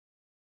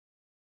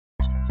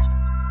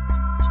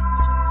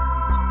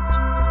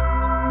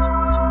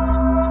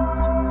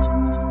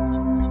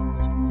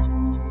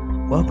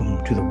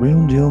to the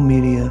Real Deal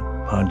Media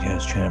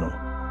podcast channel,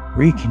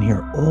 where you can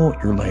hear all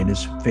your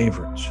latest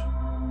favorites.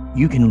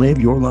 You can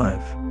live your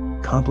life,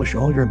 accomplish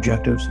all your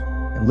objectives,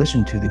 and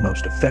listen to the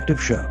most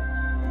effective show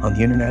on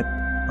the internet,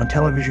 on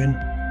television,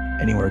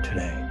 anywhere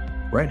today,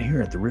 right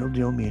here at the Real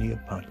Deal Media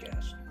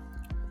podcast.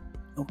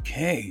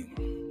 Okay.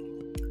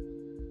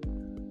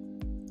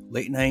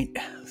 Late Night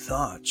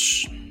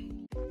Thoughts.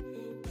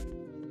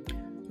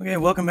 Okay,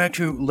 welcome back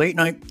to Late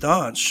Night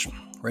Thoughts,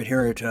 right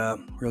here at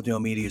Real Deal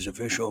Media's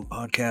official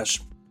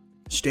podcast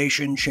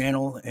station,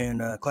 channel,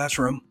 and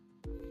classroom.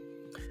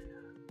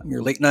 I'm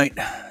your late night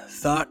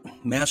thought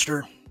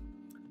master,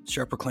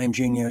 self-proclaimed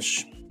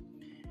genius,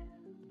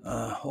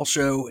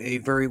 also a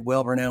very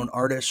well-renowned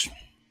artist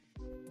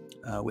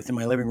within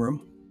my living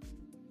room.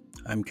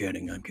 I'm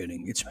kidding.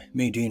 It's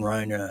me, Dean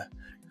Ryan, your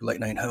late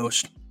night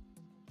host,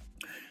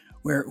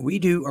 where we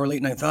do our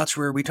late night thoughts,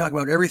 where we talk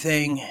about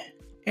everything,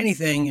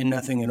 anything, and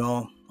nothing at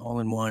all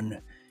in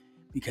one,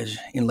 because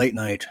in late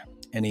night,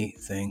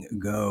 anything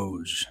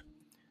goes.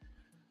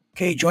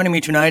 Okay, joining me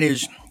tonight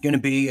is going to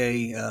be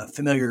a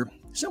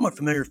somewhat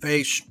familiar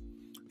face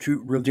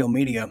to Real Deal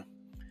Media.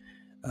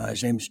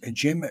 His name's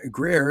Jim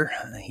Greer.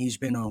 He's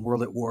been on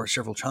World at War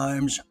several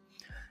times.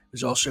 He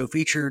was also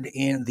featured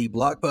in the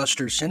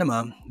Blockbuster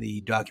Cinema,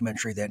 the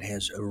documentary that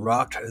has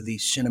rocked the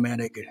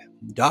cinematic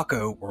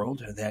doco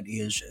world. That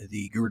is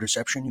The Guru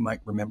Deception. You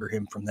might remember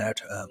him from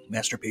that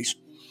masterpiece.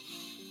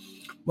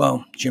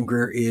 Well, Jim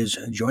Greer is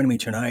joining me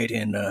tonight,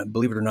 and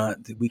believe it or not,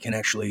 we can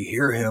actually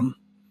hear him.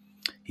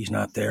 He's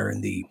not there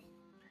in the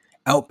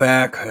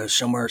outback,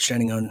 somewhere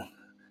standing on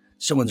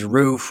someone's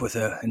roof with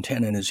an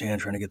antenna in his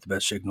hand trying to get the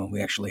best signal.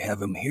 We actually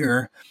have him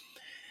here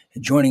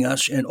joining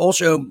us, and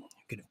also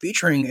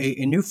featuring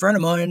a new friend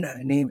of mine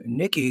named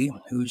Nikki,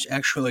 who's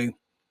actually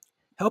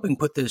helping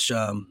put this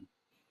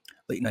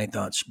Late Night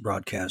Thoughts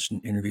broadcast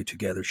and interview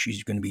together.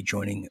 She's going to be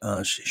joining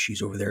us.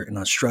 She's over there in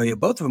Australia.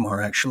 Both of them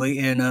are actually.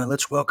 And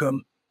let's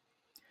welcome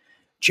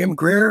Jim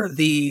Greer,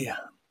 the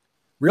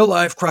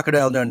real-life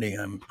Crocodile Dundee,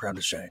 I'm proud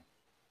to say.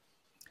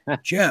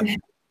 Jim.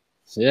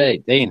 Hey,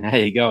 Dean, how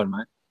you going,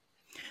 mate?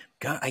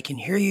 God, I can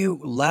hear you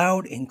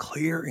loud and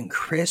clear and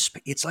crisp.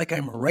 It's like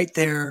I'm right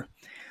there.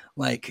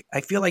 Like,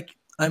 I feel like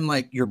I'm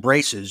like your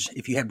braces,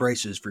 if you had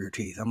braces for your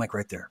teeth. I'm like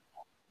right there.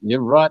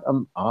 You're right.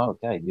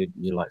 Okay.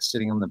 You're like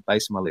sitting on the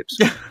base of my lips.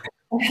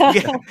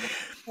 Yeah.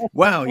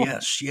 Wow.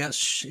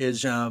 Yes.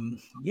 As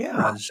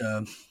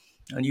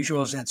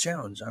unusual as that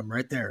sounds, I'm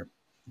right there.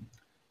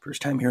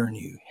 First time hearing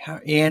you.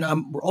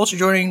 And we're also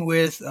joining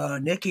with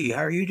Nikki.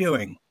 How are you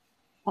doing?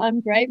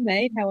 I'm great,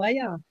 mate. How are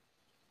you?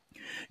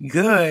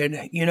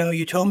 Good.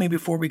 You told me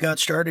before we got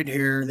started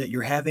here that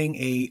you're having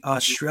a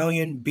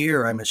Australian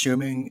beer, I'm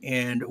assuming.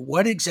 And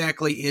what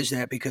exactly is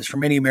that? Because for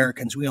many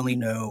Americans, we only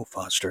know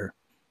Foster.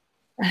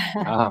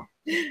 So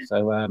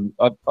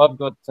I've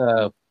got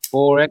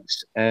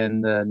 4X,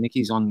 and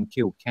Nikki's on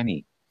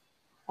Kilkenny.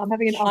 I'm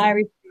having an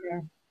Irish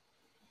beer.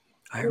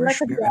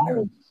 Irish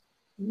beer?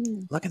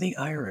 Look at the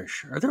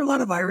Irish. Are there a lot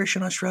of Irish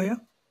in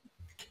Australia?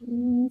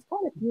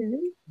 Quite a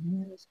few.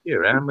 Yeah, there's a few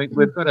around.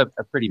 We've got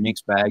a pretty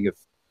mixed bag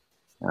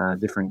of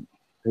different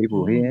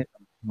people here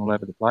all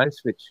over the place,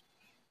 which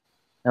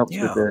helps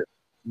with the,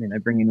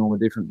 bringing all the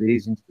different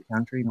beers into the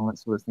country and all that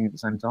sort of thing at the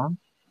same time.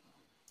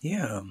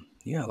 Yeah,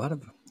 a lot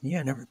of,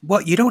 never.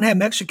 Well, you don't have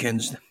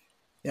Mexicans.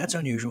 That's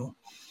unusual.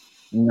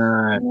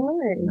 No,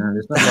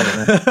 there's not a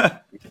lot of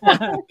that.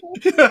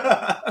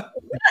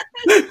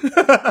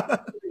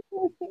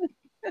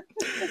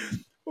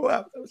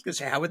 Well, I was going to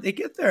say, how would they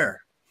get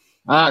there?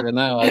 I don't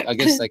know. I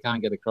guess they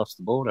can't get across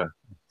the border.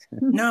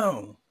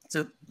 No.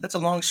 That's a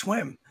long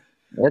swim.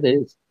 That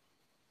is.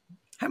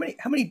 How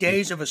many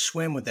days of a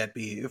swim would that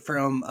be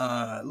from,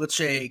 let's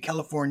say,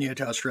 California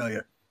to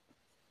Australia?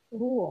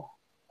 Ooh.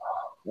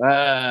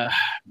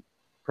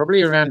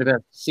 Probably around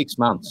about 6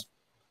 months.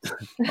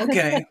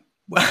 Okay.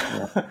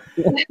 Well,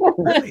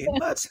 really,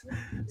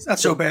 it's not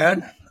so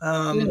bad.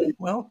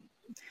 Well,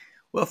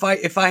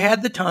 if I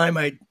had the time,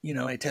 I'd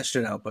test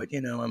it out. But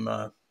I'm.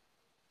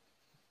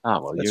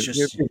 You're a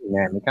busy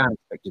man. We can't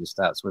expect you to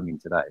start swimming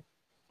today.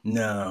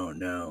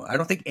 No. I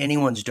don't think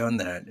anyone's done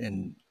that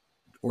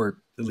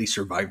or at least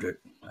survived it.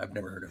 I've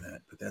never heard of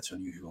that, but that's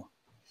unusual.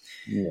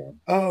 Yeah.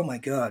 Oh my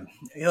God.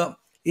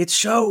 It's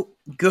so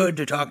good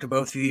to talk to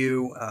both of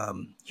you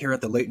here at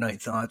the Late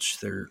Night Thoughts.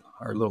 They're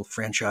our little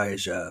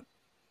franchise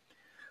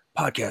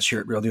podcast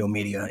here at Real Deal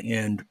Media.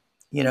 And,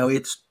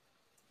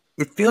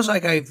 it feels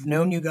like I've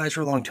known you guys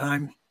for a long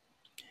time,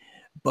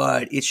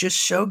 but it's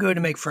just so good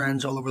to make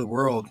friends all over the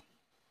world.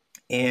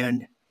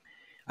 And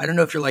I don't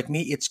know if you're like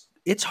me,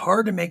 it's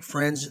hard to make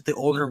friends the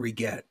older we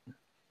get,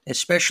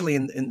 especially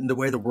in the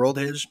way the world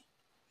is.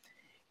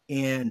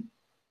 And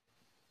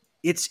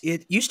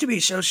it used to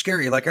be so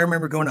scary. Like I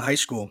remember going to high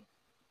school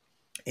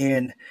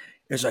and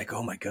it was like,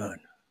 oh my God,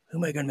 who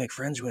am I going to make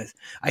friends with?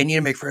 I need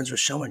to make friends with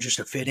someone just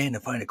to fit in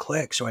and find a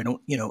clique. So I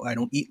don't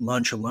eat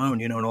lunch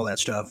alone, and all that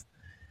stuff.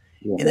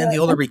 Yeah. And then the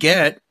older we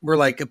get, we're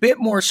like a bit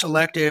more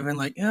selective and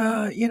like,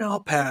 I'll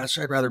pass.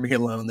 I'd rather be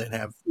alone than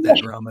have that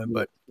drama.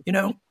 But,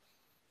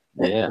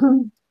 Yeah.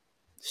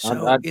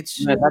 So I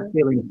it's, know that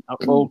feeling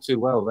all too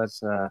well. That's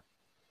part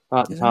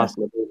and isn't it?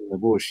 parcel of living in the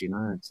bush.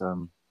 It's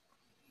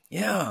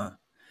Yeah.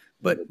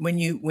 But when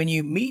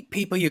you meet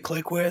people you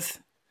click with,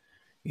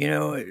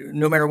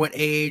 no matter what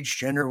age,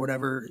 gender,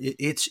 whatever,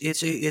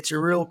 it's a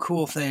real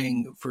cool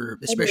thing for, It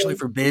especially is.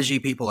 for busy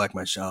people like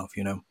myself.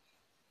 Yeah.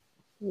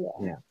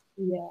 yeah,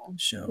 Yeah.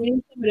 So We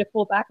need something to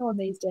fall back on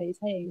these days.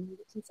 Hey,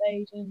 it's this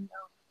age and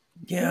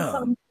it's yeah.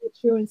 something so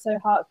true and so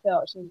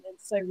heartfelt and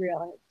so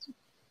real. And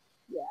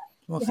yeah,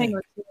 Well, you hang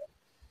on thanks.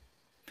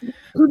 to it.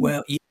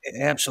 Well, yeah,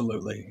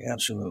 absolutely,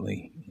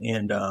 absolutely,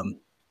 and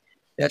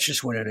that's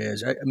just what it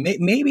is.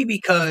 Maybe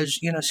because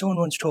someone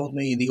once told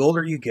me the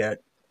older you get,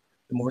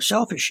 the more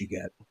selfish you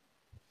get,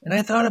 and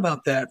I thought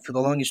about that for the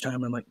longest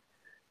time. I'm like,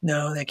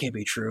 no, that can't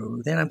be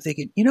true. Then I'm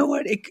thinking, you know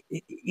what?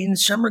 In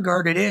some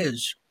regard, it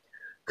is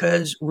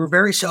because we're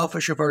very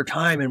selfish of our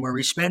time and where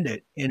we spend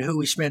it and who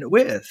we spend it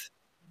with.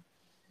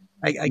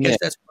 I yeah. guess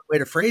that's one way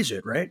to phrase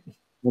it, right?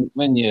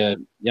 When you're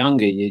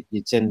younger, you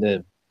tend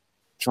to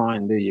try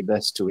and do your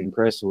best to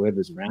impress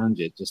whoever's around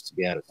you just to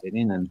be able to fit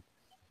in. And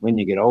when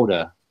you get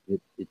older, you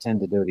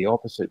tend to do the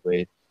opposite,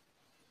 where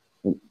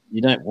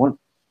you don't want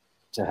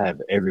to have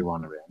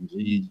everyone around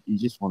you. You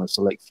just want a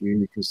select few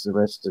because the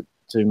rest are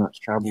too much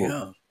trouble.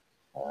 Yeah,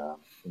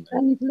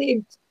 And you've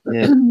lived,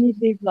 Yeah.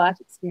 you've lived life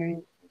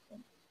experience.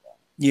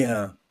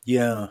 yeah.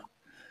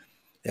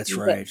 That's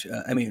You right.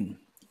 I mean,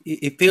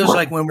 it feels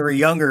like when we were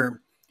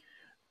younger,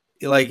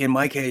 like in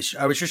my case,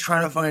 I was just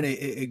trying to find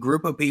a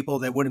group of people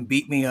that wouldn't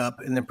beat me up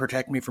and then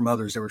protect me from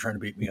others that were trying to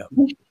beat me up.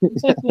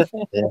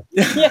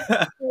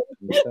 yeah.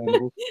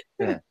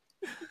 Yeah.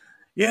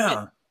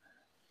 Yeah,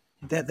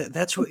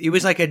 that's what it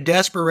was, like a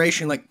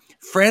desperation, like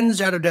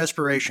friends out of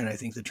desperation. I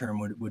think the term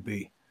would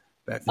be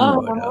back then.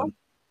 Oh, But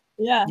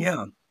yeah.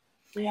 yeah,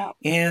 Yeah.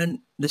 and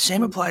the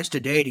same applies to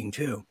dating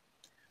too.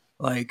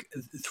 Like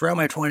throughout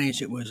my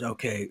 20s, it was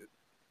okay.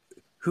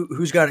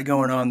 Who's got it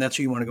going on? That's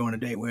who you want to go on a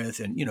date with,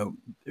 and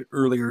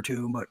earlier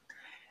too. But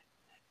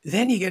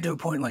then you get to a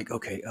point like,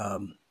 okay,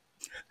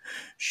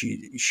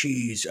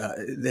 she's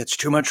that's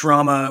too much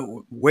drama,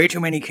 way too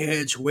many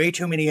kids, way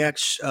too many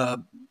ex,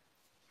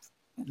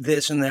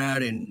 this and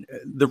that, and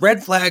the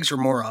red flags are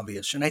more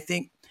obvious. And I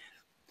think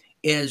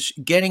as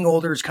getting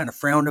older is kind of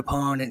frowned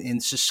upon in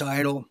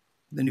the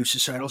new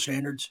societal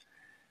standards,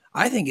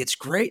 I think it's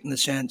great in the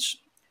sense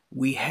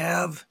we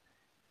have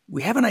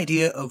we have an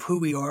idea of who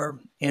we are,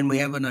 and we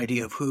have an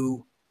idea of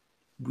who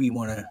we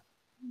want to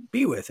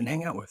be with and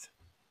hang out with.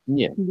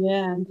 Yeah.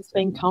 Yeah. And just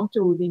being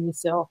comfortable within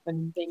yourself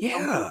and being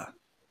comfortable Yeah,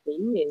 with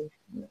you.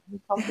 Be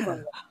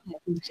comfortable yeah.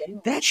 in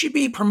general. That should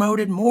be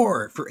promoted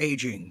more for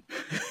aging.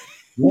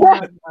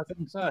 Yeah, I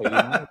think so.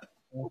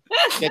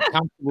 Get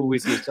comfortable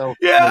with yourself.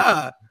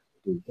 Yeah.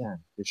 Yeah,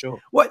 for sure.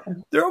 What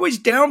they're always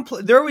down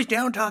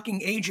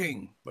talking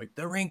aging, like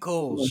the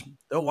wrinkles,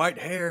 the white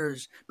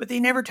hairs, but they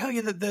never tell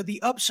you the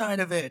upside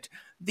of it,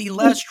 the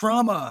less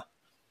drama.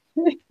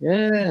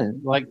 Yeah,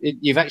 like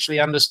you've actually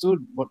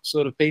understood what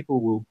sort of people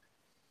will,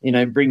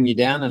 bring you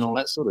down and all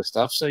that sort of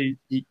stuff. So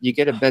you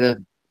get a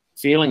better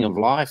feeling of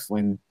life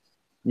when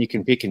you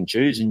can pick and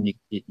choose, and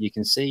you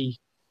can see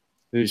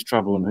who's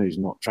trouble and who's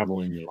not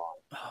trouble in your life.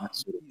 That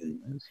sort of thing.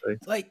 So,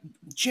 Like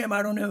Jim,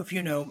 I don't know if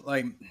you know,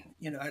 like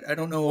I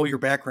don't know all your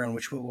background,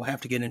 which we'll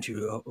have to get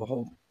into a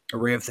whole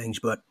array of things,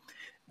 but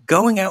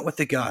going out with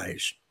the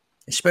guys,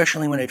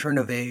 especially when I turned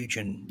of age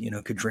and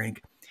could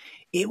drink,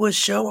 it was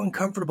so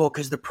uncomfortable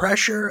because the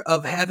pressure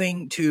of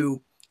having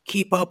to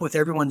keep up with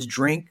everyone's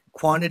drink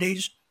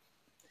quantities,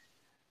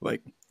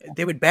 like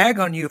they would bag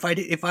on you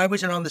if I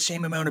wasn't on the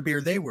same amount of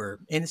beer they were,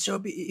 and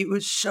so it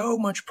was so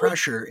much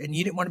pressure, and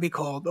you didn't want to be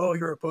called, oh,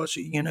 you're a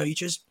pussy, you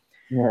just.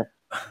 yeah.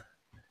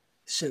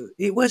 So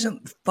it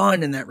wasn't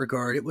fun in that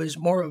regard. It was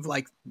more of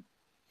like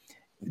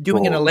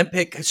doing an Cool.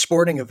 Olympic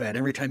sporting event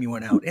every time you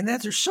went out, and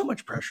there's so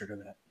much pressure to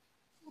that.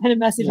 And a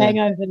massive Yeah.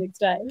 hangover the next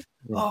day.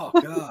 Yeah. Oh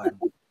God,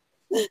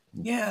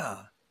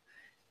 yeah.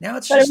 Now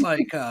it's But just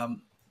like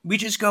we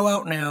just go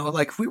out now.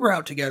 Like if we were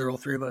out together, all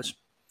three of us,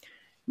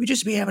 we'd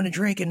just be having a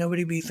drink, and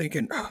nobody be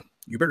thinking, oh,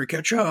 "You better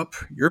catch up.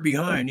 You're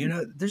behind."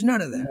 There's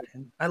none of that,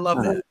 and I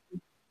love that.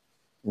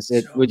 I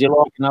said, So- "Would you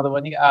like another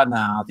one?" You go, "Oh no,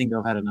 I think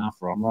I've had enough."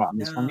 Or I'm right on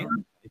this one. No.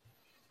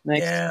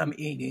 Next, Yeah, I'm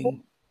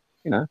eating.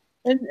 and like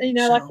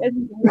So-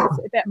 and it's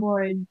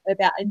about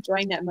about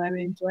enjoying that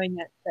moment, enjoying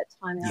that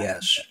time out,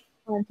 Yes.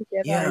 time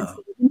together, Yeah. and sort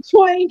of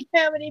enjoying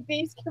how many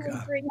beers can we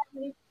God. drink,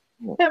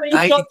 how many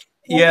shots.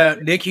 Yeah,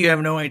 Nick, you have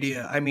no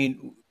idea. I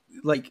mean,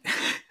 like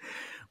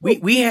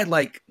we had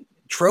like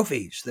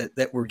trophies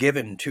that were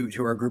given to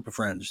our group of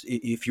friends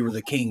if you were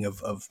the king of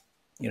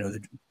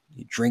the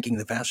drinking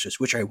the fastest,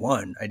 which I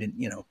won. I didn't,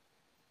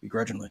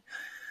 begrudgingly,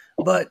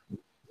 but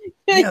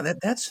yeah,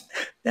 that's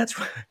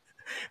what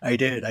I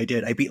did.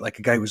 I beat like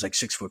a guy who was like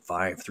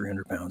 6'5",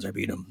 300 pounds. I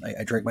beat him.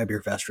 I drank my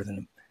beer faster than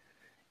him,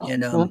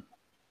 and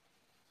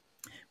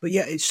but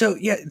yeah, so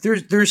yeah,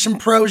 there's some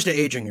pros to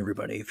aging,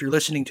 everybody. If you're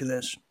listening to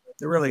this,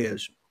 there really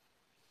is.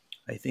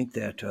 I think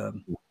that I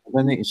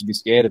don't think you should be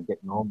scared of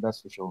getting old.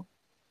 That's for sure.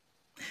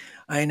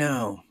 I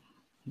know.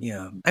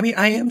 Yeah. I mean,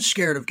 I am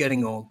scared of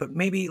getting old, but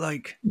maybe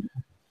like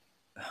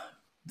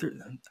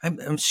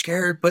I'm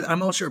scared, but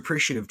I'm also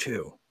appreciative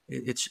too.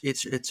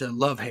 It's a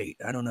love hate.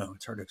 I don't know.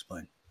 It's hard to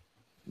explain.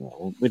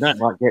 Well, we don't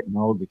like getting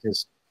old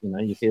because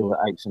you feel the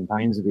aches and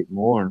pains a bit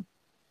more,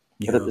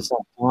 but at Yeah. the same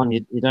time,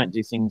 you don't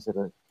do things that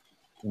are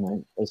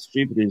as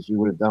stupid as you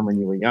would have done when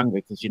you were younger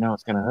because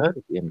it's going to hurt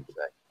at the end of the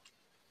day.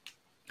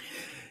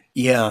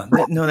 Yeah.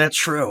 No, that's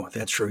true.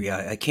 That's true.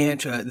 Yeah. I can't,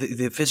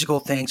 the physical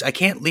things, I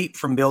can't leap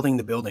from building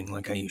to building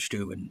like I used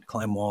to and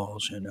climb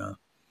walls and, I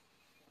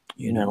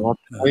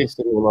used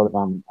to do a lot of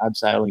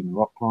abseiling and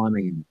rock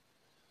climbing, and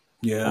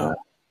yeah.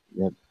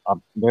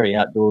 I'm very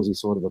outdoorsy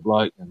sort of a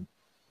bloke, and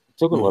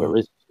took a lot of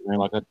risks.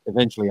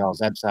 Eventually I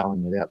was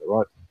abseiling without the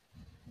rope,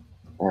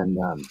 and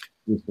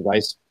used to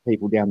race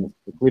people down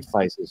the cliff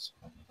faces,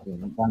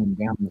 running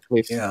down the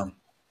cliff, Yeah.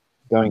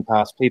 going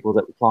past people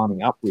that were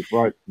climbing up with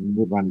rope, and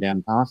would run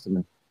down past them.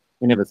 And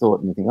we never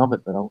thought anything of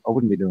it, but I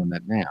wouldn't be doing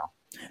that now.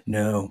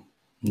 No.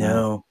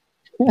 No,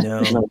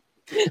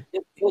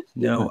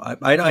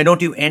 I don't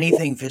do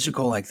anything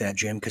physical like that,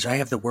 Jim, because I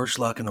have the worst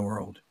luck in the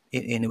world.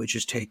 And it would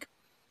just take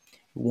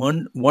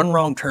one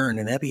wrong turn,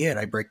 and that'd be it.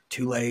 I break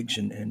 2 legs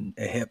and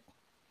a hip.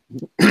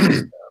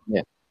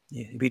 Yeah,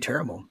 it'd be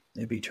terrible.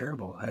 It'd be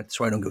terrible. That's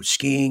why I don't go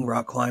skiing,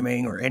 rock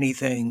climbing, or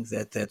anything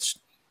that's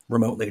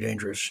remotely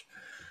dangerous.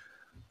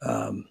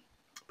 But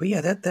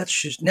yeah, that's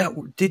just now.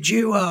 Did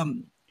you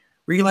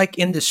were you like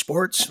into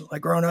sports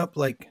like growing up,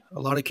 like a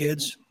lot of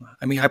kids?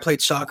 I mean, I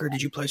played soccer.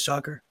 Did you play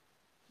soccer?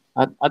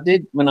 I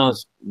did when I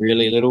was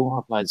really little. I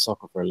played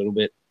soccer for a little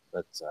bit,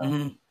 but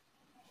and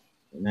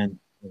then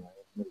a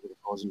little bit of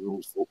Aussie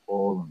rules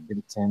football and a bit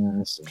of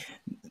tennis.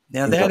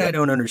 Now that I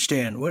don't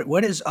understand.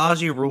 What is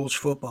Aussie rules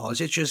football?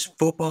 Is it just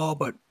football,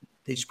 but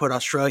they just put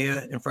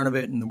Australia in front of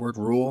it and the word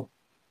rule?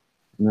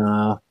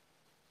 No,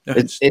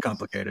 it's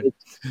complicated.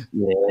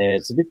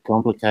 It's a bit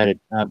complicated.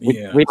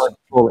 We like to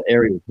call it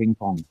aerial ping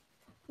pong.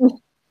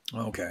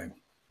 Okay,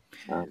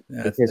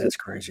 that's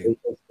crazy.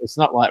 It's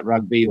not like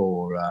rugby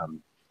or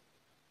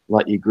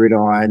like your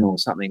gridiron or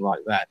something like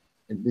that.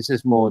 This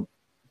is more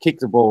kick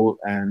the ball,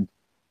 and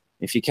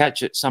if you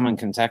catch it, someone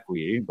can tackle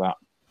you. But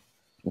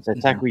if they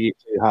tackle you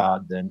too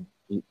hard, then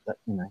you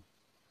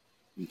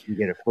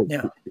get a free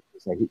kick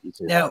because they hit you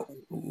too hard.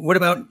 What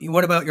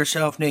about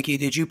yourself, Nikki?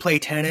 Did you play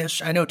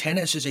tennis? I know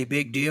tennis is a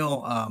big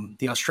deal.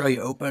 The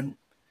Australia Open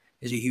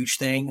is a huge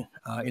thing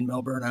in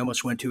Melbourne. I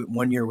almost went to it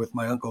one year with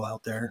my uncle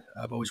out there.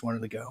 I've always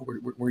wanted to go.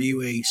 Were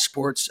you a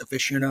sports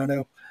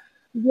aficionado?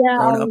 Yeah,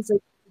 I was a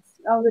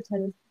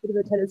bit of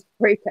a tennis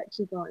freak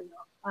actually growing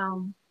up.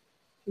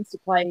 Used to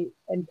play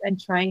and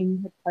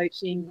train, had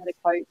coaching, had a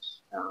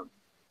coach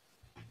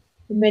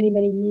for many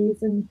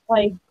years, and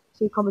played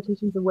 2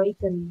 competitions a week.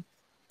 And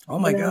oh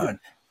my god,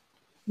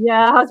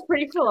 yeah, I was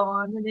pretty full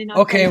on. And then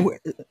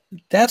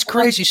that's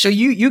crazy. So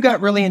you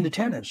got really into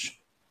tennis?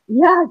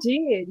 Yeah, I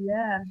did.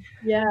 Yeah.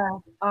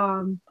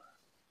 I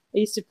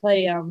used to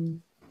play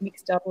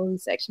mixed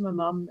doubles. Actually, my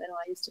mum and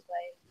I used to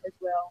play as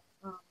well.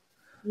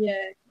 We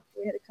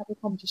had a couple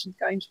of competitions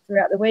going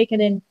throughout the week,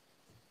 and then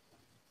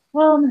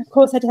of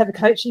course had to have a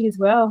coaching as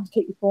well to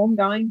keep your form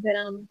going. But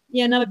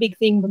another big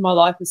thing in my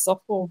life was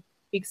softball.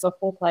 Big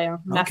softball player,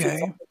 massive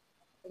softball.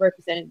 I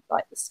represented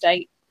like the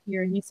state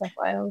here in New South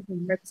Wales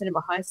and represented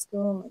my high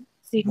school in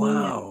Sydney.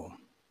 Wow.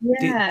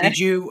 Yeah. Did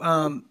you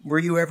were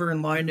you ever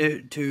in line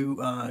to do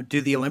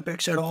the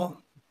Olympics at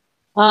all?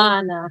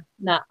 No.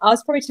 I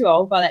was probably too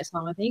old by that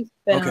time, I think.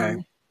 But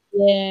okay.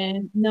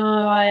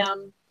 I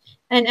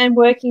and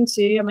working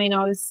too. I mean,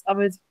 I was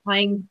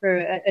playing for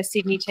a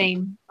Sydney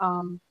team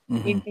in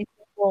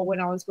football when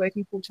I was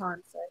working full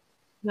time. So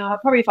no,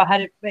 probably if I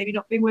had maybe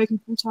not been working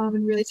full time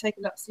and really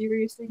taken it up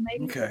seriously,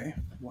 maybe. Okay.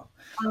 Well,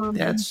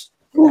 that's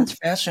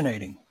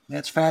fascinating.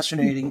 That's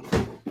fascinating.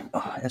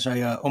 As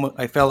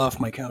I fell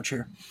off my couch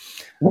here.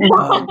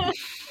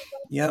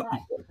 Yep.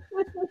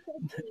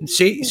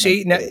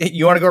 See. Now,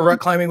 you want to go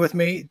rock climbing with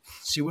me?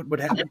 See what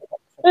would happen.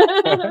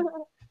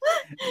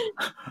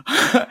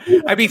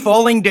 I'd be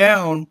falling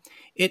down,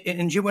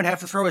 and Jim would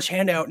have to throw his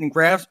hand out and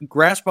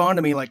grasp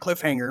onto me like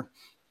cliffhanger.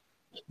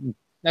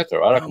 That's all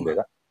right. I can do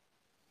that.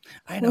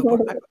 I know,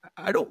 but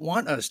I don't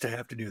want us to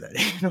have to do that.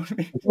 You know what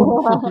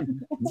I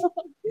mean?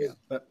 Yeah,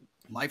 but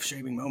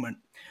life-saving moment.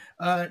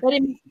 But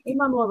in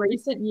my more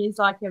recent years,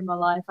 like in my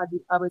life, I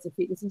was a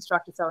fitness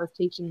instructor, so I was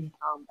teaching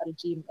at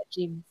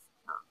gyms.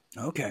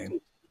 Okay.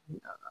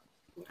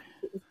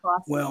 Fitness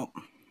classes.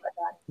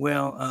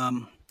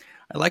 Well,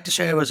 I'd like to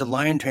say I was a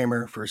lion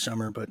tamer for a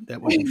summer, but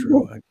that wasn't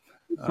true.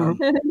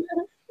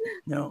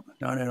 No,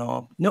 not at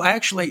all. No,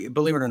 actually,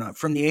 believe it or not,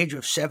 from the age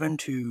of 7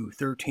 to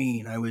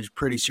 13, I was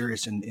pretty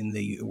serious in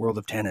the world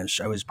of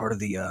tennis. I was part of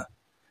the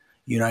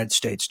United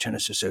States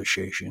Tennis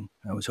Association.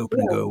 I was hoping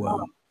to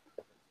go.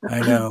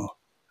 I know.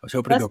 I was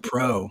hoping to go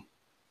pro.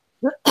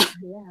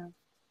 Yeah.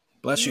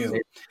 Bless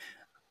you.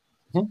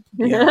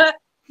 Yeah.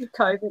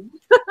 COVID.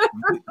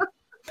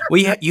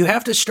 Well, you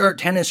have to start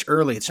tennis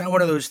early. It's not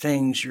one of those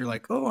things you're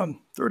like, oh, I'm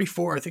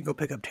 34. I think I'll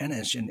pick up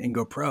tennis and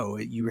go pro.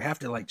 You have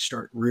to like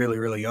start really,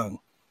 really young.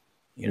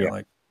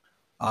 Like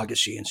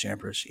Agassi and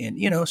Sampras.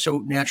 And, so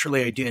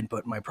naturally I did.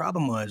 But my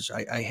problem was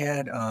I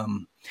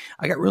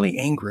got really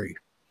angry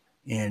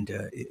and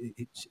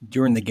it's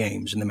during the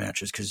games and the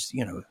matches because,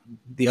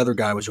 the other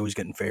guy was always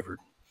getting favored.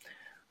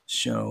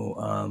 So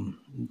I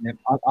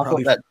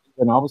thought that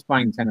when I was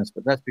playing tennis,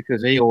 but that's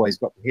because he always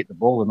got to hit the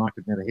ball and I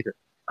could never hit it.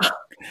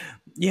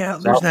 Yeah,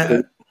 there's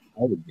that.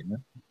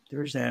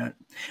 There's that.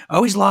 I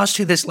always lost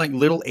to this like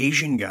little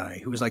Asian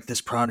guy who was like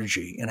this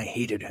prodigy, and I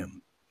hated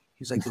him.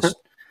 He's like this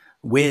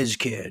whiz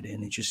kid,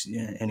 and it just,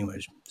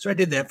 anyways. So I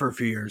did that for a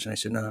few years, and I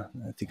said, no,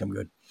 I think I'm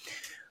good.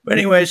 But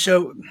anyway,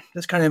 so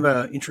that's kind of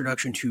an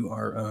introduction to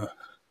our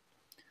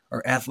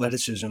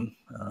athleticism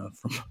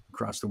from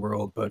across the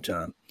world. But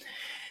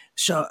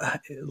so a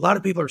lot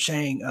of people are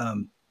saying,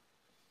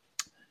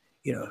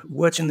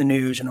 what's in the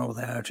news and all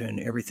that and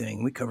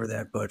everything. We cover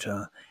that. But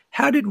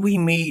how did we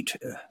meet,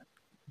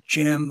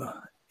 Jim?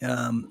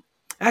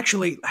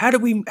 Actually, how do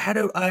we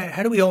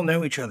all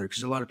know each other?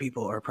 Because a lot of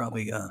people are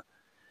probably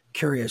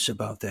curious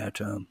about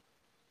that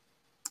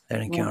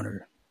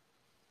encounter.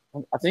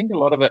 I think a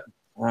lot of it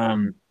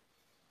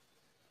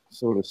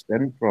sort of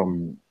stemmed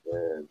from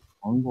the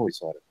convoy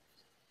side of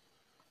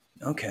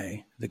it.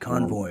 Okay, the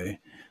convoy.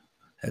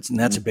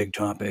 That's a big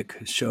topic.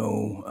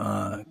 So,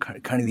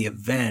 kind of the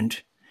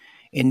event.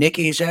 And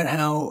Nikki, is that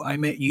how I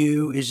met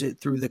you? Is it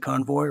through the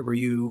convoy? Were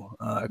you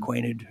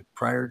acquainted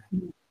prior?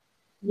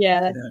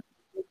 Yeah,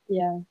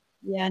 yeah.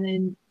 And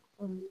then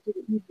you did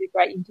a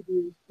great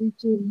interview with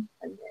Jim,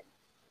 and then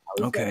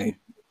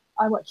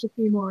I watched a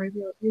few more of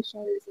your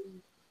shows,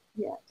 and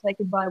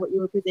taken by what you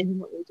were presenting,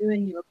 what you were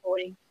doing, your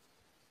reporting,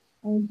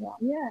 and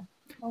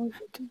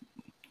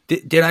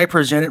Did I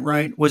present it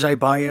right? Was I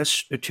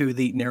biased to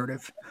the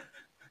narrative?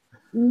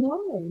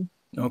 No.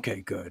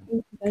 Okay, good.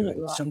 Right.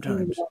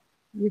 Sometimes.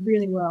 You're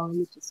really well.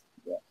 You just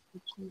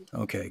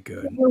Okay,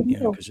 good.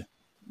 Because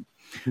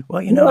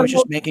I was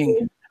just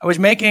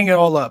making it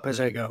all up as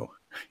I go.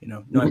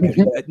 No, I'm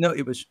kidding. No,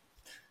 it was.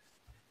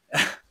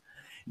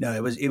 No,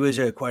 it was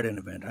quite an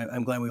event.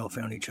 I'm glad we all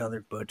found each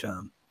other. But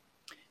so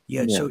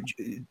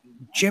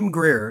Jim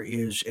Greer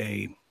is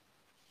if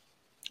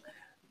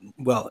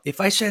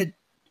I said,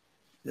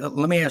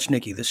 let me ask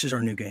Nikki. This is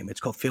our new game.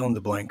 It's called Fill in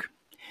the Blank.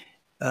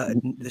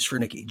 This for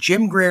Nikki.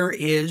 Jim Greer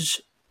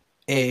is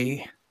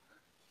a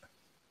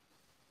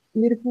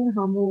beautiful,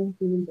 humble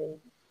human being.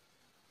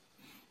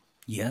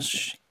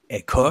 Yes, a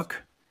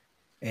cook,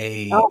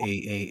 a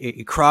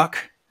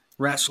croc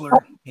wrestler,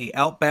 a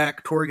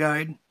outback tour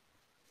guide.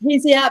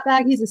 He's the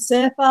outback. He's a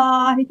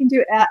surfer. He can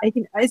do it out. I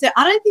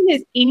don't think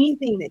there's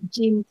anything that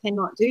Jim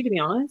cannot do, to be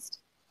honest.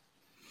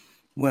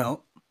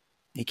 Well,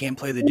 he can't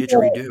play the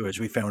didgeridoo, as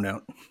we found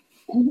out.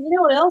 You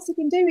know what else he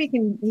can do?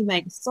 He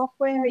makes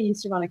software. He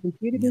used to run a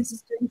computer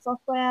business doing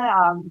software.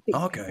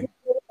 Okay.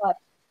 But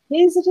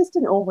he's just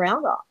an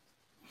all-rounder.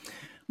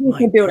 He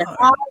can build a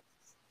house.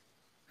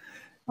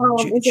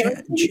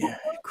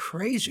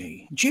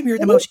 Crazy. Jim, you're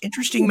the most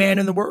interesting man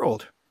in the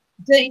world.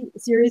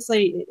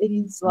 Seriously, it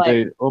is like...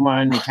 I do all my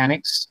own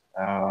mechanics.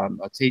 I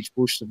teach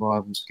bush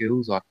survival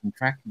skills. I can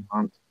track and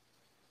hunt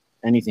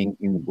anything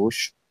in the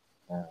bush.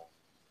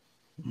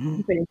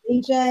 You've been a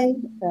DJ.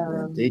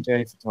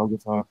 DJ,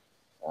 photographer.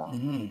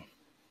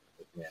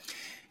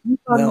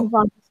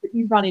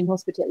 You run in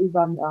hospitality. You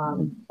run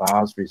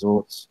bars,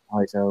 resorts,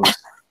 hotels.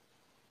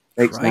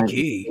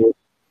 Crikey.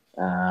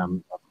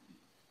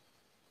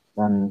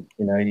 Done,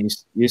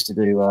 used to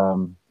do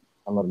a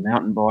lot of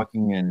mountain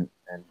biking and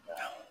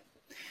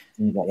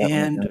things like that.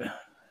 And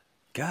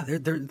God,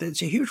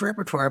 there's a huge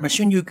repertoire. I'm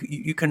assuming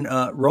you can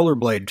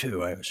rollerblade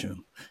too. I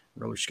assume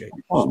roller skate.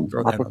 Throw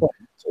that on. But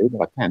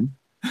I can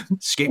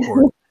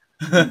skateboard.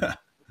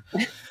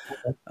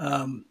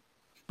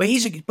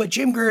 But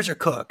Jim Greer's a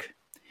cook,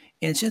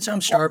 and since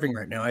I'm starving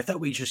right now, I thought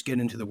we'd just get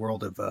into the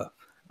world of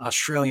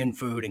Australian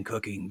food and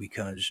cooking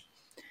because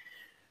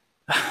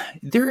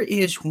there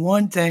is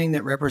one thing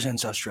that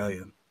represents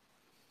Australia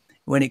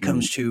when it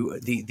comes to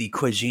the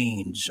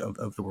cuisines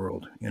of the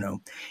world,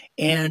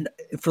 and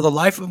for the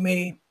life of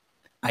me,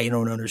 I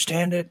don't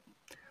understand it.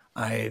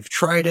 I've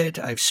tried it.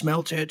 I've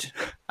smelt it.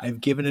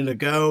 I've given it a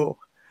go.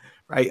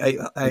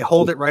 I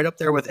hold it right up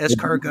there with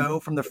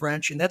escargot from the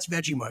French, and that's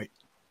Vegemite.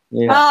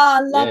 Yeah. I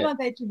love my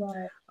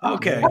Vegemite.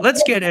 Okay,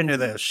 let's get into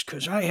this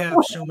because I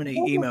have so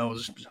many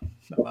emails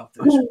about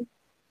this.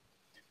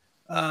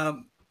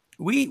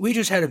 We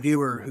just had a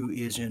viewer who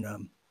is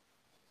in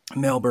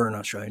Melbourne,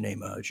 Australia,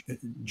 named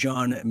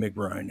John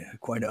McBride,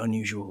 quite an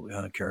unusual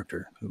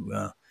character. Who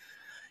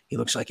he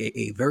looks like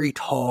a very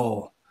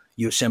tall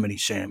Yosemite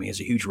Sam. He has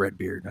a huge red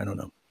beard. I don't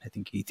know. I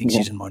think he thinks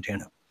he's in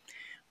Montana.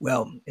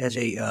 Well, as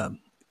a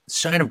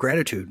sign of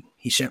gratitude,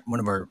 he sent one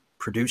of our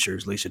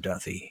producers, Lisa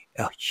Duthie,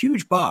 a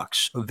huge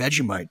box of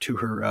Vegemite to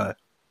her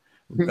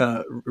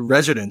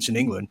residence in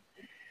England.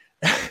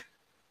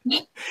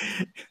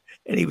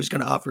 And he was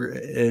going to offer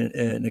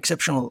an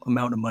exceptional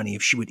amount of money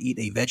if she would eat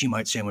a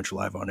Vegemite sandwich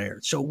live on air.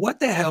 So what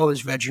the hell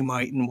is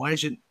Vegemite, and why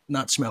does it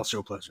not smell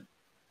so pleasant?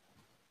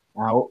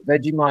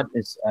 Vegemite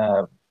is...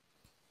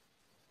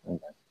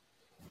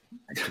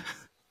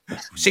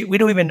 See, we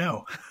don't even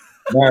know.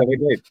 No, we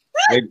do.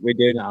 We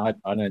do know.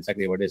 I know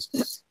exactly what it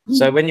is.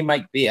 So when you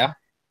make beer,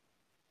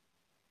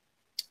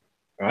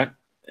 right,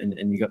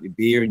 and you got your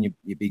beer and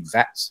your big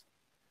vats.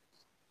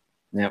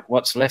 Now,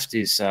 what's left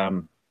is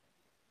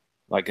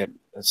like a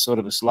sort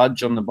of a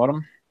sludge on the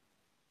bottom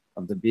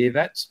of the beer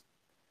vats,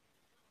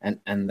 and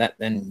that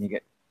then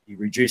you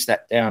reduce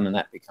that down, and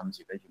that becomes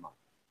your Vegemite.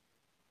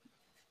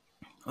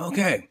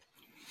 Okay.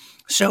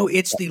 So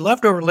it's the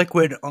leftover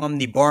liquid on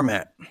the bar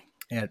mat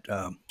at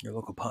your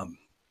local pub,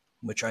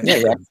 which I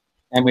Yeah.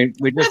 And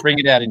we just bring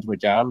it out into a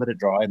jar, let it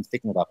dry, and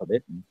thicken it up a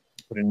bit, and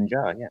put it in a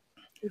jar. Yeah.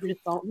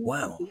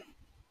 Wow.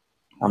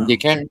 You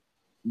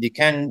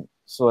can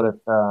sort of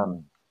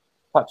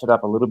touch it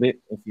up a little bit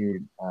if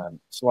you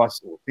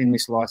slice or thinly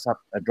slice up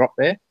a drop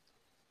there,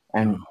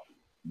 and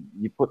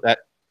you put that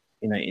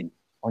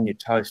on your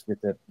toast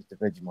with the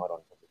Vegemite on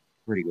top. It's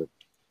pretty good.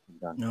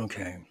 Done.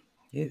 Okay.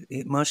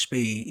 It must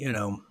be,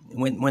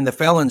 when the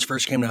felons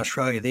first came to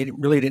Australia, they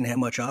really didn't have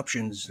much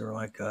options. They're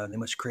like, they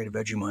must create a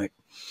Vegemite.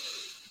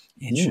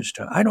 It's just,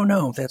 I don't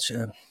know if that's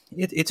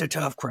it's a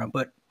tough crowd.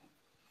 But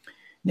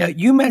now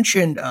you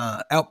mentioned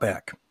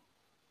Outback,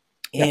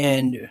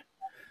 and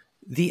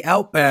the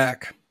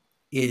Outback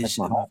it's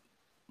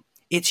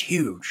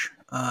huge.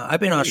 I've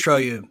been in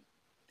Australia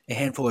a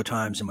handful of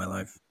times in my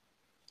life.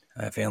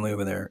 I have family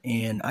over there,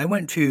 and I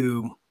went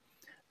to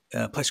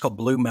a place called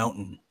Blue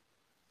Mountain.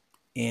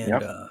 And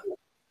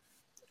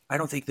I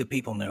don't think the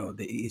people know.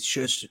 It's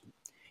just,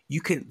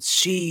 you can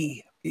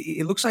see,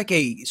 it looks like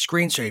a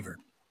screensaver.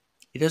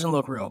 It doesn't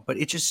look real, but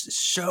it's just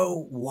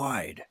so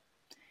wide.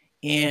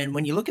 And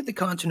when you look at the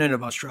continent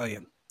of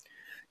Australia,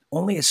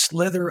 only a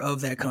slither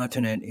of that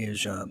continent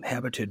is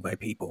habited by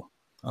people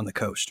on the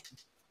coast.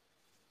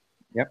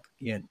 Yep.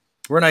 Yeah.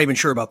 We're not even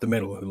sure about the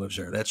middle who lives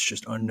there. That's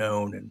just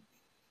unknown and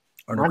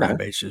underground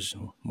bases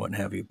and what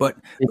have you. But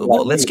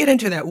let's get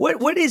into that.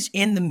 What is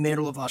in the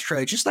middle of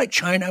Australia? Just like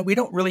China, we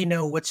don't really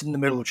know what's in the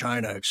middle of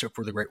China except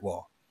for the Great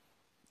Wall.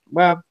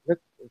 Well,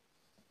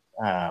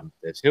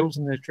 there's hills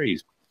and there's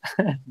trees.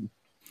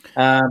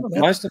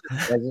 Most of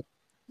it,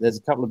 there's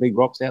a couple of big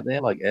rocks out there,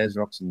 like Ayers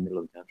Rocks in the middle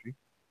of the country.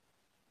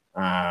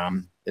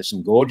 There's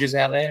some gorges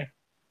out there.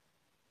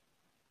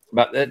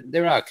 But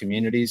there are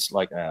communities,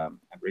 like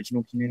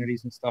Aboriginal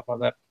communities and stuff like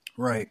that.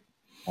 Right.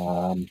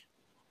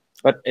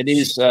 But it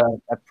is a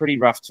pretty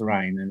rough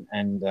terrain,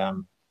 and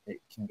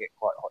it can get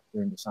quite hot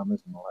during the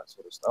summers and all that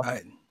sort of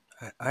stuff.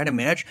 I'd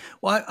imagine.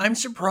 Well, I'm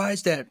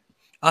surprised that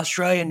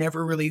Australia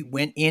never really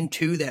went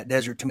into that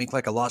desert to make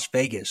like a Las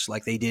Vegas,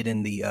 like they did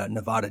in the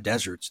Nevada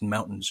deserts and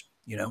mountains,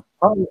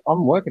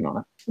 I'm working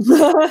on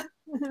it.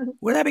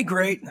 Would that be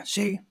great?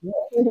 See? Yeah,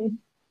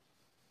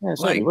 it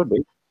certainly would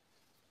be.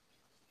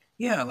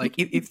 Yeah, like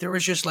if there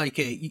was just like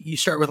you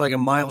start with like a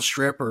mile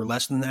strip or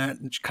less than that,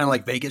 it's kind of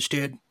like Vegas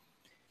did.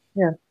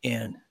 Yeah.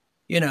 And,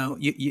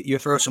 you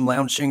throw some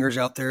lounge singers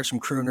out there, some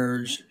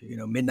crooners,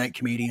 midnight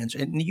comedians,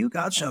 and you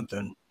got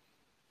something.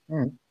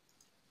 Mm.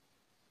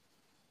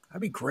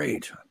 That'd be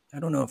great. I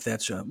don't know if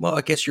that's, well,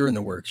 I guess you're in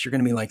the works. You're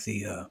going to be like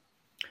the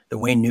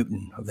Wayne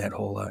Newton of that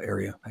whole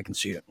area. I can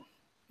see it.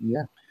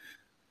 Yeah.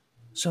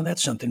 So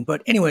that's something.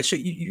 But anyway, so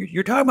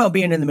you're talking about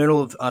being in the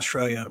middle of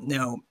Australia.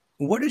 Now,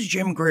 what is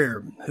Jim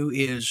Greer, who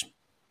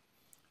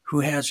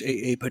has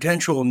a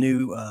potential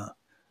new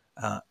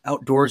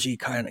outdoorsy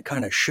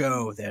kind of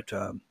show that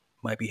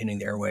might be hitting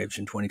the airwaves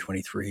in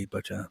 2023,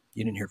 but you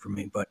didn't hear from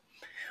me. But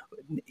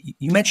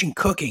you mentioned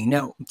cooking.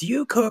 Now, do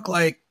you cook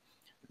like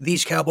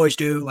these cowboys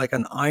do, like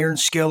an iron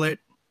skillet?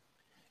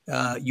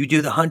 You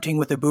do the hunting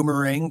with a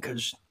boomerang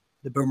because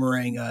the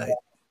boomerang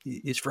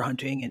is for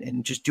hunting,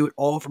 and just do it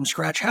all from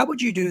scratch. How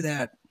would you do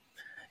that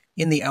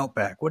in the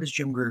Outback? What does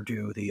Jim Greer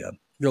do, the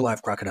Real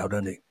Life Crocodile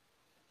Dundee?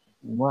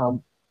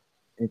 Well,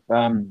 if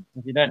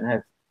you don't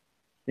have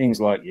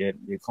things like your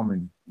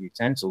common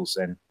utensils,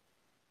 then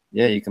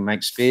you can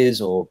make spears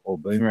or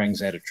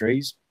boomerangs out of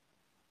trees.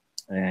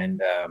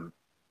 And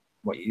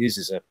what you use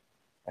is a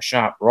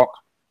sharp rock,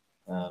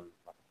 like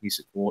a piece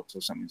of quartz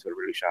or something that's got a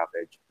really sharp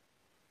edge.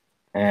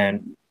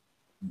 And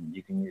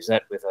you can use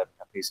that with a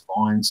piece of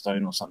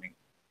ironstone or something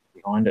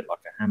behind it, like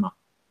a hammer,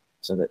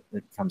 so that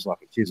it becomes like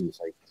a chisel,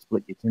 so you can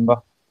split your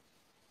timber.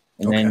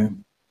 And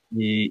then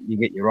you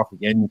get your rock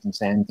again, you can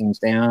sand things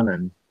down,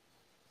 and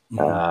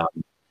so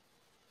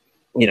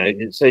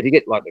if you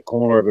get like the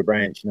corner of a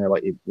branch,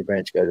 like your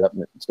branch goes up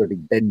and it's got a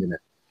big bend in it.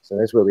 So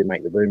that's where we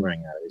make the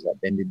boomerang out of, is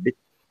that bended bit.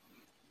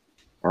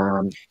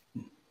 And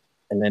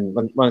then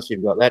once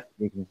you've got that,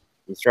 you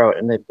throw it,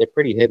 and they're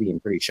pretty heavy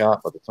and pretty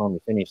sharp by the time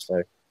you finish.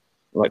 So,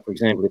 like, for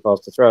example, if I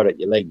was to throw it at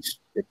your legs,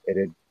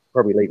 it'd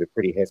probably leave a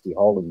pretty hefty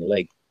hole in your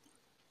leg.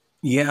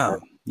 Yeah.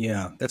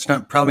 That's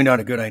probably not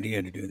a good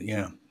idea to do that.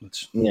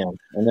 Yeah.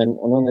 And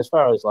then as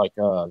far as like,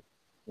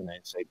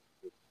 say,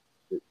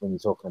 when you're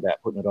talking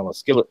about putting it on a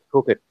skillet to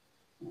cook it,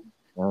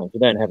 if you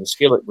don't have a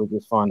skillet, we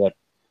just find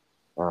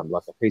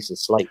like a piece of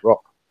slate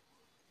rock.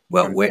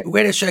 Well,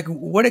 wait a second.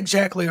 What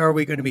exactly are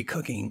we going to be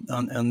cooking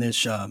on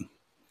this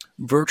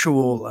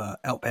virtual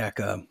Outback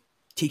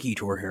tiki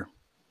tour here?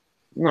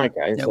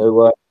 Okay,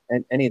 so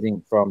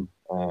anything from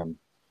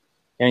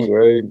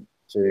kangaroo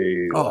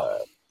to, Oh,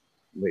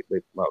 we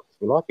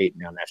like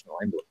eating our national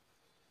animal.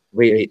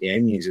 We eat the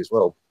emus as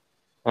well.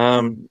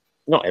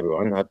 Not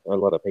everyone. A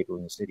lot of people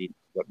in the city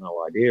got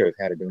no idea of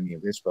how to do any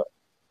of this, but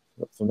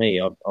for me,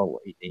 I'll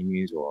eat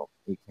emus or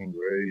eat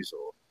kangaroos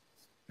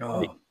or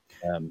I'll eat,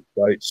 oh,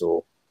 goats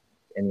or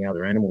any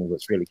other animal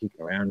that's really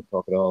kicking around,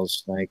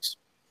 crocodiles, snakes.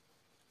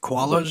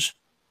 koalas.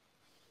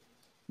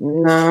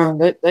 No,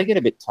 they get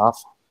a bit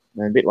tough.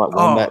 They're a bit like Oh,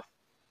 wombat. oh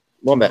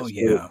Wombat's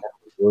yeah,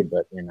 good,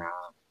 but I'm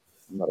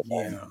not a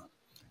fan. yeah.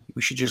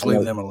 We should just I leave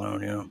know, them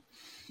alone. Yeah.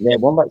 yeah,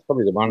 wombat's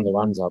probably one of the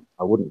ones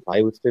I wouldn't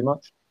play with too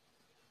much.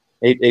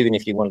 Even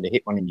if you wanted to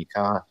hit one in your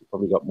car, you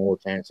probably got more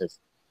chance of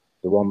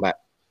the wombat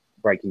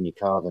breaking your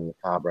car than the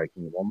car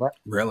breaking the wombat.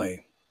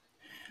 Really.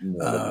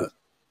 Yeah,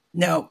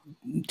 Now,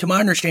 to my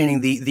understanding,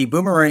 the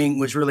boomerang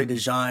was really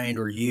designed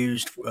or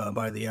used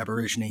by the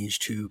Aborigines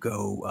to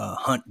go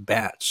hunt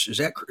bats. Is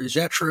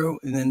that true?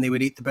 And then they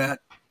would eat the bat.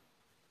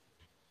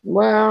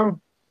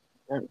 well,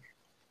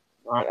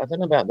 I don't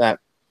know about that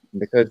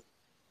because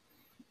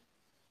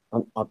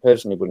I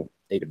personally wouldn't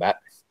eat a bat.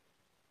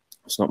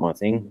 It's not my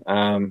thing.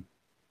 I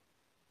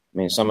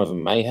mean, some of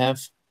them may have,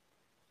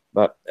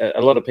 but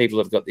a lot of people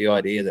have got the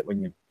idea that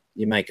when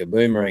you make a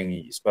boomerang,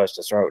 you're supposed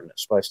to throw it and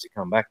it's supposed to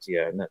come back to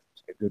you, and that's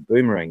a good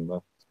boomerang.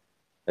 Well,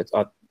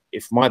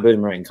 if my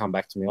boomerang come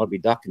back to me, I'd be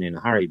ducking in a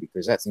hurry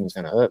because that thing's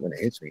going to hurt when it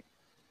hits me.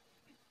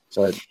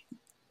 So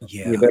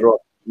Yeah. you're better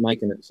off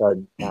making it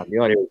so the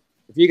idea is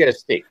if you get a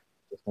stick,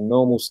 just a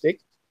normal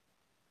stick,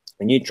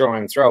 and you try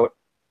and throw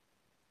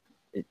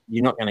it,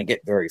 you're not going to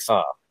get very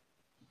far.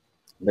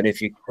 But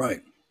if you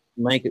Right.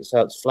 make it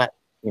so it's flat,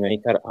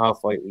 you cut it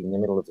halfway in the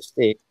middle of the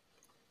stick,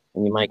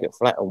 and you make it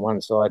flat on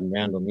one side and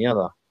round on the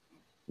other,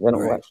 then it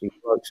will Right. actually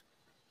float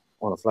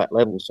on a flat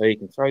level, so you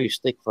can throw your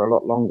stick for a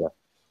lot longer.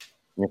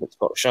 And if it's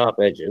got sharp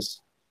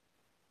edges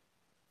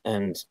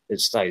and it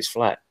stays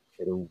flat,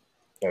 it'll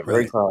go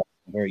very Right. fast,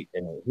 and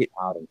it'll hit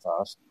hard and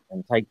fast,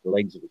 and take the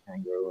legs of a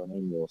kangaroo or an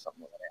emu or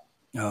something like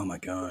that. Oh my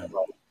God.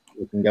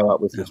 You can go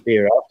up with Yeah. your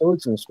spear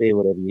afterwards and spear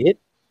whatever you hit,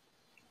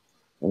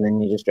 and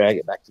then you just drag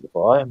it back to the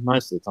fire.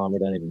 Most of the time, we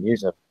don't even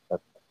use a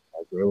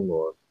grill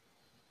or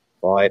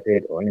fire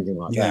pit or anything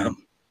like Yeah.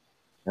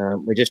 that.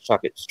 We just chuck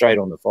it straight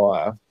on the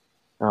fire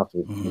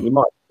afterwards. Mhm. You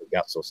might put the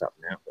guts or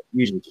something out, but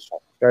usually just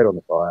chuck it straight on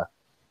the fire.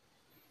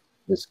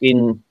 The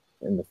skin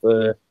and the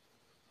fur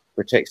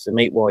protects the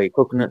meat while you're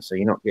cooking it, so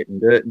you're not getting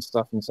dirt and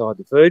stuff inside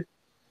the food.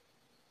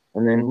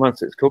 And then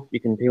once it's cooked, you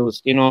can peel the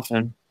skin off,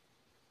 and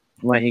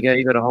away you go.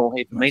 You got a whole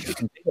heap of meat you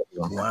can pick up.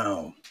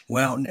 Wow.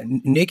 Well,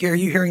 Nick, are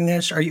you hearing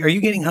this? Are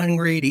you getting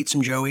hungry to eat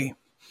some Joey?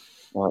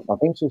 I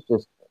think she's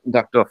just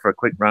ducked off for a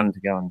quick run to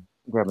go and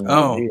grab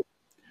another beer.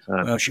 So,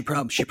 Well, she's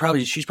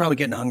probably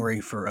getting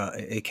hungry for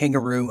a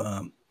kangaroo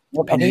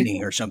well,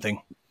 panini or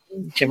something.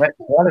 she might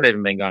have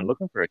even been going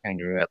looking for a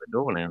kangaroo out the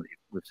door now that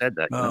we've said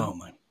that. Oh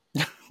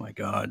my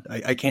God.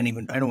 I can't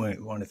even. I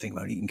don't want to think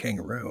about eating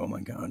kangaroo. Oh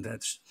my God.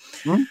 That's.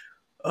 Hmm?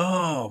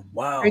 Oh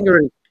wow.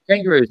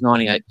 Kangaroo is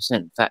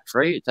 98% fat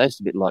free. It tastes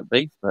a bit like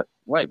beef, but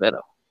way better.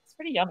 It's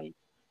pretty yummy.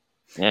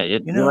 Yeah, you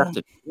have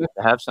to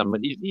have some,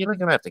 but you're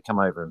going to have to come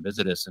over and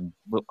visit us, and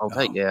I'll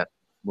take you out.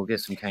 We'll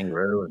get some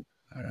kangaroo. And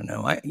I don't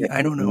know.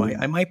 I don't know.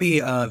 I might be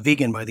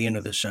vegan by the end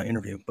of this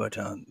interview, but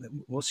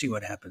we'll see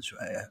what happens.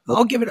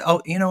 I'll give it.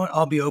 You know what?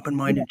 I'll be open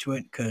minded to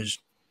it because.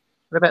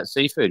 What about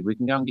seafood? We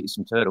can go and get you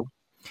some turtle.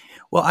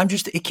 Well,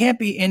 it can't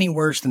be any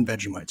worse than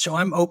Vegemite, so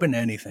I'm open to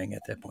anything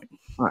at that point.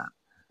 All right.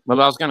 Well,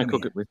 I was going to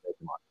cook it with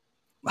Vegemite.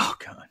 Oh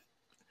God.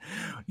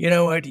 You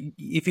know what?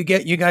 If you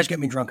guys get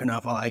me drunk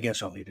enough, I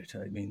guess I'll eat it.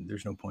 I mean,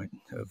 there's no point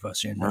of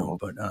saying no.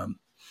 But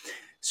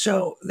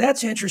so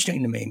that's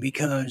interesting to me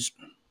because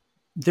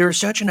there's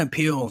such an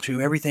appeal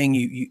to everything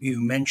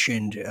you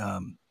mentioned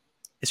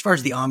as far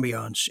as the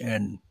ambiance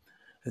and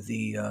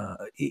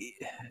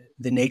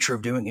the nature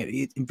of doing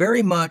it.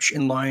 Very much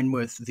in line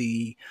with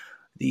the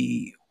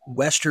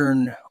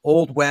Western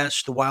Old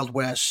West, the Wild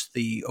West,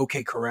 the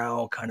OK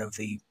Corral kind of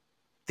the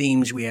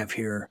themes we have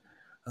here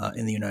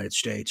in the United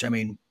States. I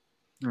mean,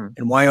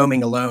 in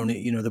Wyoming alone,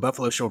 the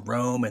buffalo still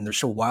roam, and there's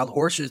still wild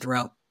horses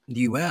throughout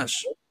the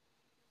U.S.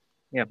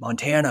 Yeah,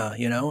 Montana,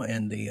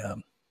 and the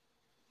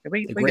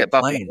we Great get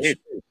buffalo Plains. here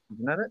too.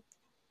 You know that?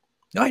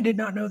 No, I did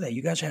not know that.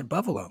 You guys had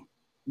buffalo.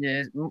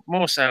 Yeah,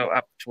 more so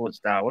up towards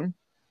Darwin,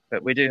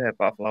 but we do have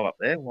buffalo up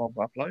there, wild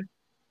buffalo.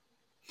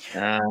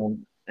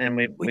 And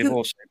we've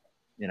also,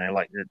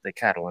 like the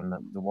cattle and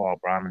the wild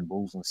Brahman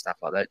bulls and stuff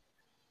like that.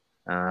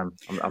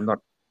 I'm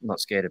not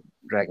scared of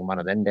dragging one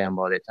of them down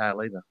by their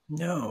tail either.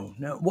 No.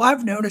 Well,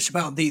 I've noticed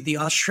about the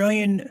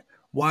Australian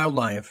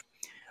wildlife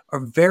are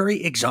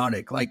very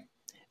exotic. Like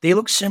they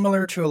look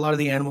similar to a lot of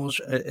the animals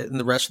in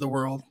the rest of the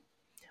world,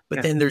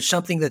 but then there's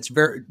something that's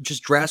very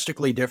just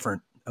drastically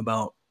different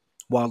about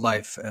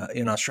wildlife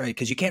in Australia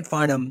because you can't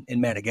find them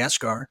in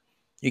Madagascar,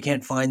 you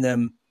can't find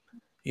them,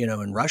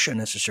 in Russia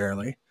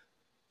necessarily.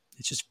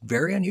 It's just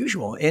very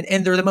unusual,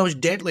 and they're the most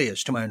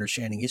deadliest, to my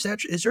understanding. Is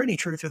there any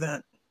truth to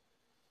that?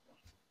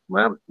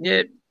 Well,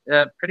 yeah,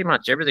 pretty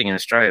much everything in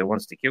Australia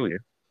wants to kill you.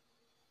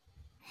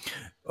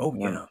 Oh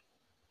yeah.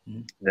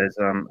 there's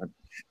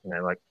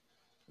like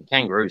the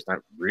kangaroos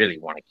don't really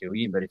want to kill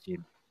you, but if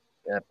you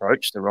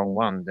approach the wrong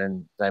one,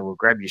 then they will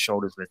grab your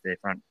shoulders with their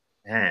front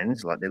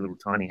hands, like their little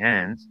tiny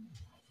hands.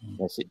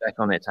 They sit back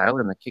on their tail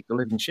and they kick the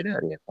living shit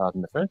out of you.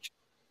 Pardon the French.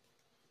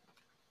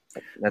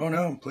 Oh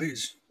no,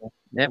 please.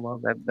 Yeah,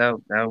 well,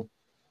 they'll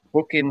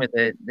hook in with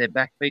their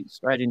back feet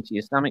straight into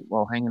your stomach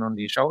while hanging onto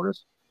your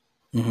shoulders.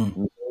 Mm-hmm. And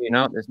before you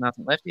know it, there's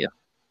nothing left of you.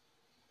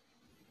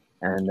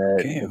 And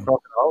the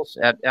crocodiles,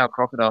 our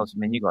crocodiles, I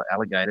mean, you've got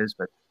alligators,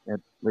 but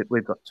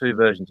we've got two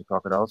versions of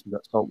crocodiles. We've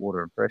got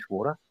saltwater and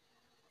freshwater.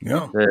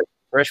 Yeah. The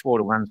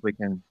freshwater ones we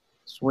can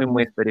swim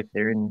with, but if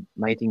they're in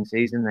mating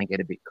season, they get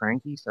a bit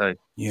cranky, so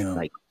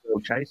they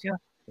will chase you.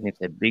 And if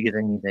they're bigger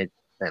than you,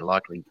 they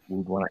likely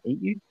would want to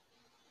eat you.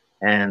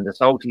 And the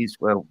salties,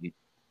 well, you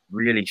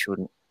really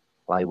shouldn't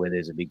play where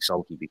there's a big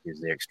salty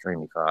because they're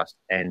extremely fast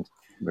and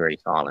very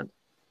silent.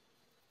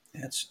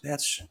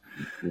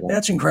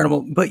 That's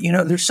incredible. But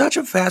there's such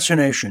a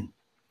fascination,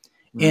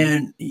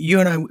 and you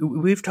and I,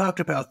 we've talked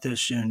about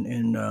this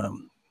in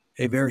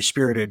a very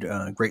spirited,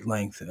 great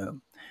length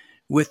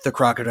with the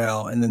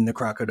crocodile and then the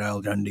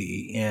Crocodile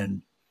Dundee,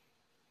 and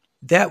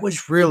that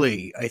was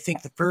really, I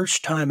think, the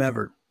first time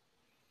ever.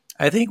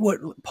 I think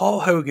what Paul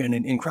Hogan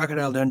in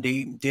Crocodile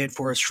Dundee did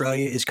for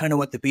Australia is kind of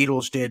what the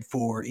Beatles did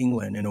for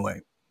England in a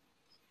way.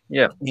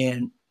 Yeah,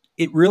 and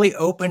it really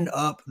opened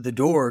up the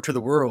door to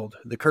the world,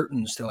 the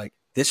curtains to like,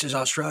 this is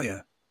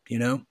Australia,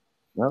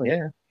 Well,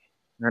 yeah.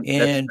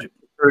 And that's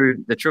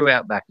the true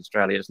outback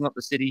Australia. It's not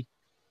the city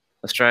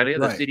Australia.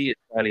 The Right. city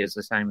Australia is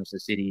the same as the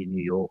city in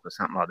New York or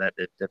something like that.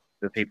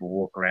 The people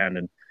walk around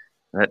and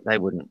they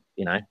wouldn't,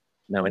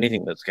 know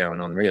anything that's going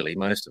on really,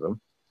 most of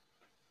them.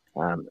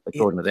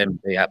 According to them,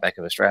 the outback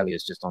of Australia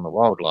is just on the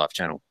Wildlife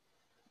Channel.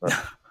 But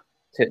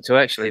to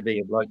actually be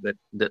a bloke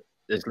that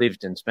has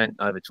lived and spent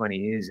over 20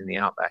 years in the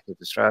outback of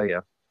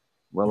Australia,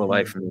 well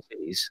away from the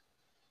cities,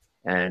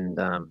 and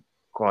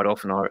quite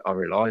often I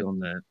rely on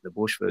the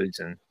bush foods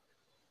and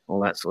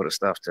all that sort of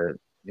stuff to,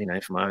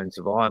 for my own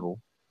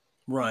survival.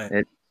 Right.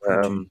 It's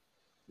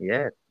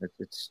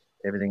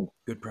everything.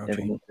 Good protein.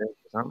 Everything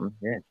for something.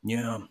 Yeah.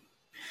 Yeah.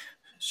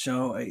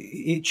 So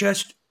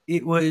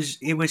it was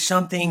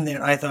something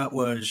that I thought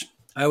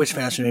I was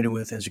fascinated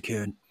with as a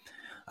kid.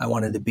 I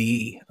wanted to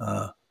be,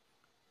 I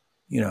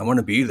want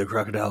to be the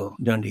Crocodile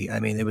Dundee. I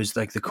mean, it was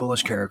like the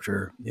coolest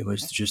character. It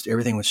was just,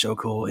 everything was so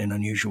cool and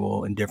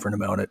unusual and different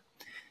about it.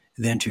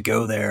 Then to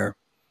go there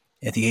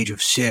at the age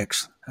of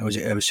 6, I was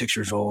 6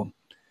 years old,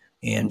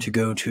 and to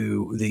go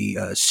to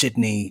the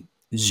Sydney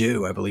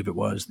Zoo, I believe it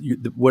was,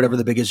 whatever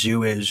the biggest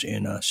zoo is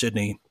in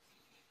Sydney,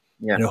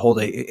 and to hold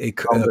a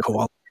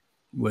koala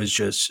was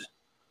just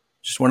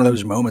one of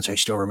those moments I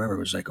still remember. It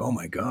was like, oh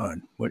my God,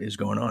 what is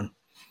going on?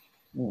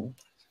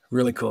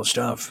 Really cool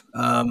stuff.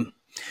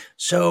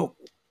 So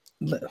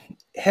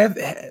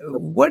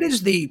what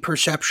is the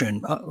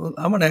perception?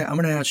 I'm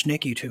gonna ask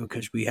Nikki too,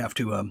 because we have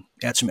to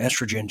add some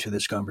estrogen to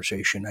this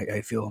conversation.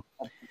 I feel.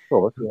 Of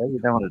course, yeah. You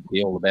don't want it to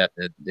be all about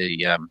the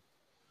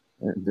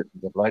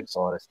bloke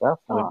side of stuff.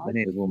 We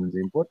need a woman's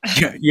input.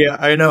 Yeah,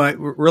 I know.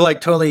 We're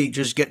like totally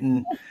just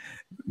getting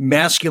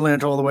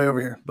masculine all the way over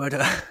here. But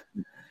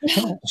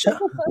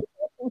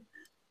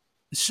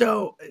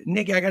so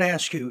Nikki, I got to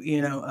ask you.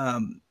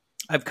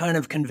 I've kind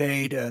of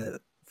conveyed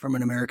from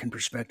an American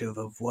perspective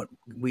of what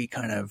we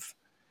kind of,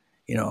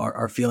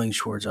 our feelings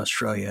towards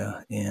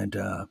Australia, and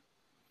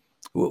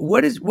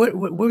what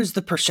was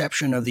the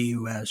perception of the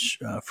U.S.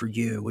 For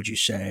you? Would you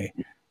say,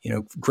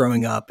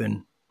 growing up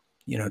and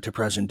to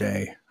present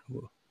day?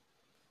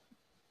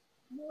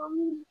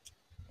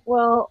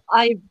 Well,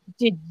 I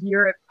did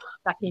Europe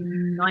back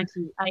in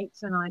 '98,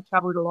 and I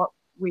travelled a lot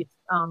with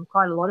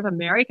quite a lot of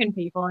American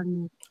people.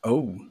 And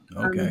oh,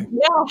 okay,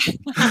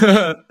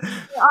 I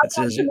got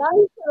to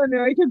know some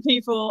American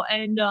people,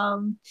 and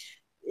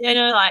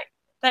like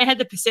they had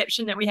the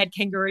perception that we had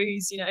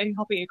kangaroos,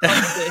 hopping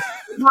across the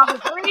Harbour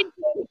Bridge.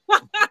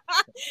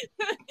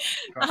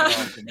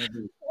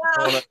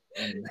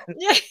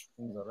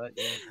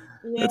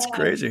 That's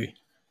crazy.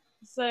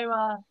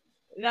 So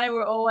they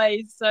were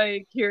always so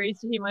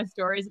curious to hear my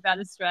stories about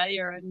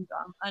Australia, and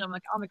I'm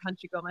like, I'm a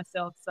country girl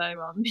myself, so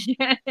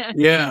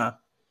yeah.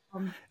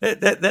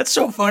 That's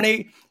so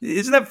funny.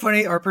 Isn't that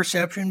funny, our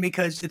perception?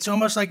 Because it's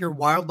almost like your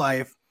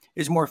wildlife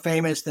is more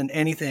famous than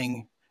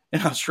anything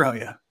in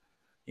Australia,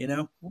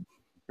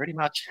 Pretty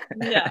much.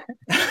 Yeah.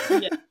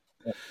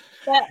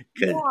 But,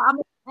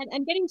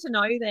 and getting to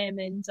know them,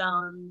 and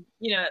I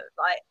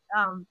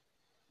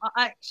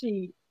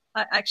actually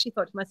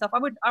thought to myself, I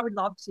would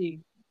love to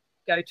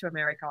go to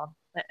America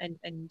and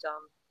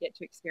get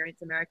to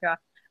experience America.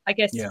 I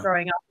guess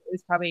growing up, it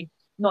was probably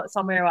not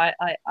somewhere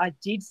I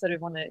did sort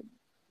of want to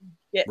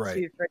get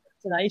to for a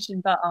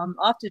destination, but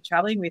after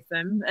traveling with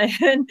them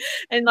and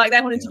like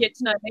they wanted to get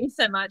to know me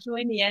so much, well,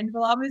 in the end,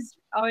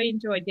 I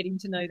enjoyed getting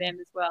to know them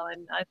as well,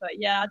 and I thought,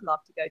 I'd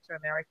love to go to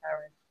America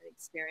and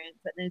experience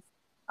it.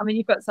 And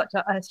you've got such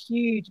a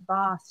huge,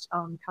 vast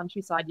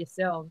countryside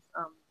yourselves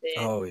there.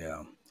 Oh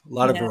yeah, a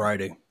lot of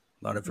variety.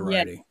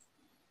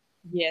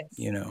 Yes.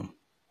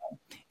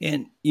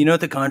 And you know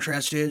what the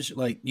contrast is?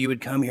 Like you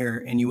would come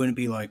here and you wouldn't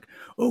be like,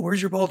 "Oh,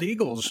 where's your bald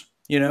eagles?"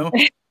 You know?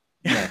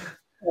 Yeah.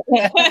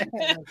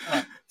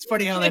 It's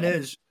funny how that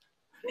is.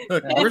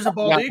 Look, where's the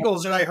bald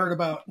eagles that I heard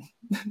about?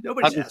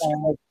 Nobody's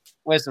asking.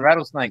 Where's the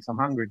rattlesnakes? I'm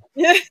hungry.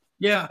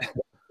 Yeah,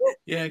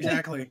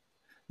 exactly.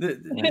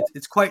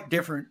 It's quite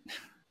different.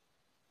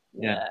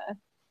 Yeah.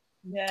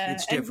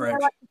 It's And,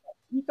 different. like,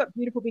 you've got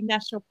beautiful big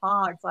national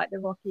parks like the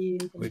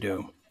Rockies. We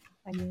do.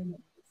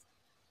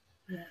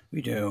 Yeah.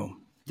 We do.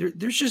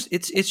 There's just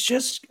it's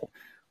just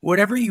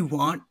whatever you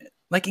want.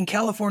 Like in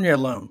California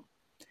alone.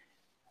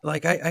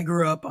 Like I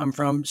grew up. I'm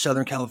from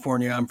Southern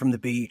California. I'm from the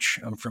beach.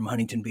 I'm from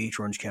Huntington Beach,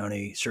 Orange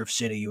County, Surf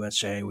City,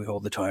 USA. We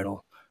hold the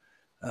title.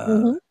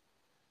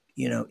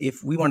 You know,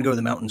 if we want to go to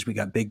the mountains, we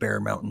got Big Bear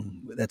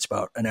Mountain. That's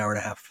about an hour and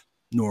a half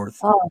north.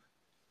 Oh,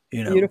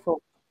 you know,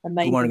 beautiful. If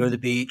Amazing. we want to go to the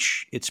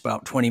beach, it's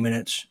about 20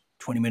 minute,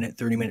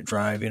 30-minute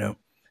drive, you know,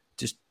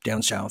 just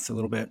down south a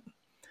little bit.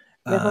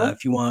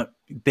 If you want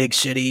big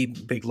city,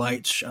 big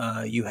lights,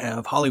 you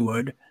have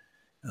Hollywood,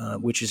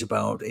 which is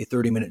about a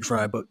 30-minute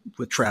drive, but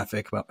with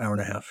traffic, about an hour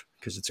and a half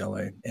because it's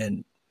LA,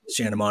 and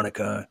Santa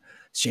Monica,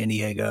 San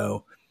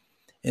Diego.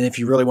 And if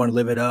you really want to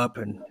live it up,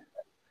 and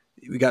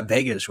we got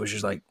Vegas, which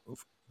is like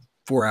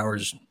 4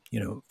 hours, you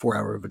know, 4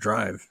 hour of a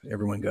drive.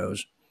 Everyone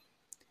goes.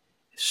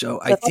 So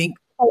I think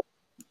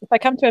if I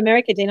come to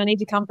America, Dean, I need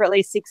to come for at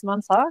least 6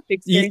 months, huh? To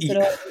experience it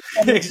all.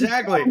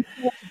 Exactly.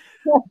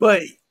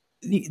 But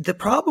the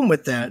problem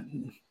with that,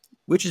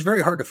 which is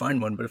very hard to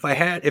find one, but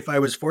if I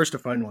was forced to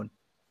find one,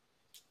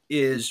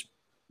 is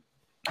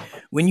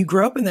when you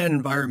grow up in that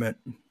environment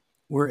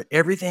where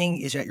everything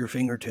is at your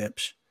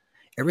fingertips,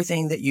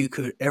 everything that you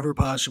could ever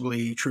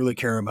possibly truly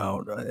care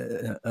about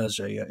as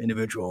a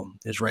individual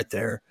is right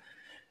there.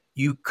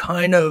 You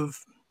kind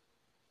of,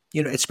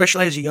 you know,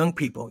 especially as a young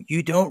people,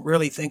 you don't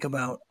really think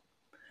about,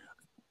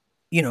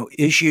 you know,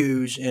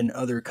 issues in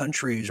other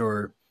countries,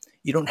 or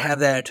you don't have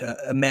that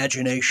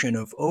imagination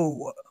of,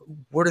 oh,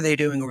 what are they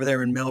doing over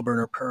there in Melbourne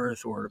or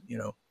Perth or, you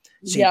know,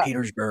 St.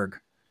 Petersburg,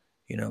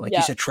 you know, like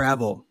you said,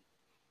 travel.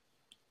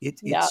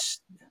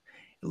 It's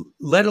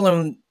let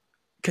alone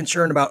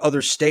concerned about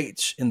other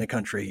states in the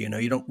country. You know,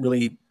 you don't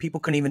really,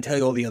 people couldn't even tell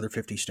you all the other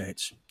 50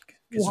 states.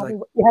 You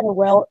have a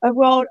world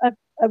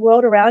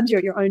around you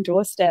at your own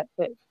doorstep.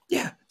 But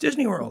yeah,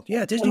 Disney World.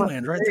 Yeah,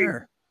 Disneyland right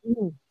there.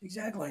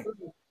 Exactly.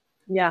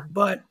 Yeah.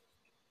 But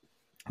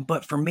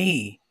for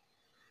me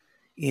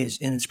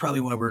and it's probably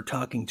why we're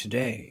talking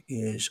today,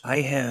 is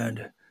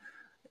I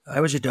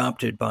was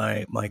adopted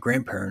by my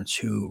grandparents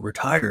who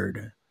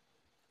retired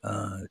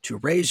to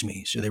raise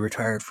me. So they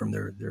retired from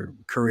their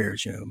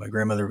careers. You know, my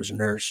grandmother was a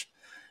nurse.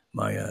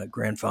 My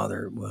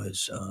grandfather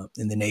was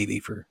in the Navy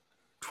for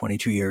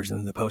 22 years, and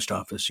in the post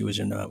office. He was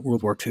in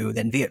World War II,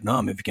 then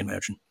Vietnam, if you can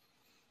imagine.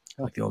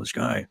 Like the oldest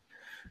guy.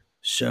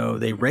 So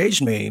they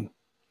raised me,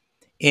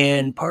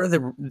 and part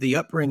of the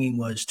upbringing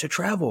was to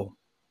travel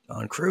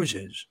on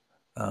cruises.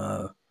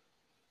 I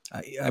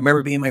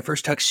remember being in my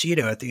first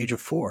tuxedo at the age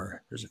of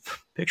 4. There's a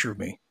picture of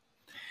me.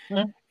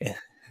 And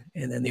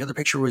then the other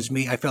picture was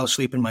me. I fell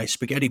asleep in my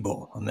spaghetti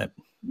bowl on that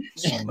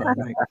same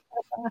night.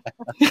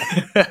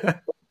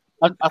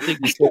 I think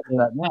you're talking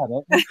about now,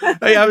 don't you?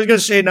 Hey, I was going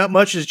to say not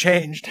much has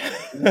changed.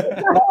 You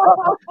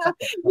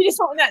just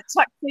want that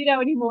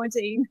tuxedo anymore,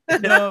 Dean.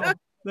 No.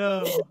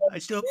 I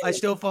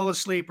still fall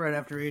asleep right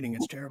after eating.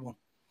 It's terrible.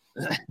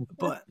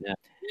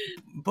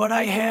 But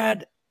I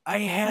had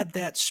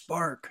that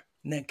spark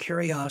and that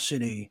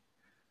curiosity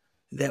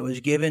that was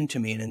given to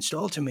me and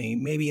installed to me,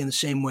 maybe in the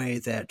same way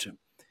that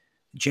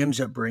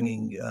Jim's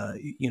upbringing,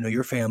 you know,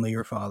 your family,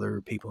 your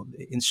father, people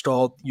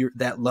installed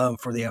that love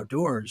for the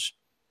outdoors,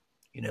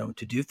 you know,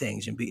 to do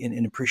things and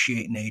and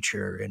appreciate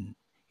nature and,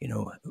 you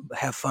know,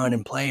 have fun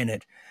and play in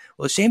it.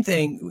 Well, the same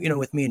thing, you know,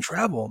 with me and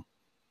travel.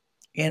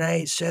 And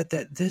I said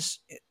that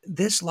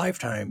this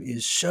lifetime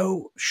is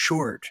so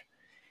short,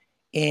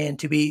 and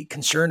to be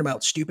concerned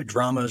about stupid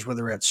dramas,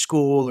 whether at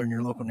school or in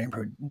your local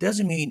neighborhood,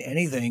 doesn't mean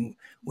anything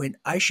when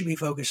I should be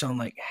focused on,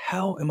 like,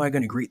 how am I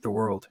going to greet the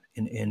world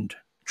and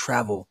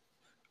travel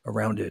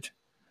around it?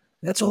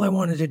 That's all I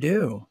wanted to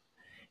do.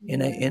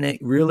 And it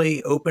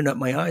really opened up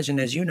my eyes. And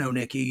as you know,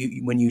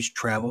 Nikki, when you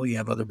travel, you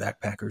have other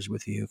backpackers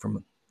with you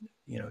from,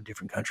 you know,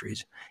 different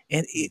countries.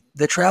 And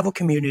the travel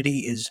community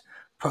is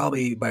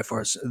probably by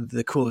far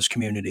the coolest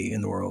community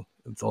in the world,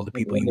 with all the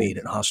people you meet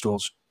at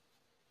hostels.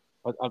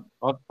 I've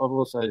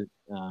also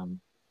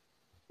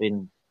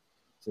been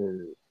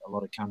to a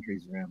lot of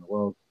countries around the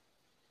world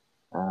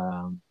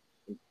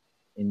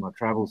in my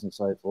travels and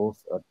so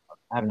forth.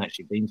 I haven't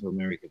actually been to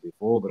America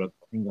before, but I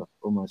think I've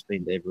almost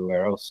been to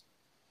everywhere else.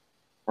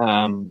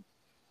 But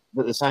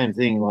the same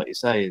thing, like you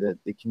say, that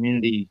the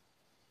community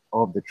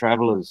of the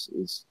travelers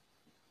is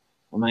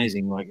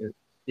amazing. Like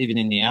even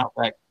in the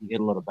outback, you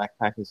get a lot of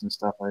backpackers and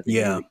stuff over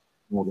here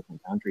from all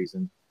different countries.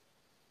 And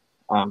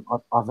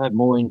I've had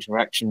more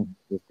interaction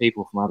with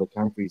people from other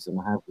countries than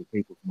I have with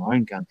people from my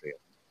own country.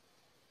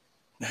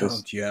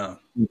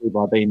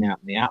 By being out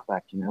in the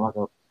outback, you know, like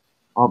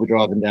I'll be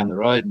driving down the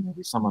road and there'll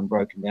be someone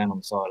broken down on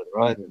the side of the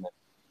road, and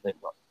they've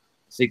got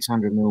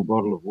 600 ml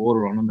bottle of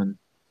water on them, and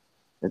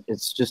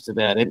it's just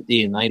about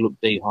empty, and they look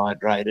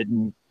dehydrated.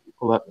 And you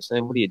pull up and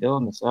say, "What are you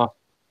doing?" They say, "Oh,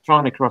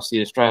 trying to cross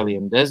the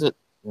Australian desert.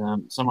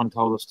 Someone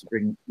told us to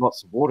bring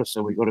lots of water,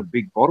 so we got a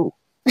big bottle."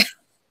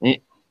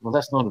 Well,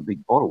 that's not a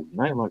big bottle,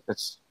 like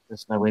that's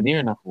nowhere near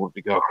enough water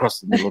to go across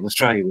the middle of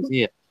Australia with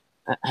you.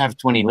 Have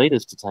 20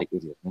 litres to take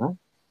with you,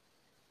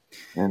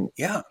 And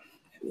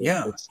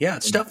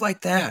stuff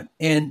like that.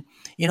 And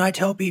I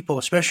tell people,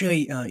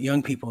 especially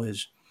young people,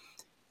 is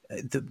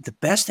the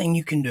best thing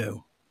you can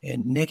do,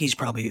 and Nikki's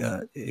probably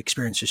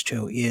experienced this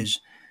too, is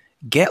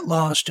get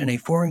lost in a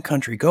foreign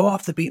country, go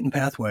off the beaten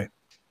pathway,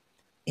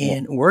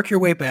 and work your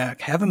way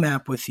back, have a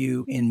map with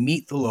you, and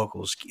meet the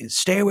locals.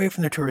 Stay away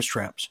from the tourist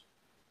traps.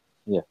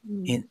 Yeah.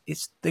 And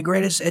it's the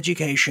greatest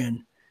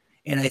education,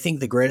 and I think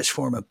the greatest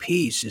form of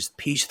peace is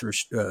peace through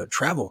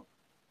travel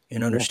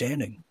and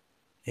understanding.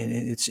 And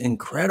it's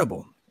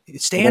incredible.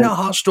 Stay in a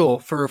hostel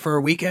for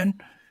a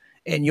weekend,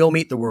 and you'll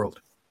meet the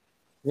world.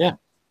 Yeah.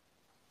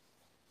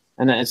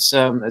 And it's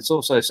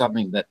also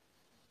something that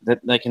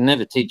they can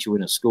never teach you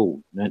in a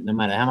school, no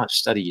matter how much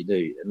study you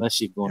do,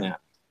 unless you've gone out and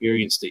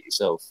experienced it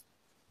yourself.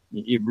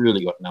 You've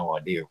really got no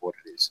idea of what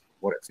it is,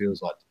 what it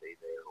feels like to be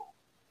there, or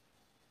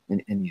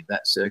in any of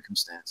that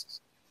circumstances.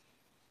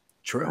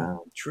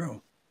 True.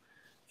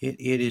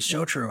 It is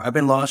so true. I've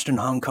been lost in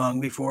Hong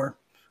Kong before.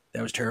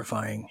 That was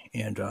terrifying.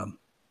 And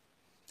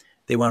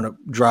they wound up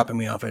dropping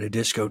me off at a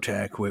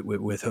discotheque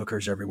with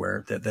hookers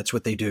everywhere. That's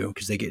what they do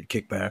because they get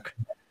kickback.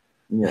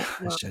 Yeah.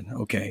 I said,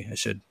 okay. I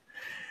said,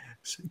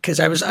 because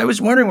I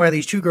was wondering why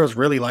these two girls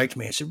really liked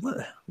me. I said,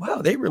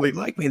 wow, they really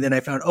like me. Then I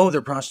found,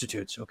 they're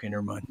prostitutes. Okay,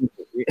 never mind.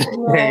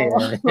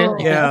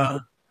 Yeah.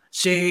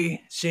 See,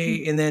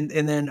 and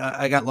then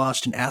I got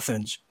lost in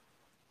Athens,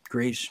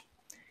 Greece.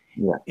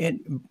 Yeah.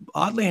 And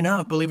oddly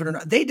enough, believe it or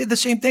not, they did the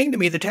same thing to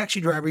me. The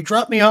taxi driver, he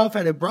dropped me off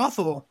at a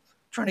brothel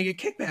trying to get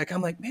kickback.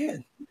 I'm like,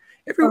 man,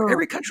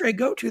 every country I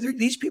go to,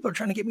 these people are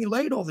trying to get me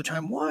laid all the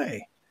time.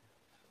 Why?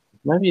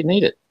 Maybe you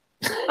need it.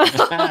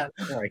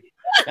 Sorry.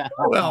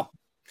 Well,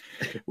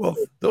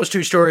 those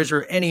two stories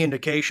are any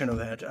indication of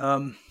that.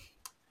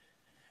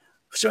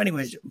 So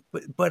anyways,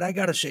 but I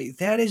got to say,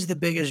 that is the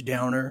biggest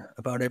downer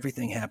about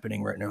everything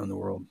happening right now in the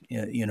world,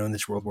 in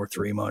this World War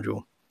III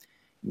module,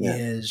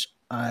 is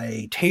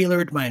I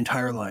tailored my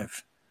entire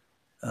life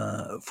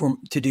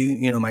to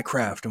do, my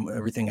craft and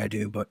everything I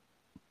do. But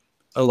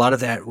a lot of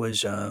that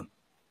was,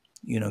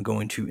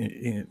 going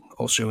to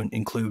also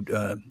include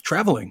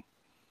traveling.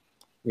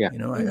 Yeah.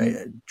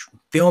 I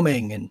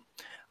filming and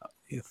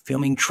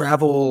filming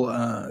travel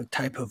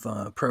type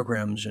of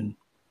programs and,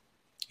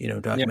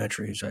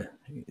 documentaries.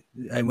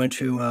 I went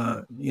to,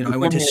 I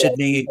went to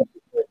Sydney.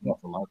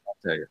 I'll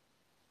tell you.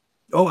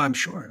 Oh, I'm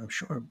sure.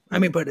 I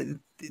mean, but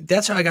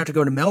that's how I got to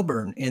go to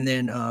Melbourne, and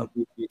then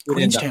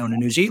Queenstown in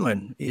New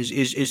Zealand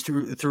is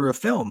through a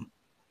film.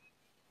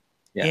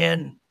 Yeah.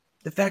 And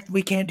the fact that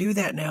we can't do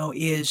that now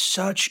is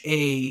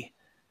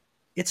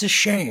it's a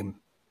shame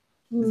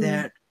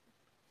that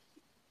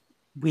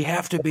we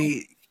have to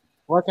be.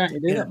 Why can't you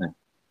do that now?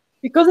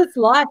 Because it's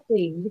life,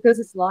 Dean. Because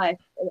it's life.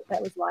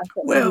 That was life.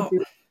 Well,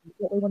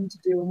 what we wanted to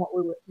do and what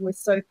we were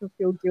so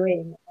fulfilled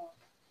doing.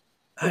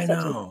 I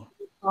know.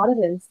 Part of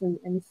this, and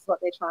this is what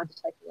they're trying to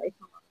take away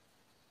from us.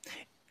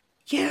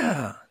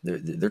 Yeah,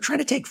 they're trying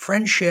to take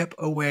friendship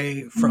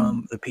away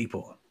from the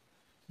people.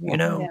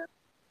 Yeah.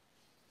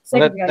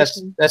 Well,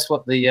 that's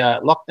what the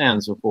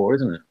lockdowns were for,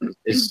 isn't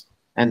it?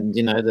 And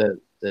the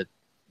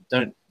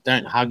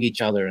don't hug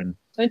each other and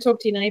don't talk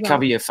to your neighbor.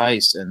 Cover your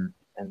face and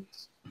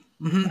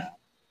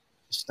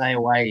stay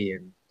away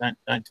and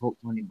don't talk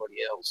to anybody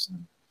else.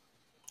 And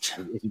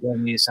if you go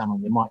near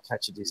someone, you might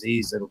catch a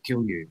disease that'll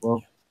kill you.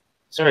 Well,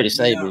 sorry to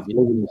say, but if you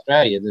live in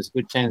Australia, there's a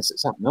good chance that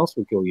something else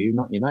will kill you,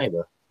 not your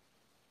neighbour.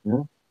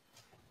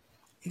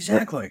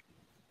 Exactly.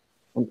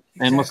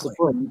 And what's the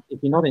point?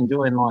 If you're not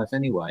enjoying life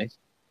anyway,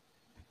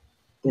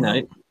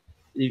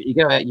 you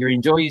go out, you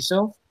enjoy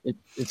yourself, at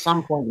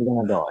some point you're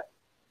going to die.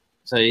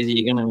 So either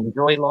you're going to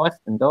enjoy life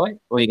and die,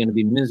 or you're going to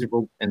be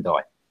miserable and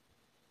die.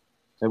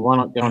 So why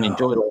not go and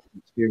enjoy life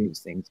and experience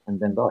things and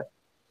then die?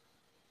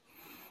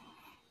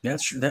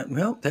 That's that.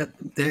 Well, that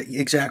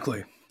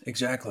exactly.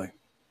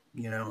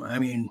 I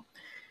mean,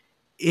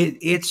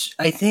 it's.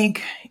 I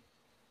think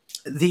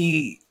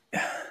the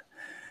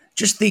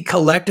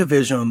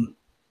collectivism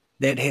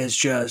that has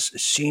just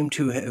seemed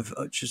to have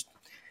just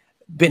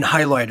been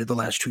highlighted the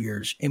last 2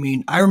 years. I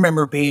mean, I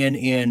remember being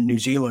in New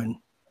Zealand,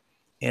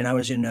 and I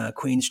was in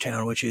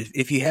Queenstown, which is,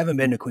 if you haven't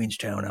been to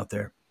Queenstown out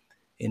there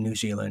in New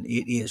Zealand,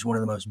 it is one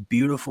of the most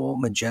beautiful,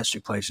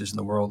 majestic places in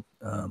the world.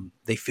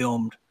 They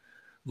filmed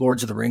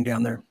Lords of the Ring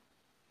down there.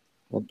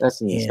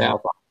 That's in the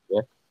south,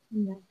 yeah.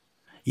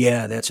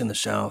 Yeah, that's in the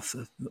south,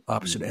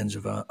 opposite ends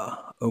of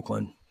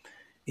Oakland.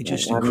 It's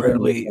just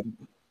incredibly.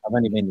 I've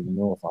only been to the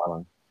North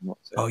Island.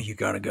 Oh, you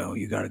gotta go!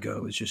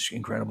 It's just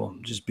incredible,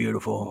 just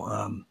beautiful.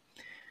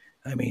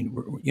 I mean,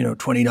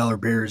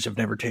 $20 beers have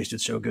never tasted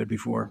so good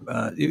before.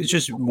 It was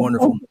just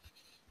wonderful.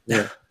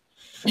 Yeah.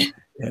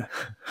 Yeah.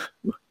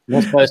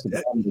 You're supposed to be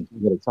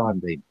at a time,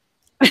 Dean.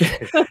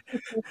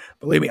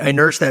 Believe me, I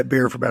nursed that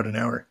beer for about an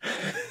hour.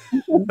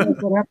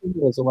 What happened?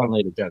 It's a 1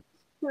 litre jug.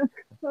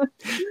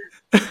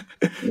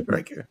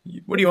 Right.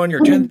 What are you on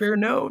your 10th beer?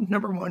 No,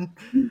 number 1.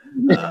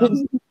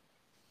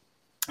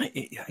 I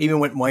even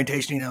went wine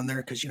tasting down there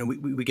because,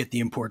 we get the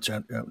imports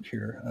out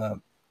here.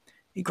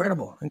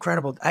 Incredible.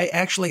 I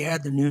actually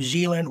had the New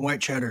Zealand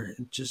white cheddar.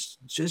 Just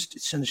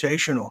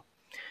sensational.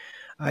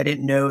 I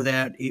didn't know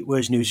that it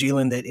was New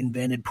Zealand that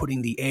invented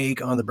putting the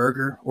egg on the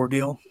burger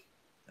ordeal.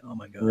 Oh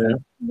my God.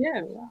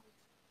 Yeah.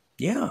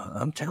 Yeah,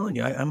 I'm telling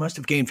you, I must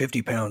have gained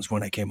 50 pounds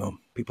when I came home.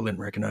 People didn't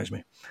recognize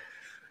me.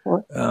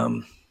 What?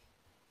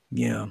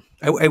 Yeah.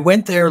 I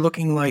went there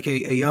looking like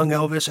a young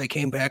Elvis. I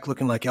came back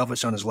looking like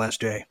Elvis on his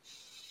last day.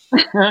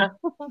 Yeah,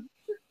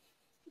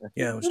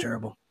 it was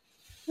terrible.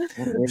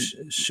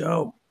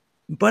 So,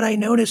 but I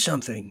noticed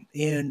something,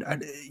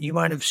 and you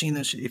might have seen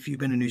this if you've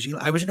been in New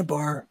Zealand. I was in a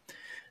bar,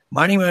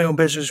 minding my own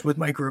business with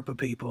my group of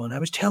people, and I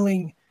was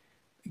telling,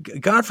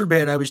 God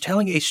forbid, I was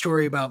telling a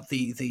story about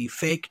the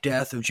fake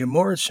death of Jim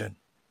Morrison.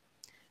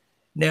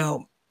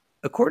 Now,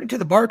 according to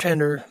the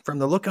bartender, from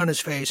the look on his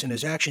face and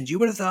his actions, you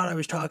would have thought I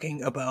was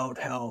talking about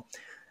how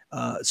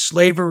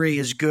slavery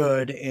is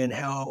good and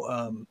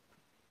how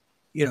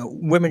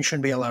women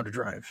shouldn't be allowed to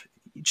drive.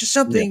 Just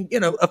something,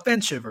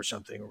 offensive or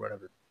something or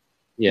whatever.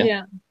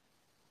 Yeah.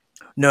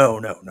 No.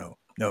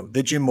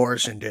 The Jim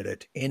Morrison did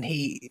it. And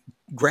he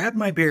grabbed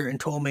my beer and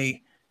told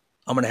me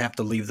I'm going to have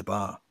to leave the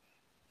bar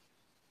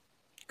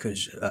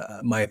because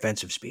my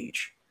offensive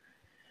speech.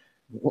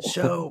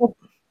 So,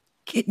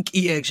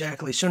 yeah,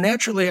 exactly. So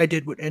naturally I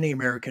did what any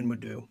American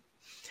would do.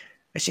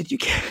 I said, you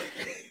can't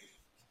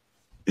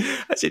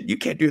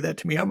do that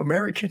to me. I'm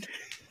American.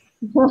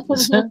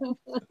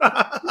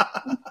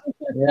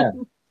 Yeah.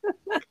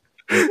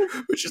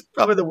 Which is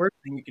probably the worst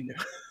thing you can do.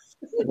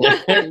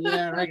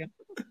 Yeah, I reckon.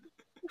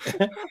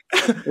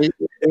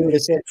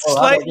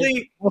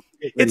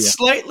 It's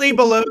slightly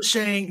below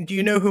saying, do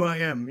you know who I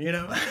am?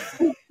 Yeah.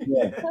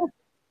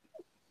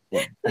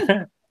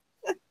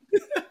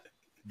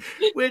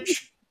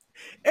 Which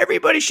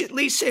everybody should at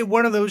least say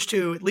one of those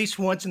two at least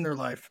once in their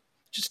life,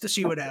 just to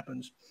see what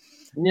happens.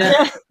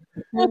 Yeah,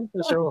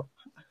 for sure.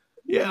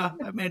 Yeah,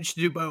 I managed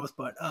to do both,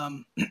 but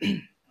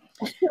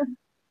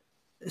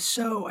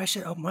so I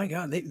said, oh my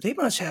God, they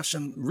must have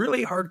some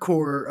really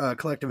hardcore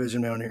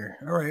collectivism down here.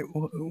 All right,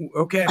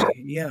 okay,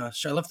 yeah.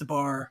 So I left the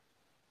bar.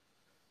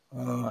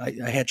 I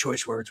had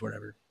choice words,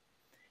 whatever.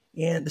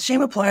 And the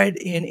same applied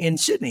in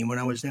Sydney when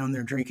I was down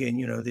there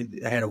drinking.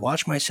 I had to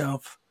watch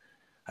myself.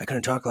 I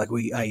couldn't talk like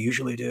I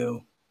usually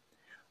do.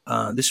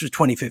 This was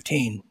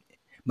 2015.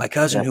 My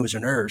cousin, who was a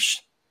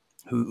nurse,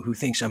 who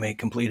thinks I'm a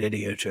complete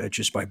idiot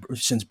just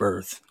since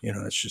birth.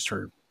 That's just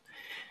her.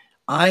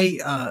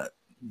 I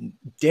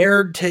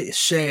dared to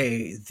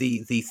say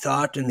the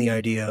thought and the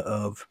idea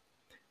of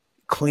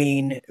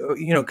clean,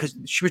 because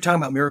she was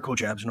talking about miracle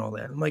jabs and all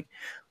that. I'm like,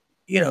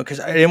 because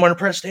I didn't want to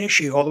press the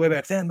issue all the way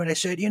back then, but I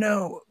said,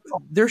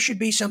 there should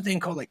be something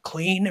called like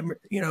clean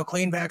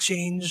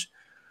vaccines.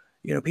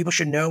 People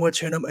should know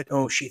what's in them.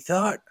 Oh, she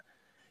thought,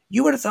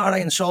 you would have thought I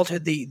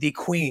insulted the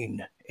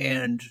Queen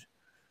and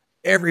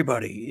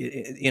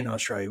everybody in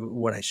Australia.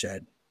 What I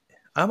said,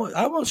 I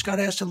almost got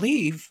asked to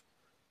leave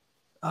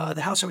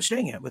the house I was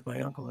staying at with my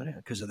uncle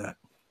because of that.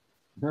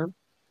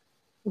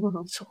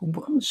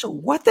 Mm-hmm. So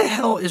what the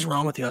hell is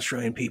wrong with the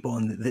Australian people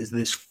and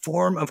this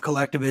form of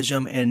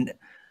collectivism and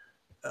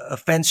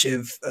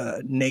offensive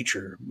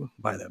nature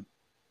by them?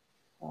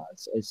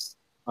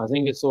 I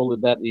think it's all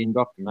about the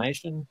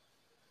indoctrination.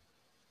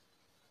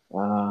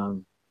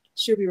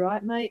 She'll be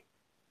right, mate.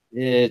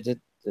 Yeah, the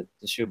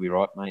she'll be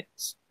right, mate.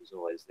 It's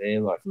always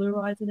there. Like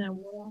fluorides in our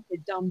water, they're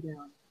dumbed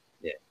down.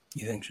 Yeah,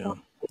 you think so?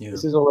 Yeah.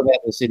 This is all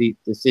about the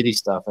city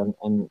stuff,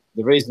 and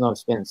the reason I've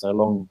spent so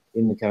long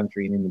in the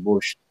country and in the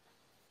bush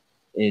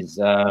is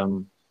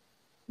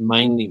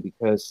mainly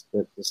because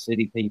the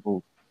city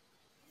people.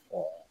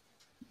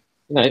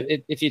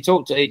 If you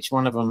talk to each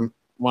one of them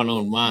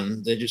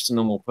one-on-one, they're just a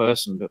normal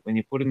person. But when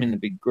you put them in a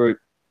big group,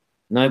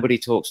 nobody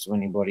talks to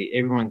anybody.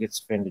 Everyone gets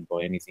offended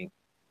by anything.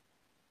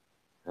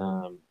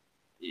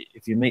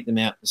 If you meet them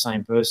out, the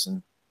same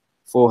person,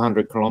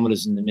 400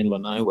 kilometres in the middle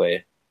of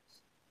nowhere,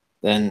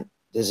 then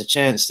there's a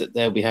chance that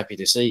they'll be happy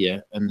to see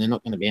you, and they're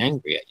not going to be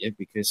angry at you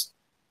because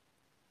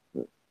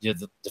you're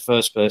the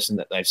first person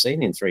that they've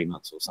seen in 3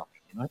 months or something,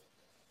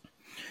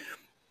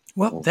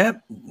 Well,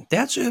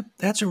 that's a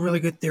really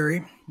good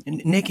theory.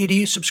 And Nikki, do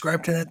you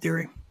subscribe to that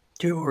theory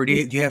too, or do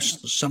you have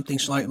something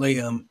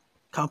slightly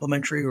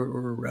complementary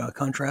or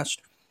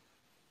contrast?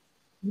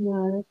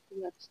 No,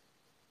 that's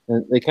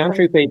the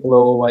country people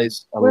are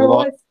always a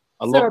lot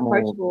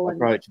approachable more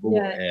approachable.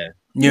 Yeah.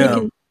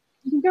 You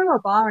can go to a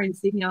bar in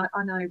Sydney. I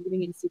know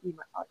living in Sydney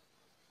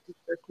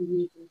for a few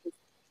years and just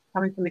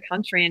coming from the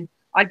country, and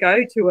I'd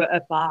go to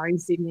a bar in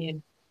Sydney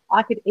and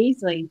I could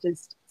easily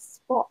just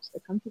spot a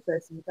country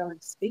person to go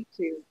and speak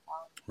to.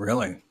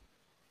 Really?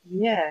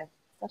 Yeah,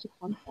 such a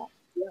contrast.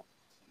 Yeah,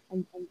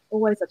 and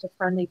always such a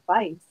friendly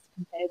face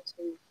compared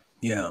to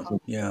yeah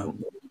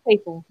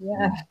people.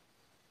 Yeah.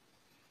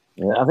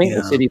 I think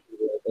the city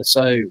people are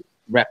so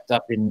wrapped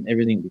up in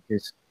everything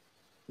because,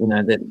 you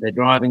know, they're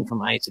driving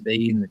from A to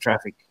B in the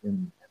traffic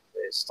and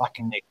they're stuck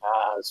in their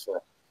cars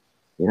for,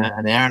 you know,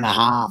 an hour and a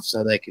half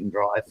so they can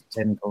drive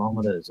 10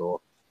 kilometres or,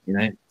 you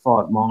know,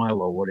 5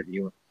 mile or whatever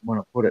you want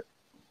to put it.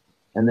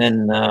 And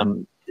then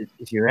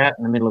if you're out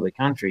in the middle of the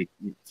country,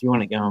 if you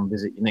want to go and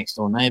visit your next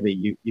door neighbour,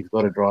 you've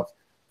got to drive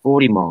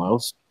 40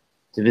 miles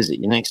to visit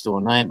your next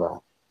door neighbour.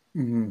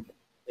 Mm-hmm.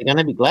 They're going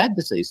to be glad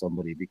to see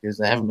somebody because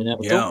they haven't been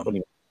able to talk to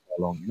anyone for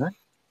so long, you know.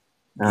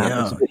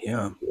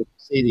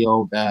 See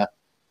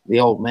the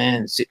old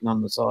man sitting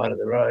on the side of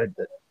the road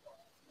that,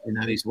 you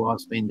know, his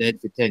wife's been dead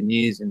for 10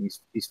 years and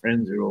his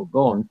friends are all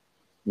gone.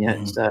 You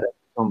know, start a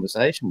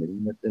conversation with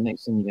him, but the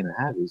next thing you're going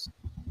to have is,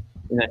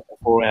 you know,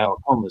 a 4-hour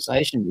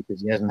conversation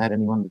because he hasn't had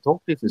anyone to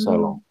talk to for so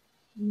long.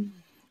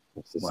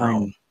 It's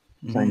the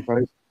same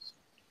process.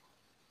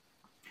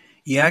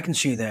 Yeah, I can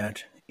see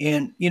that.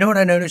 And you know what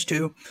I noticed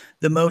too?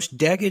 The most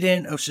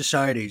decadent of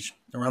societies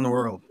around the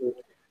world,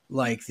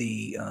 like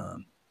the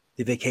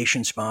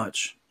vacation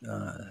spots,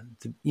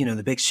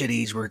 the big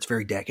cities where it's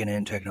very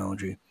decadent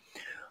technology,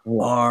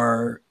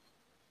 are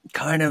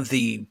kind of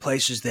the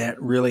places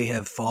that really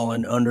have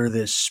fallen under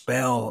this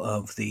spell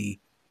of the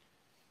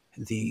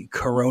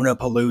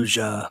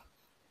Corona-palooza,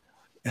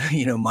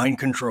 mind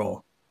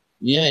control.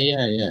 Yeah.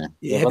 Have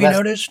you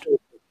noticed?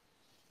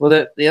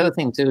 Well, the other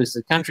thing too is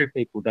the country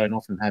people don't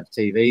often have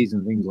TVs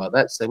and things like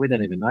that, so we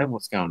don't even know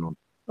what's going on.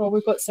 Well,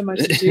 we've got so much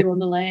to do on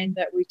the land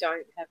that we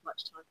don't have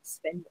much time to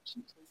spend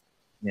watching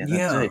TV.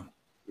 Yeah.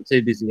 You're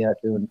too busy out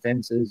doing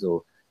fences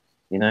or,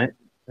 you know,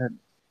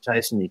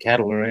 chasing your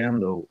cattle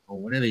around or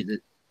whatever.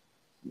 You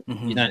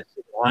don't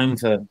sit at home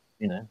for,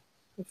 you know,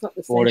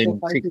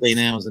 14, 16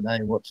 hours a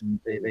day watching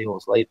TV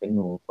or sleeping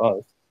or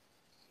both.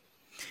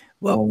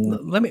 Well,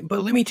 let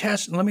me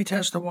test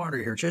the water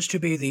here, just to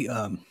be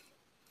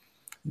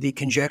the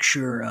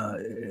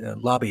conjecture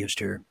lobbyist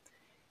here.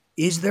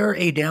 Is there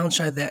a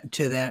downside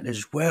to that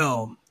as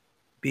well?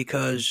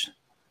 Because,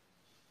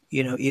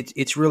 you know,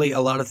 it's really a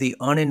lot of the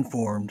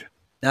uninformed.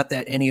 Not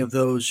that any of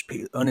those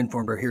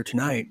uninformed are here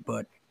tonight,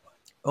 but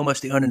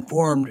almost the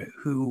uninformed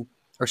who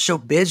are so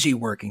busy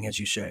working, as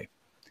you say,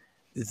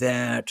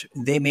 that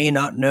they may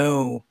not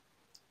know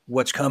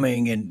what's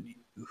coming and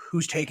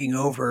who's taking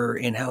over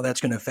and how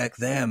that's going to affect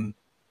them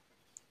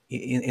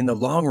in the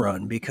long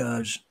run.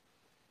 Because,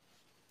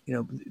 you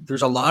know,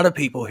 there's a lot of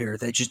people here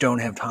that just don't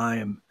have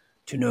time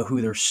to know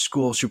who their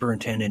school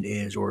superintendent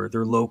is or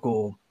their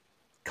local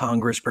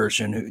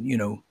congressperson who, you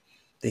know,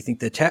 they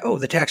think the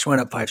tax went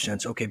up 5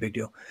 cents. Okay, big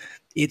deal.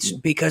 It's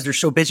because they're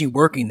so busy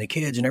working, the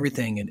kids and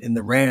everything in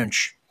the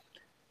ranch,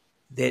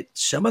 that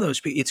some of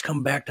those people, it's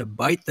come back to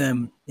bite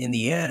them in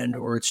the end,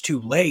 or it's too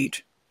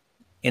late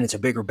and it's a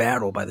bigger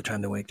battle by the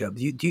time they wake up.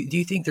 Do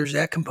you think there's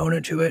that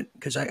component to it?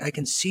 Because I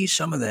can see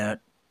some of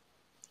that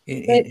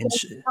in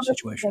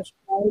situations.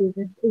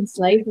 They've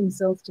enslaved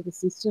themselves to the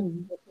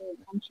system that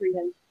the country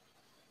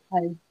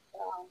has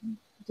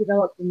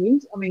developed them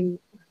into. I mean,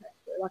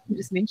 like you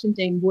just mentioned,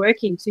 Dean,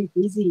 working too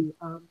busy.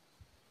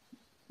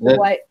 They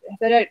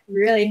don't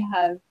really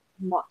have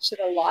much of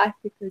a life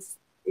because,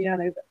 you know,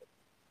 they've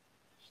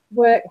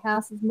work,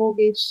 houses,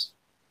 mortgage,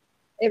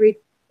 every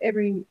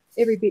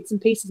bits and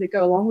pieces that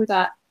go along with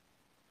that.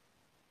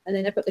 And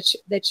then they've got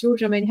their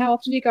children. I mean, how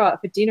often do you go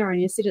out for dinner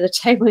and you sit at the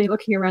table and you're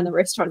looking around the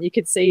restaurant and you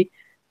could see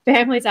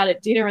families out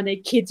at dinner and their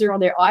kids are on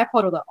their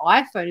iPod or their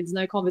iPhone. There's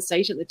no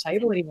conversation at the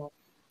table anymore.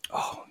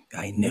 Oh,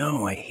 I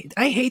know. I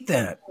hate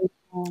that.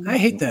 I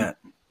hate that.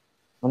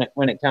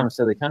 When it comes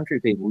to the country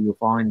people, you'll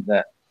find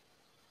that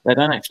they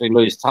don't actually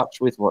lose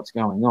touch with what's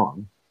going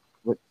on.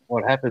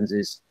 What happens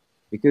is,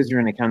 because you're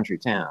in a country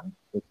town,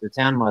 the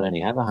town might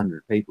only have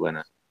 100 people in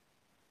it.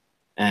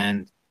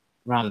 And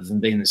rather than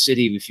being the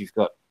city, if you've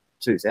got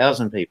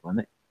 2,000 people in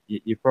it,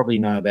 you probably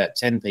know about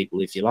 10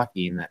 people if you're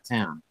lucky in that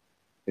town.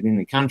 But in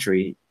the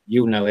country,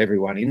 you'll know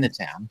everyone in the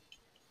town.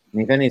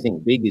 And if anything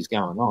big is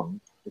going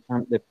on,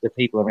 the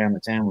people around the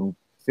town will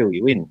fill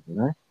you in, you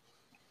know?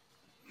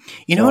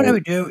 You know what I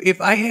would do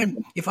if I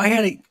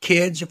had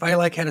kids, if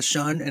I had a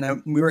son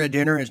and we were at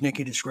dinner as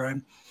Nikki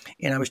described,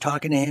 and I was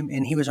talking to him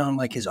and he was on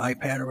like his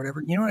iPad or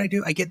whatever. You know what I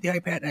do? I get the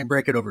iPad and I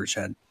break it over his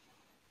head.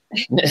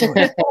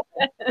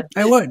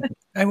 I would.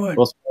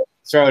 Well,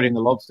 throw it in the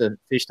lobster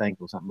fish tank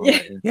or something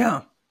like that.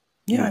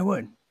 Yeah, I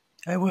would.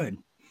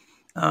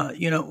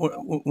 You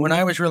know, when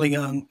I was really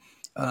young,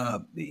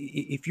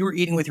 if you were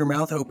eating with your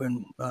mouth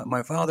open,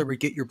 my father would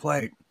get your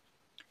plate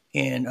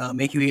and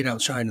make you eat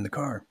outside in the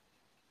car.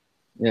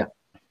 Yeah.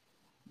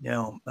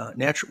 Now,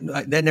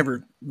 that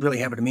never really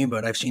happened to me,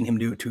 but I've seen him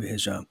do it to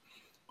his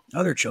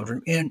other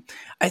children, and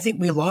I think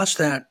we lost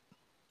that.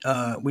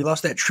 We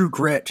lost that true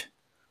grit,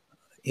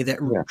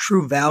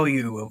 true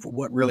value of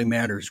what really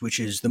matters, which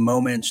is the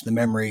moments, the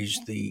memories,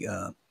 the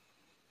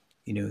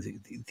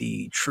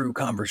true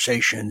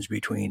conversations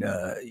between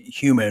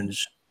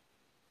humans.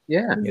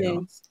 Yeah.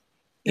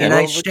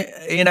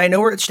 And I know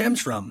where it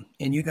stems from,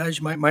 and you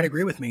guys might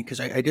agree with me because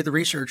I did the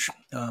research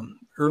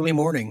early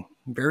morning,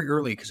 very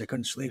early because I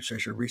couldn't sleep, so I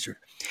should research.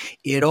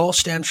 It all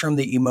stems from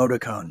the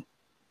emoticon.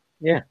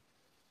 Yeah.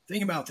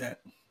 Think about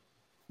that.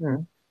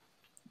 Mm.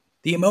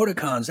 The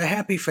emoticons, the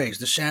happy face,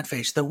 the sad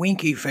face, the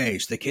winky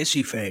face, the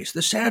kissy face,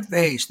 the sad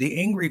face, the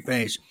angry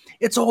face.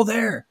 It's all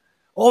there.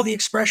 All the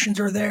expressions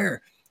are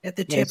there at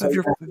the tip of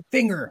your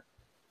finger.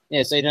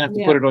 Yeah, so you don't have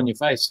to put it on your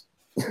face.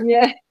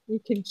 Yeah, you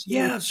can choose.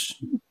 Yes.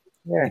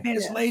 Yeah. It made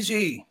us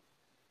lazy.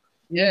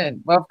 Yeah,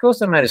 well, of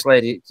course I made us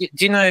lazy.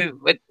 Do you know,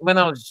 when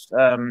I was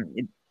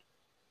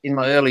in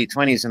my early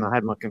 20s and I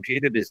had my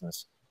computer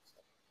business,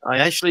 I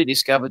actually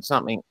discovered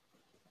something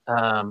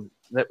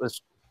that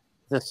was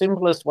the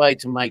simplest way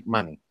to make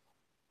money.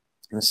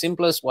 And the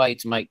simplest way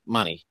to make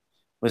money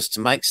was to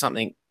make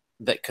something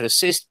that could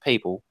assist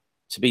people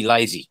to be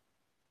lazy.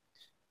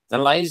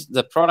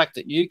 The product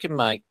that you can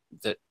make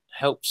that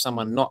helps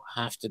someone not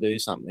have to do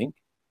something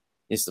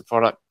is the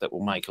product that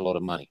will make a lot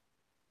of money.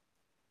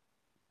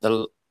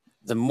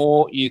 The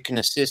more you can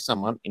assist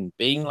someone in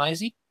being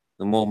lazy,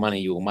 the more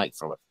money you will make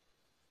from it.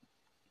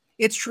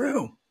 It's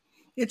true.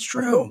 It's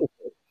true.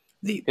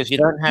 Because you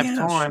don't have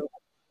time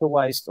to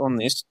waste on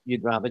this.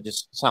 You'd rather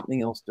just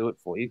something else do it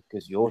for you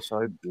because you're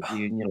so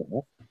busy in your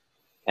life.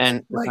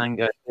 And the saying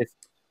goes,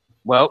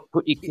 well,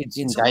 put your kids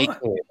in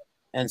daycare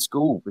and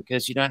school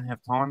because you don't have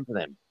time for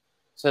them.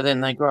 So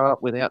then they grow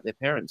up without their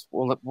parents.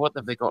 Well, what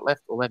have they got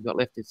left? All they've got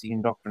left is the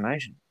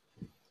indoctrination.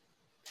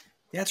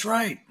 That's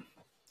right.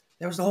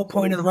 That was the whole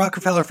point of the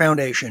Rockefeller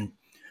Foundation.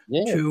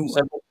 Yeah. So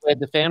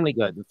where'd the family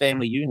go? The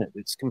family unit.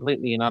 It's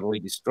completely and utterly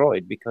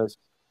destroyed because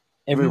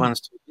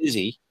everyone's too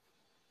busy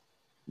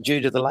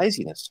due to the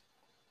laziness.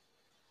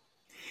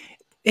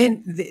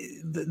 And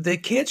the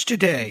kids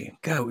today,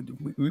 God,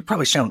 we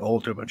probably sound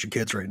old to a bunch of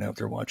kids right now if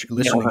they're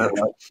listening.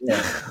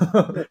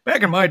 Yeah.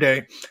 Back in my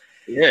day.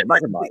 Yeah,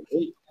 back in my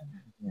day.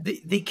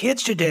 The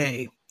kids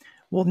today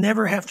will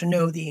never have to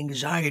know the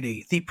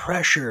anxiety, the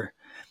pressure,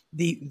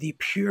 the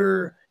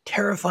pure,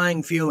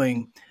 terrifying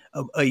feeling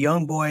a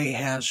young boy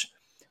has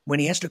when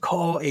he has to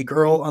call a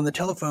girl on the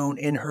telephone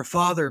and her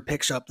father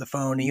picks up the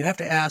phone and you have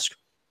to ask,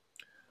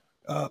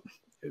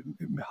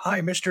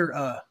 hi,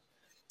 Mr.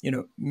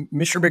 Mr.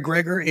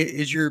 McGregor,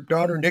 is your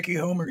daughter Nikki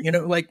home? Or,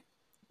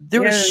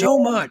 there was so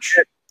much,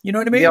 you know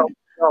what I mean? The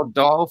old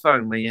dial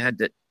phone where you had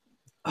to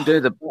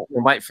do the button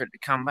and wait for it to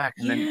come back.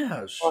 And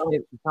then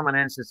someone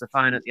answers the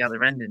phone at the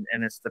other end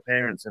and it's the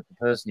parents of the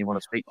person you want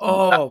to speak to.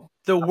 Oh,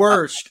 the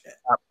worst.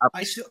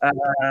 I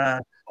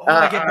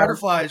get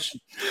butterflies.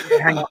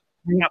 Hang up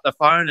the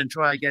phone and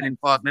try again in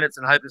 5 minutes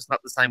and hope it's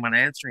not the same one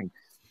answering.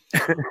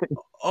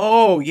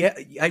 Oh, yeah.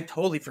 I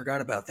totally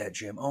forgot about that,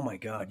 Jim. Oh, my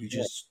God.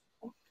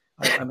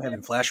 I'm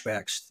having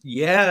flashbacks.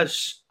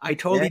 Yes, I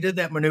totally did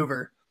that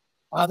maneuver.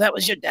 Oh, that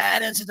was your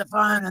dad answered the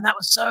phone, and that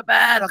was so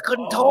bad. I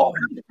couldn't talk.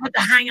 I had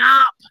to hang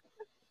up.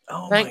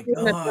 Oh, my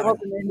God. There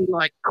wasn't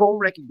any call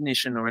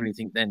recognition or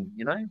anything then,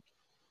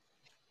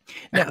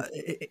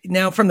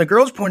 Now, from the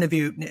girl's point of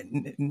view,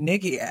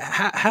 Nikki,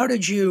 how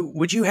would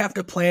you have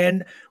to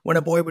plan when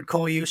a boy would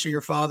call you so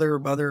your father or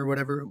mother or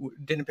whatever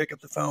didn't pick up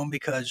the phone?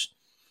 Because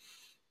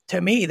to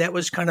me, that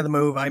was kind of the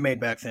move I made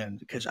back then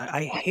because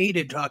I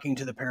hated talking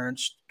to the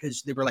parents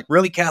because they were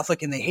really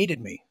Catholic and they hated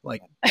me.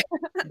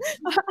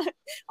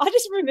 I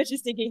just remember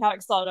just thinking how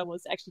excited I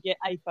was to actually get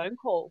a phone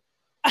call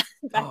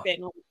back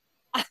then.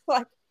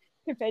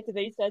 Compared to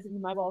these days with the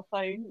mobile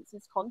phone, it's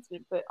just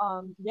constant. But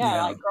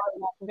growing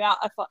up without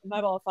a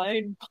mobile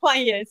phone by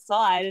your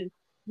side and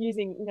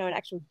using an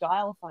actual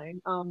dial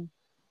phone.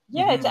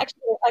 It's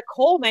actually a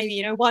call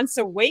maybe once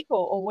a week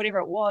or whatever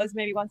it was,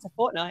 maybe once a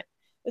fortnight.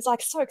 It's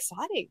so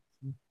exciting.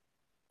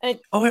 And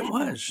it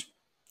was.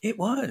 It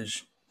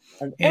was.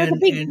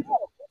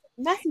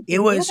 Massive it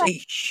was a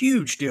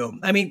huge deal.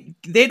 I mean,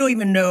 they don't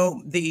even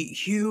know the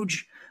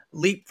huge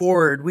leap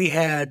forward we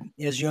had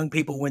as young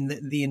people when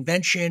the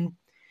invention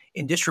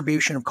and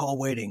distribution of call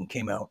waiting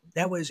came out.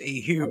 That was a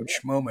huge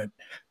moment.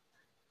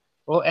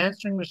 Well,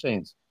 answering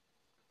machines.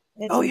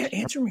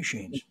 Answering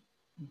machines.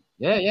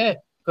 Yeah.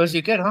 Because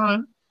you get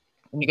home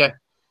and you go,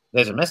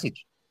 there's a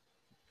message.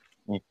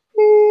 You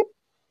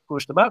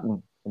push the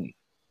button and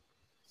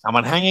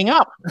someone hanging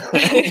up.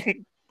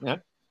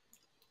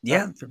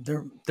 Yeah,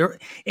 they're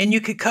and you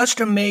could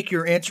custom make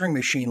your answering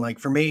machine. Like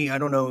for me, I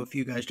don't know if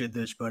you guys did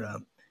this, but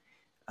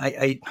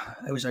I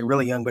was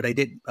really young, but I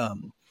did.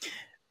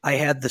 I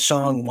had the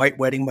song "White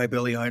Wedding" by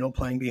Billy Idol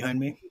playing behind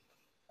me.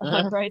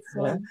 Great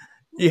song.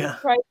 Yeah,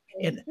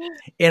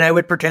 and I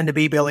would pretend to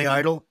be Billy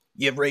Idol.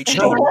 You've reached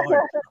Dean Roy.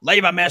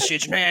 Leave a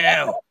message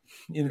now.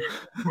 It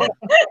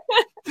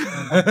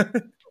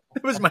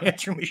was my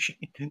answering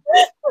machine.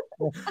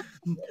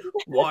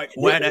 White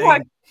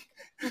wedding.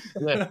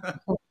 Yeah.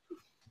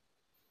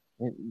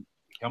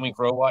 Coming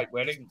for a white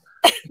wedding.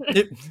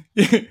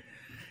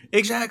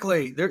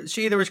 Exactly.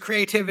 There was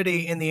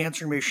creativity in the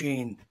answering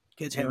machine.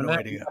 Kids have no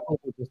idea.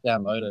 Just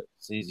download it.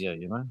 It's easier,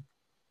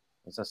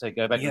 As I say,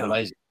 go back to the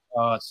lazy.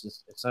 Oh,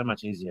 it's so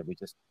much easier.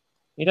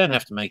 You don't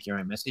have to make your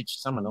own message.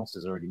 Someone else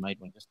has already made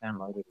one. Just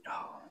download it.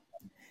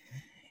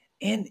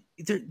 And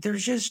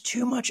there's just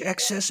too much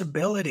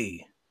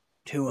accessibility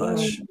to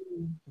us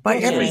by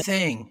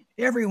everything,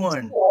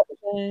 everyone.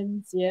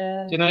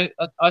 Yeah.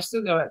 I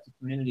still go out to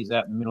communities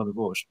out in the middle of the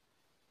bush,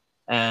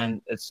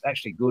 And it's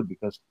actually good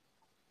because,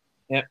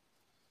 yeah,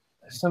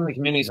 some of the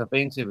communities I've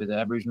been to with the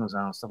Aboriginals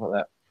and stuff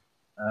like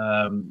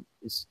that,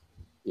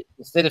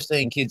 instead of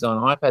seeing kids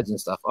on iPads and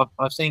stuff,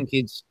 I've seen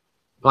kids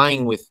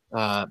playing with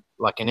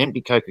like an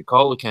empty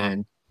Coca-Cola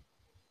can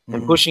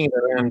and pushing it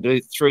around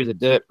through the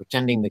dirt,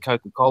 pretending the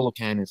Coca-Cola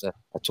can is a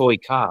toy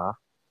car,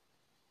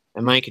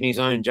 and making his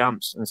own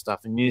jumps and stuff,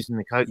 and using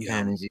the Coke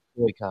can as his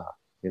toy car.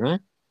 You know,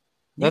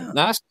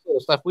 that's the sort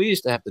of stuff we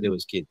used to have to do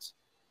as kids.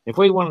 If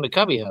we wanted a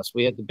cubby house,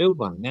 we had to build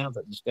one. Now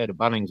that just go to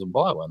Bunnings and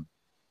buy one.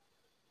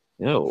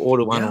 You know,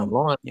 order one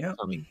online or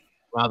something,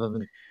 rather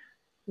than,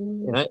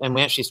 you know, and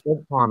we actually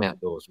spent time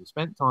outdoors. We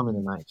spent time in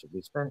the nature.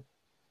 We spent,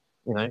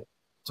 you know,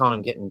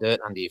 time getting dirt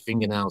under your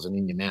fingernails and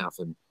in your mouth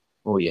and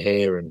all your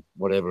hair and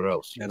whatever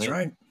else. That's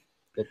right.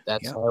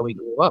 That's how we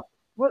grew up.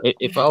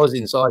 If I was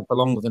inside for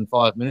longer than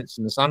 5 minutes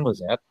and the sun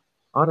was out,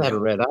 I'd have a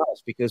red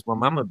ass because my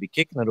mum would be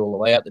kicking it all the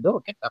way out the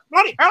door. Get the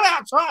bloody hell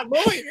outside,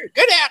 boy!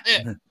 Get out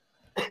there!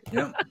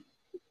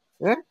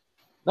 Yeah.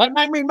 Don't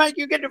make me make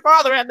you get your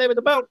father out there with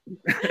the belt.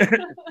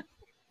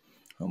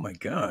 Oh my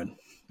God!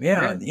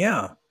 Yeah.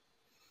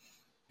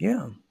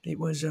 It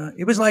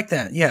was like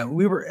that. Yeah,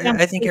 we were.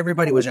 I think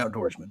everybody was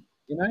outdoorsmen.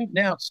 You know,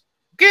 now it's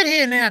get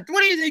here now.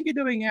 What do you think you're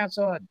doing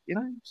outside? You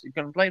know, it's the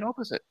complete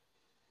opposite.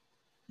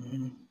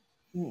 Mm-hmm.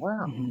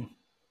 Wow. Mm-hmm.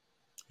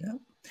 Yeah.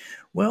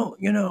 Well,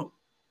 you know,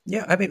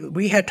 I mean,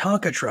 we had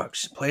Tonka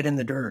trucks played in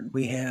the dirt.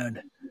 We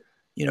had,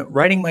 you know,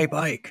 riding my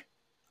bike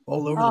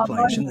all over the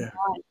place.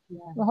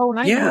 The whole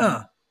neighborhood.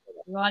 Yeah.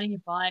 Riding a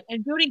bike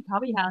and building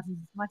cubby houses.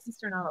 My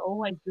sister and I were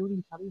always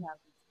building cubby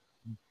houses.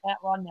 Out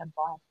riding our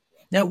bike.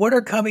 Now, what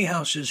are cubby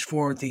houses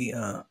for the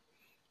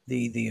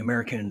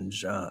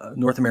Americans,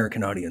 North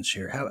American audience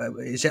here? How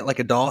is that like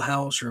a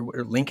dollhouse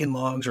or Lincoln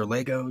logs or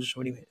Legos?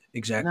 What do you mean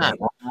exactly?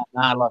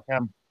 No, like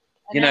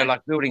you know,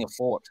 like building a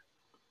fort.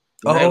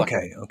 You know,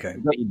 okay. You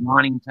got your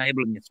dining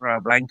table and you throw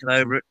a blanket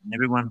over it, and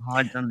everyone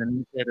hides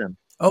underneath it. And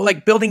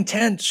like building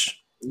tents.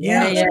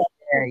 Yeah.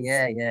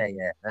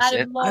 That's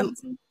it.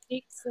 Logs and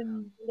sticks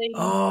and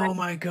oh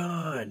my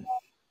God.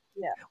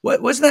 Yeah.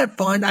 What wasn't that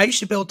fun? I used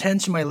to build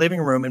tents in my living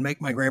room and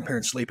make my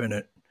grandparents sleep in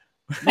it.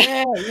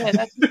 Yeah,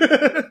 that's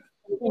what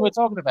we're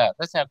talking about.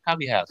 That's our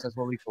cubby house. That's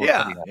what we call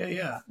cubby house.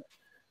 Yeah.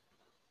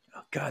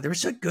 Oh God, there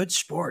was some good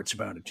sports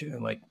about it too.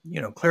 Like,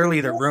 you know,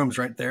 clearly the room's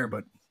right there,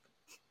 but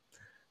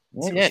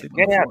get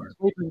out and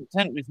sleep in the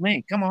tent with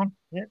me. Come on.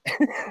 Yeah.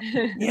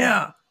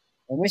 Yeah.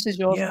 And this is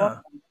your spot,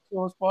 and this is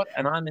your spot,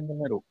 and I'm in the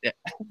middle. Yeah.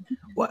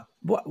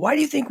 Why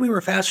do you think we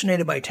were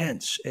fascinated by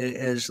tents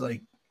as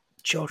like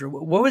children?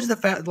 What was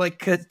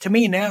the to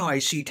me now I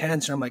see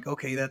tents and I'm like,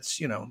 okay, that's,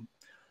 you know,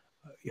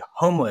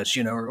 homeless,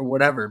 you know, or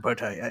whatever,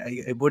 but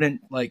I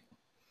wouldn't like.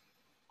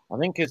 I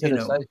think it's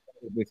associated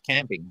with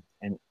camping,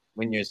 and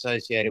when you're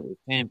associated with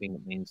camping,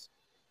 it means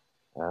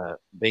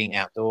being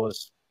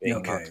outdoors.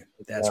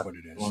 That's what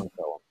it is.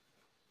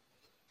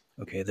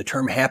 Okay, the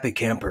term happy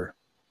camper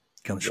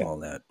comes from all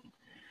that.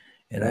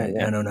 And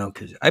I don't know,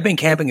 because I've been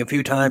camping a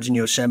few times in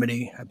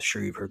Yosemite. I'm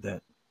sure you've heard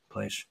that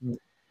place.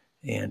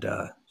 And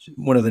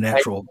one of the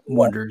natural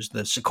wonders,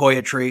 the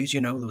sequoia trees, you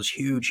know, those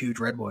huge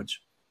redwoods.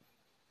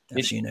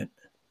 I've seen it.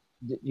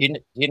 Do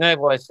you know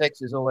why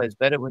sex is always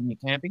better when you're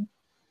camping?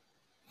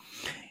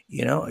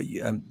 You know,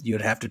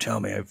 you'd have to tell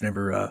me. I've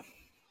never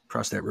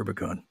crossed that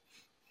Rubicon.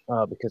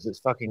 Oh, because it's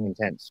fucking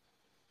intense.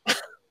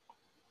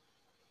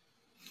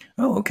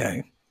 Oh,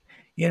 okay.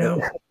 You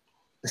know.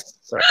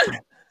 Sorry.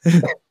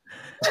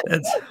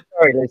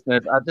 Sorry,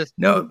 listeners.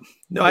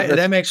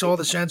 That makes all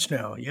the sense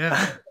now.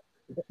 Yeah.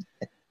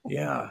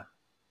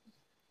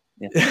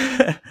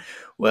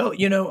 Well,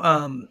 you know,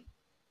 I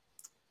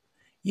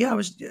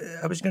was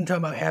going to talk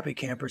about happy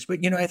campers,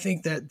 but you know, I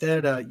think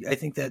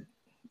that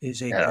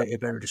is a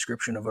better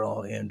description of it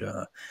all. And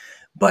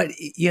but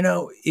you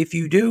know, if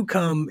you do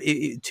come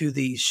to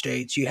these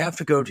states, you have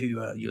to go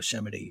to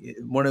Yosemite,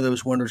 one of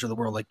those wonders of the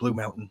world, like Blue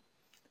Mountain.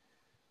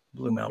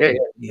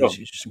 Is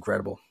just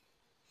incredible.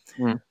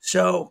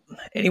 So,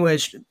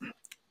 anyways,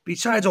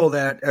 besides all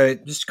that,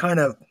 just kind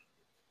of,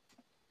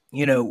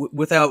 you know,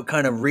 without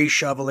kind of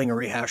reshoveling or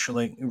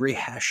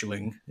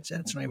rehashing,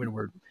 that's not even a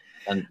word.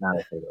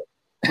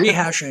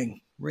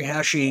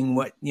 Rehashing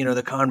what, you know,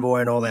 the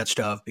convoy and all that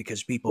stuff,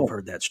 because people have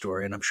heard that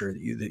story, and I'm sure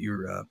that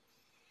you're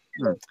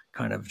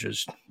kind of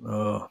just,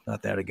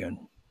 not that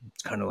again.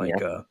 It's kind of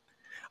like,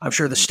 I'm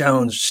sure the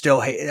Stones still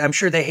hate. I'm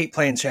sure they hate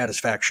playing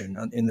Satisfaction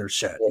in their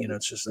set. You know,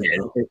 it's just like,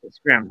 it's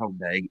Groundhog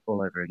Day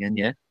all over again.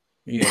 Yeah.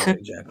 Yeah,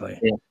 exactly.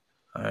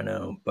 I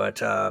know, but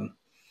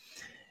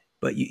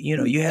you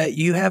know,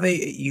 you have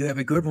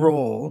a good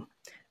role,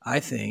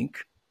 I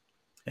think,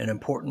 an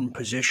important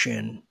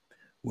position,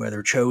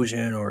 whether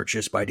chosen or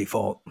just by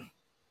default.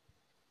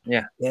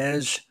 Yeah,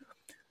 as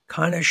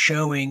kind of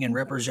showing and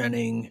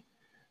representing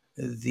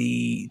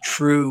the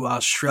true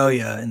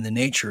Australia and the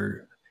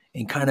nature,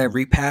 and kind of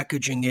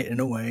repackaging it in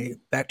a way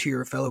back to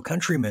your fellow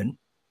countrymen.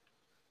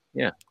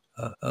 Yeah.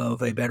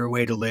 Of a better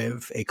way to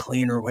live, a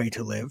cleaner way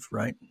to live,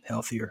 right?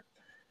 Healthier.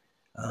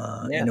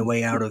 in a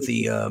way out of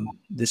the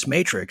this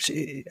matrix.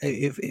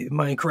 Am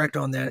I correct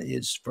on that?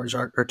 As far as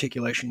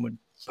articulation would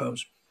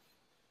pose?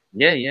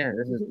 Yeah.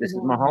 This is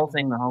my whole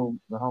thing.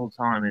 The whole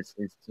time is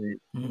to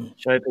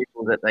show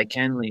people that they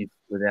can live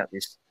without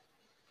this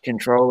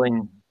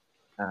controlling,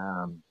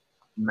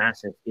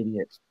 massive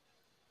idiots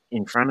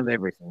in front of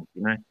everything.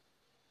 You know,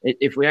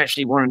 if we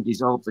actually want to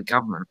dissolve the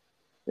government,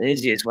 the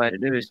easiest way to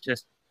do is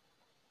just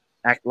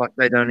act like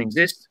they don't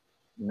exist.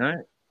 You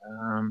know,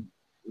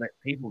 let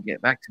people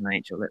get back to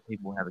nature. Let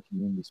people have a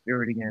community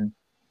spirit again.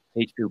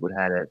 Teach people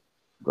how to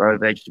grow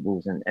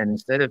vegetables, and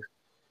instead of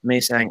me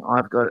saying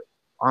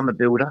I'm a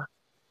builder,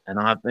 and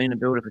I've been a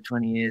builder for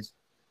 20 years,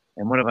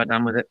 and what have I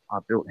done with it?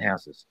 I've built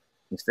houses.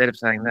 Instead of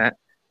saying that,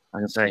 I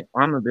can say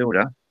I'm a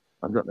builder.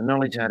 I've got the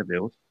knowledge how to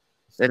build.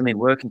 Instead of me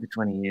working for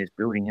 20 years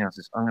building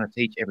houses, I'm going to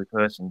teach every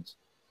person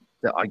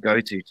that I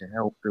go to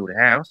help build a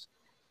house.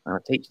 I'm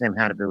going to teach them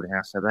how to build a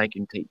house so they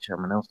can teach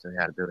someone else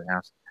how to build a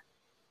house.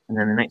 And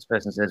then the next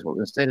person says, well,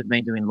 instead of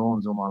me doing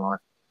lawns all my life,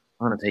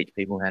 I'm going to teach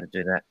people how to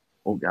do that,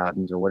 or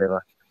gardens or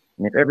whatever.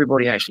 And if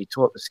everybody actually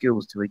taught the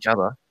skills to each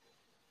other,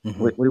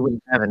 we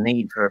wouldn't have a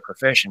need for a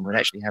profession. We'd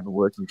actually have a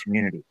working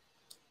community.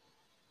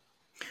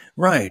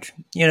 Right.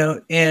 You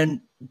know,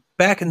 and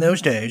back in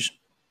those days,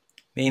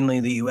 mainly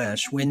the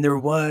U.S., when there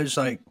was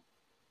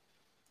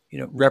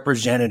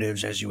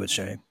representatives, as you would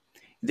say,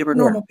 they were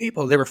normal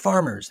people. They were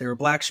farmers. They were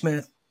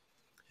blacksmith.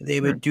 They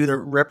would do their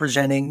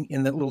representing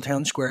in the little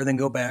town square, then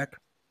go back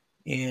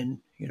and,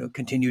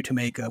 continue to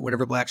make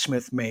whatever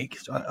blacksmith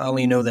makes. I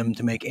only know them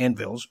to make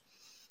anvils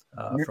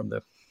from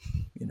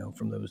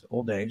those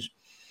old days.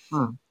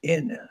 But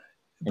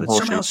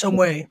somehow, some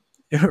way,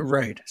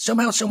 right.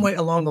 Somehow, some way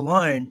along the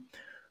line,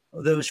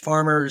 those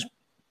farmers,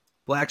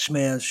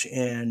 blacksmiths,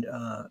 and,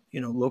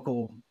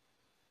 local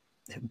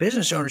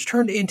business owners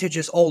turned into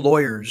just all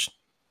lawyers.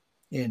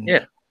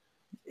 It's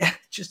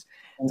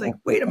like,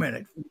 wait a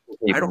minute.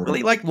 I don't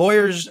really like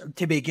lawyers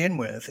to begin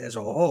with as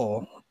a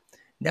whole.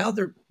 Now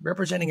they're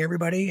representing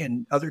everybody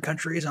in other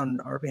countries on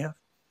our behalf.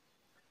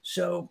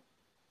 So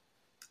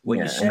what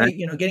you say,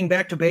 getting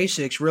back to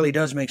basics really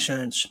does make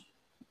sense.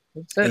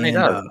 It certainly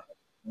does.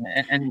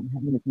 And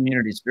having a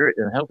community spirit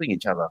and helping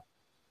each other.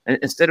 And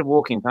instead of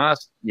walking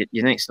past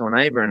your next door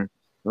neighbor and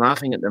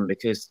laughing at them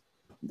because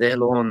their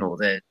lawn or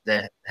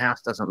their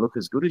house doesn't look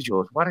as good as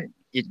yours, why don't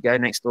you go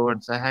next door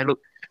and say, hey, look,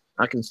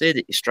 I can see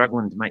that you're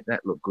struggling to make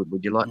that look good.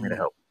 Would you like me to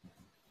help?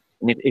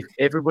 And if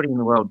everybody in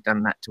the world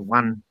done that to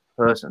one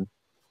person,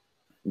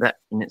 that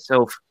in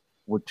itself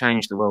would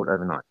change the world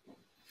overnight.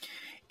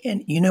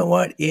 And you know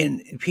what?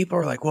 People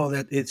are like, well,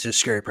 it's a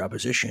scary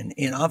proposition.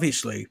 And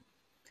obviously,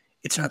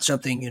 it's not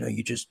something,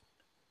 you just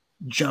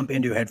jump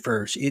into head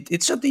first.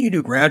 It's something you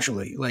do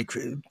gradually, like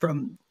you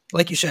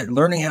said,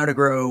 learning how to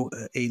grow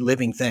a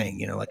living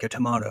thing, like a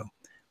tomato.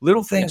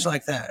 Little things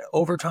like that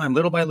over time,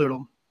 little by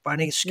little,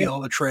 finding a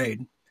skill, a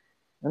trade.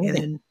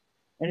 Anything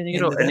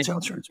that's how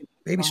it starts.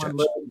 Baby steps.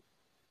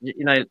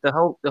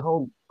 The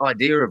whole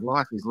idea of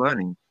life is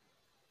learning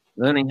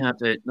how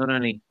to not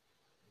only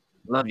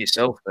love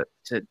yourself, but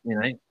to,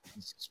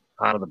 it's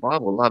part of the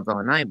Bible, love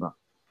thy neighbor,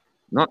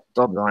 not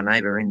dob thy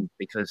neighbor in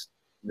because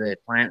their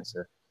plants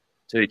are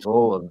too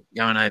tall and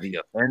going over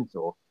your fence,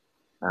 or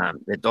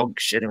their dog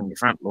shit on your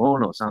front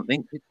lawn or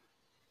something. If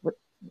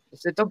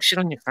the dog shit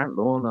on your front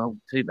lawn, oh,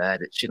 too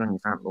bad, it's shit on your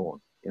front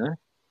lawn,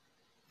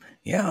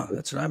 Yeah,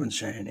 that's what I've been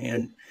saying.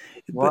 And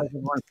why is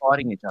everyone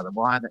fighting each other?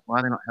 Why are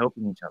they not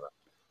helping each other?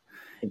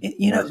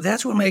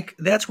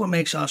 That's what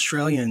makes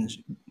Australians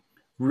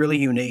really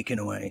unique in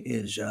a way,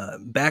 is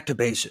back to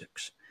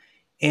basics.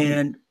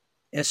 And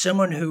as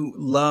someone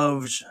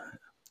who's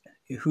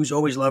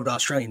always loved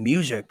Australian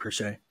music per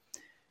se,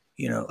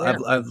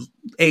 I've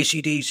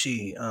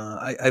AC/DC.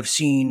 I've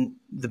seen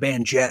the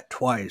band Jet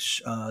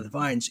twice. The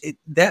Vines.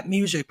 That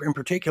music in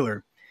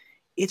particular,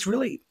 it's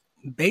really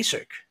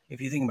basic. If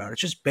you think about it,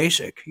 it's just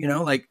basic.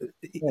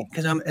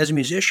 Because I'm as a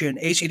musician,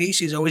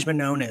 AC/DC has always been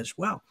known as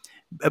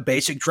a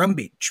basic drum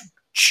beat,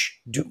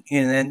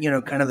 and then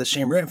kind of the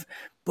same riff.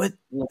 But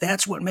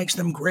that's what makes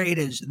them great,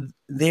 is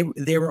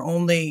they were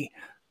only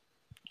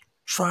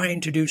trying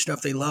to do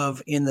stuff they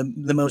love in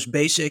the most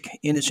basic,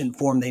 innocent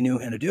form they knew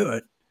how to do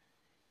it.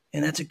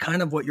 And that's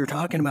kind of what you're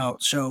talking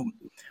about. So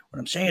what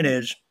I'm saying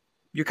is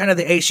you're kind of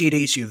the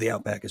AC/DC of the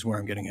Outback is where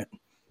I'm getting at.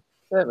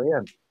 Certainly,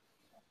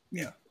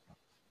 yeah.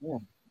 Yeah.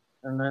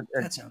 And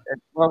that's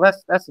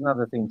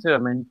another thing too. I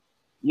mean,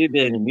 you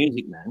being a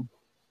music man,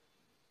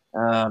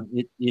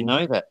 you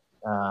know that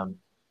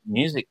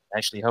music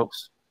actually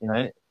helps,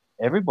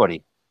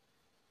 everybody.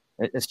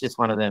 It's just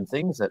one of them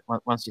things that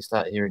once you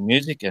start hearing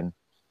music and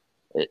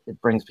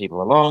it brings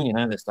people along,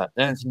 they start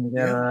dancing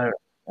together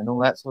and all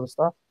that sort of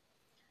stuff.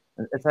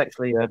 It's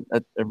actually a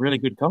really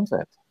good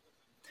concept.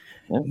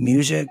 Yeah.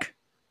 Music,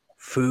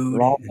 food,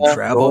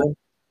 laughter,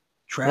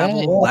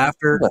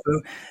 laughter,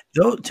 food.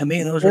 To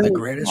me, those are the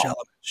greatest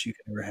elements you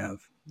can ever have.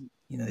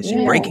 They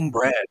say breaking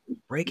bread.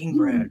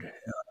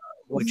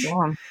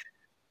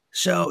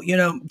 So,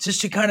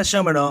 just to kind of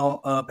sum it all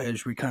up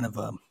as we kind of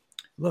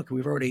Look,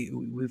 we've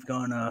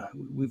gone.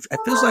 It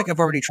feels like I've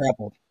already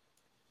traveled,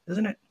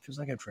 doesn't it? Feels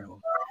like I've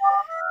traveled.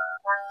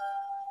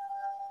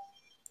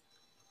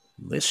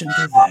 Listen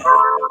to that.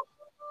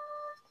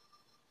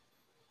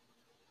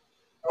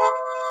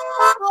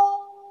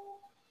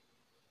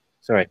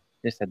 Sorry,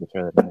 just had to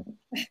throw that in.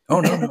 Oh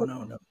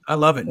no! I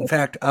love it. In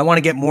fact, I want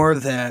to get more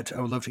of that.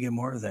 I would love to get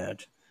more of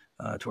that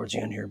towards the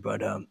end here,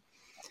 but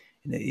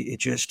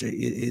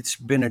it's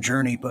been a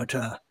journey. But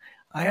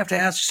I have to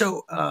ask.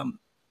 So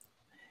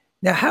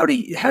now, how do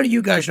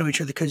you guys know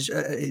each other? Because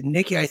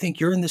Nikki, I think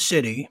you're in the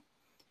city,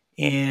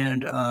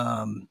 and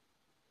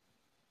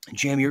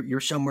Jim,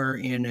 you're somewhere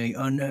in a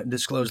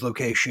undisclosed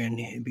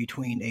location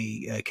between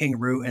a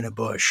kangaroo and a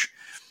bush.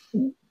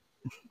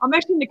 I'm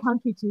actually in the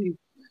country too.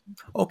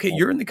 Okay,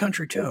 you're in the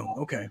country too.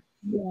 Okay.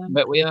 Yeah.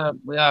 But we are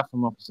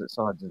from opposite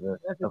sides of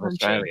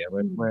Australia.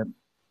 We're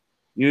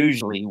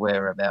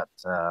about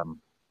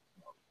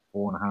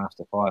 4,500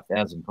 to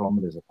 5,000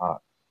 kilometres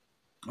apart.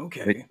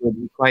 Okay. Which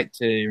would equate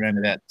to around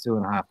about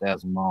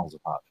 2,500 miles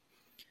apart.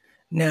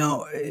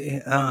 Now,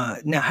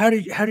 how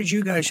did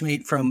you guys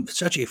meet from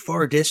such a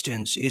far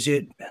distance? Is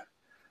it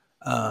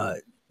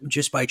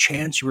just by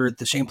chance you were at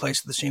the same place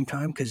at the same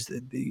time? Because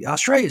the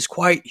Australia is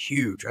quite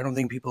huge. I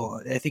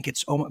think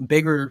it's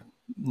bigger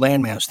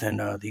landmass than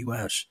the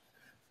U.S.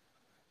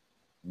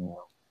 Yeah.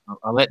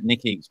 I'll let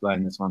Nikki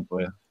explain this one for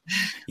you.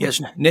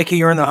 Yes, Nikki,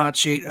 you're in the hot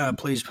seat.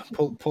 Please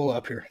pull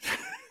up here.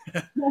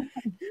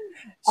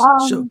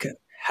 So,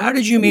 how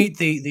did you meet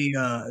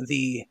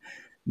the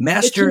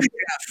master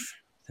chef?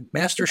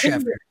 Master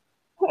chef.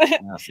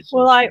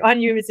 Well, I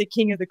knew him as the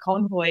king of the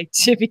convoy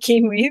to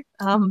begin with,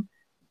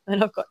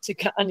 and I've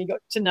only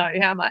got to know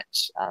how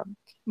much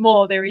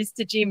more there is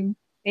to Jim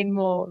in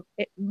more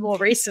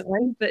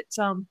recently. But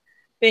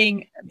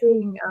being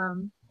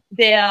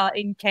there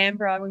in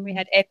Canberra when we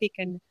had Epic,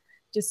 and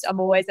just I'm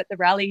always at the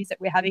rallies that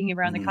we're having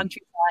around the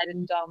countryside,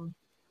 and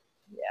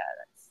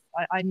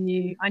I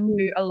knew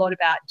a lot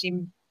about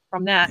Jim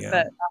from that. Yeah.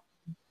 But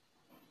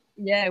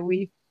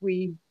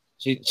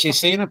She's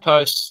seen a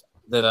post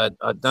that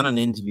I'd done an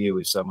interview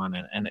with someone,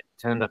 and it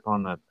turned up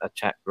on a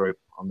chat group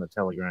on the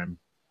Telegram,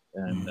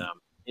 and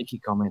Nikki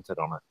commented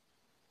on it.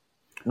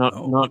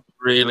 Not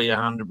really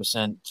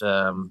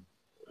 100%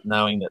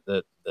 knowing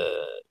that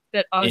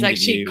that I was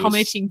actually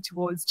commenting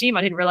towards Jim.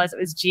 I didn't realize it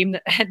was Jim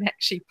that had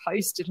actually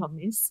posted on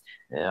this.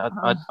 Yeah,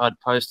 I'd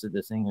posted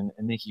the thing,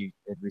 and Nikki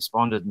had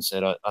responded and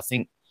said, I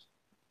think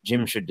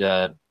Jim should,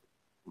 run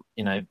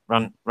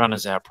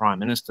as our prime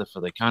minister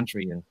for the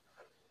country and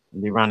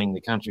be running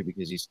the country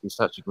because he's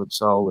such a good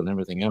soul and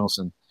everything else.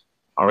 And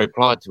I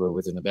replied to her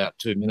within about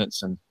 2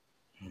 minutes, and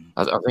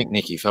I think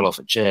Nikki fell off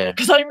a chair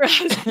because I didn't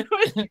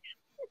realize.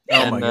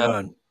 Oh my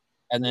God!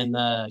 And then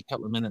a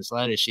couple of minutes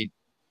later, she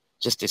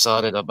just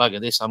decided, "Oh, bugger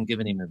this! I'm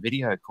giving him a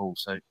video call."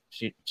 So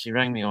she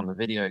rang me on the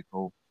video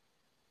call,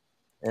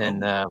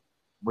 and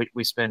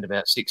we spent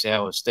about 6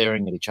 hours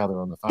staring at each other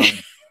on the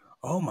phone.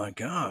 Oh my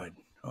God!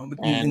 You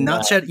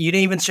didn't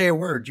even say a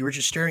word. You were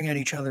just staring at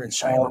each other in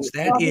silence.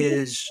 That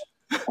is.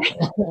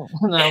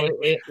 No,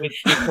 we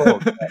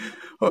talked.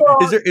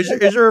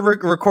 Is there a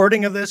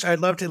recording of this? I'd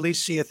love to at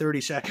least see a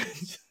 30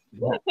 seconds.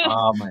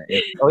 Oh man!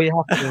 Oh, you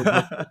have to do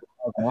it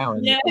now.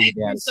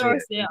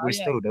 We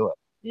still do it.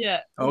 Yeah.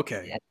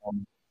 Okay.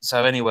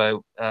 So anyway,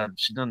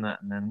 she done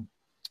that, and then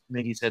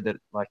Nikki said that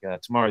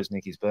tomorrow's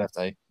Nikki's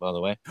birthday, by the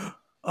way.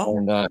 Oh,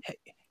 and,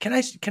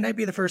 can I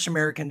be the first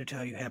American to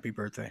tell you happy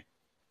birthday?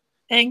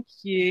 Thank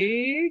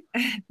you.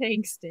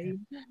 Thanks, Steve.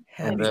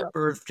 Happy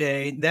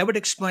birthday. That would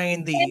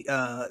explain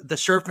the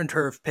surf and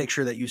turf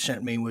picture that you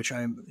sent me, which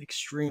I'm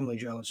extremely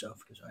jealous of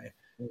because I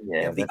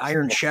have the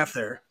Iron Chef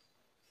there.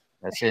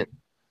 That's it.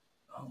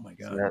 Oh my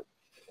God.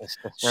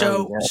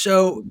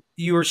 So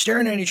you were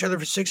staring at each other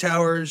for 6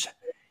 hours,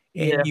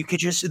 and you could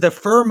just the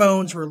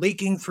pheromones were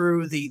leaking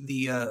through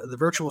the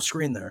virtual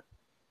screen there.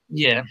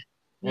 Yeah.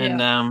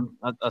 And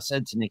I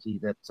said to Nikki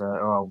that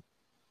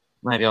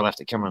maybe I'll have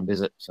to come and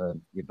visit for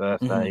your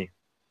birthday.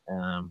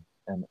 And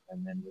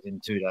then within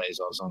 2 days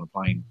I was on a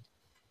plane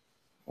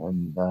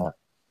and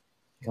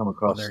come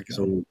across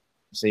to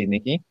see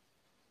Nikki.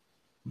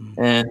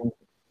 And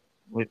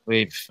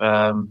we've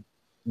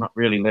not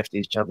really left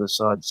each other's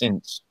side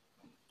since.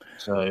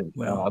 So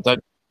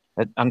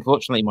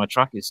unfortunately my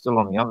truck is still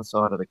on the other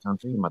side of the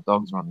country and my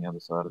dogs are on the other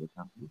side of the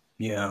country.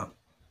 Yeah.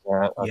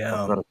 I've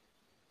got a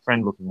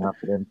friend looking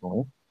after them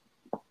for me.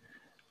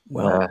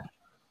 Well,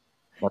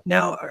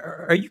 now,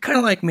 are you kind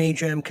of like me,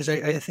 Jim? Because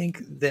I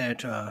think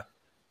that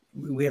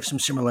we have some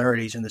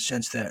similarities in the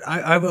sense that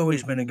I've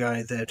always been a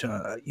guy that,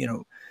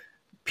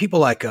 people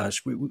like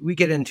us, we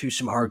get into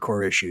some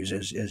hardcore issues,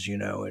 as you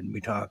know, and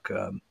we talk,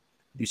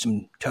 do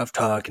some tough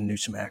talk and do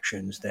some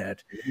actions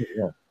that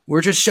we're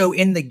just so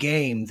in the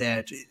game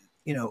that,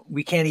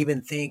 we can't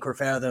even think or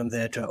fathom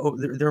that,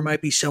 there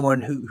might be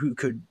someone who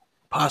could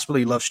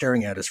possibly love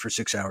staring at us for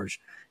 6 hours.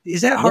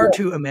 Is that hard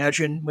to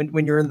imagine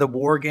when you're in the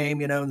war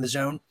game, in the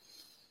zone?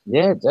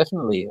 Yeah,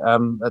 definitely.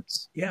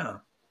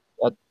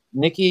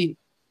 Nikki,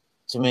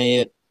 to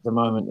me at the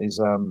moment is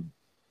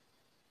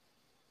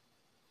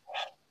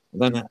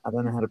I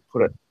don't know how to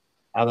put it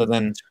other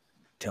than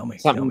Tell me.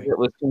 something that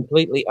was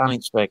completely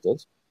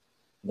unexpected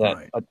that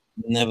Right. I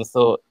never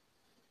thought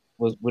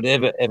would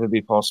ever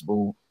be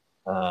possible.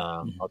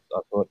 I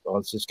thought I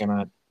was just going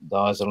to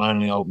die as a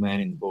lonely old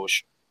man in the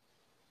bush.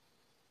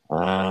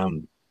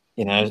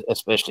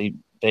 Especially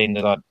being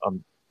that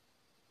I'm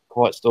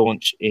quite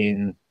staunch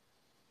in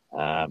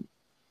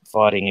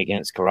fighting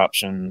against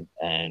corruption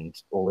and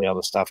all the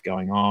other stuff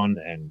going on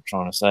and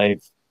trying to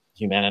save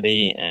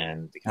humanity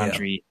and the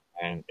country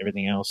and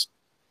everything else.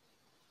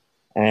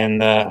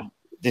 And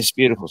this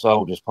beautiful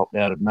soul just popped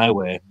out of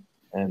nowhere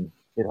and a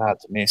bit hard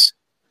to miss.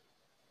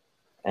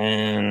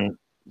 And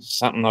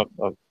something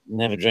I've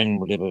never dreamed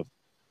would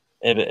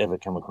ever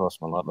come across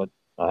my life. But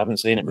I haven't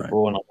seen it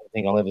before, and I don't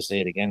think I'll ever see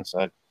it again. So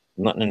I'm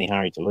not in any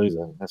hurry to lose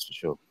her, that's for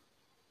sure.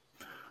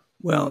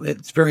 Well,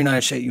 it's very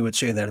nice that you would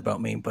say that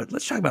about me, but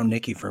let's talk about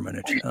Nikki for a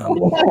minute.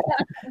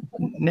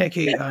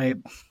 Nikki,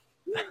 I'm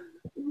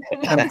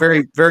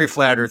very, very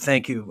flattered.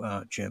 Thank you,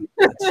 Jim.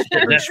 That's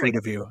very sweet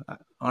of you.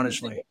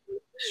 Honestly,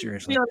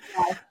 seriously.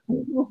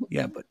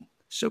 Yeah, but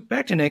so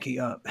back to Nikki.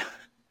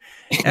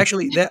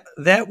 Actually,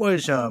 that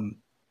was,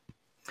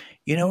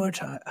 you know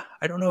what?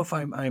 I don't know if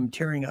I'm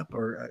tearing up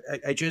or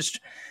I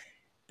just,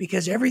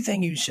 because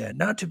everything you said,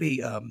 not to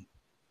be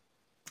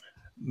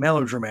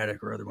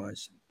melodramatic or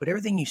otherwise, but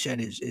everything you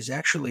said is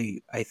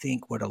actually, I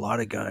think, what a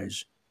lot of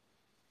guys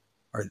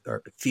are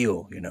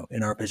feel,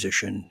 in our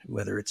position,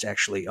 whether it's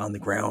actually on the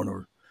ground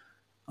or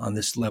on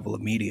this level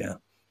of media,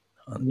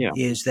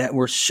 is that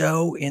we're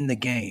so in the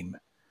game.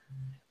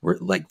 We're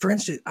like, for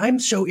instance, I'm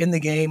so in the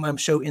game. I'm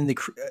so in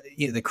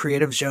the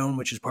creative zone,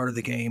 which is part of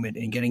the game,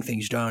 and getting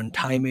things done,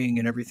 timing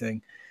and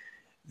everything,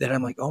 that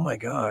I'm like, oh my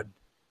God,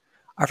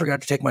 I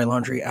forgot to take my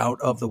laundry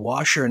out of the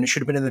washer and it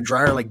should have been in the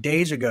dryer like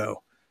days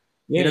ago.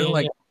 You go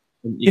back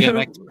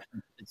to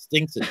it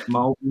stinks, it's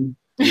molten.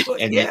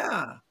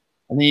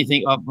 And then you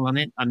think, I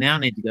now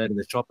need to go to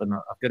the shop and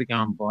I've got to go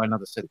and buy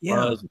another set of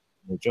clothes,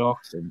 the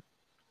jocks and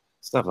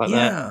stuff like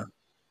that.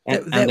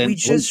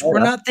 We're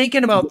not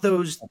thinking about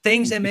those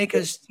things that make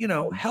us,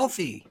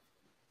 healthy.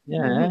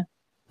 Yeah.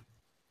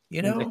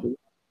 Exactly.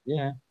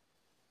 Yeah.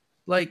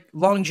 Like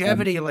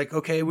longevity, like,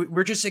 okay,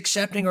 we're just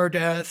accepting our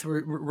death.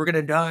 We're going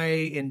to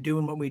die and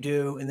doing what we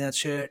do, and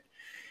that's it.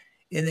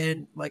 And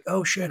then like,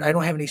 oh shit, I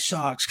don't have any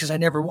socks because I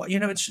never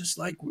it's just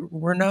like,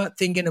 we're not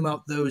thinking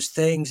about those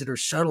things that are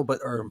subtle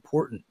but are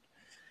important.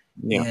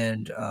 Yeah.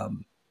 And,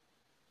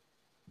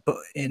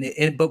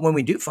 but when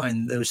we do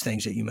find those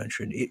things that you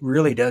mentioned, it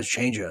really does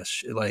change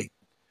us. Like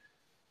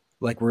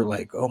we're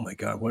like, oh my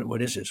God,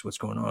 what is this? What's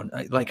going on?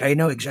 I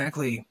know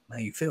exactly how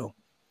you feel.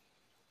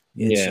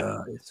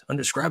 It's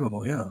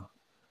undescribable. Yeah.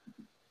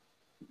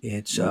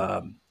 It's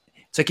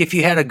like if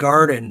you had a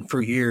garden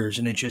for years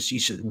and you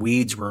said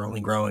weeds were only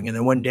growing, and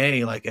then one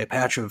day, like a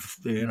patch of,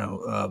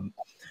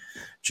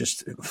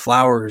 just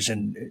flowers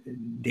and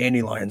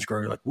dandelions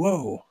grow, you're like,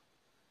 whoa.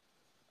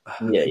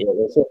 Yeah.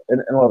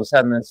 And all of a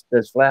sudden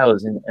there's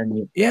flowers and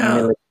you're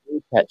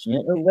catching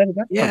it. Where did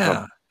that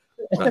come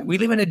from? We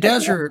live in a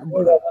desert.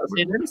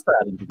 They're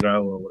starting to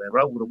grow or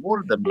whatever. I would have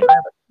watered them, but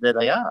there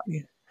they are.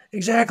 Yeah,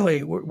 exactly.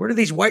 Where do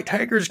these white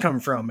tigers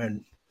come from?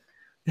 And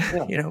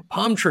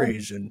palm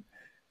trees and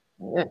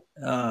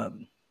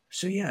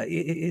so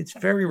it's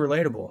very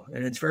relatable,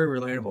 and it's very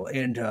relatable.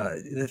 And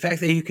the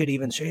fact that you could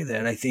even say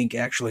that, I think,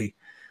 actually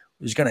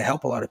is going to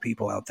help a lot of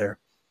people out there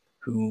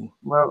who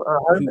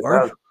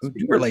do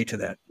relate to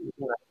that.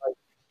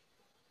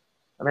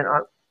 I mean,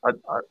 I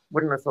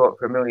wouldn't have thought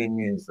for a million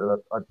years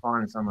that I'd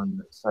find someone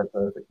that's so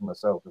perfect for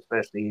myself,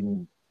 especially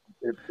in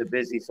the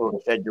busy sort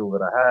of schedule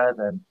that I have.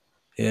 And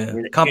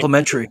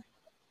complimentary.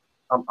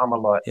 I'm a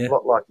lot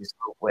like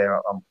yourself,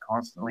 where I'm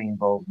constantly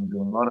involved in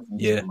doing a lot of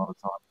things at a lot of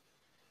time.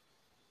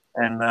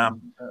 And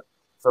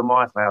for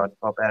my flower to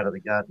pop out of the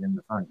garden in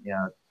the front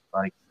yard,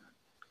 like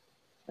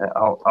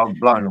I'm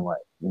blown away.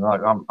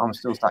 I'm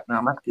still stuck now.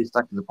 I'm actually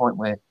stuck to the point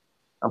where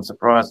I'm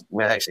surprised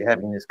we're actually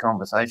having this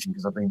conversation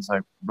because I've been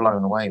so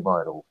blown away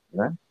by it all.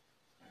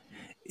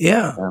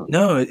 Yeah.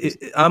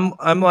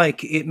 I'm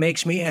like, it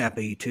makes me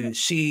happy to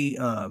see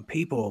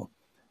people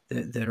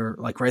that are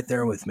like right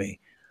there with me.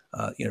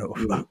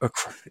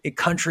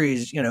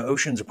 Countries,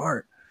 oceans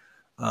apart.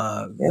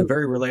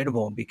 Very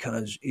relatable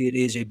because it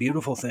is a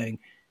beautiful thing,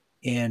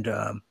 and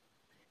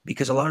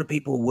because a lot of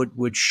people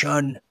would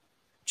shun,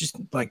 just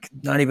like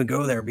not even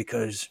go there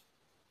because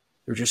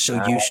they're just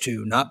so used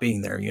to not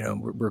being there.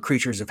 We're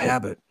creatures of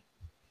habit.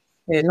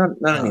 Yeah,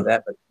 not only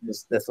that, but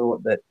just the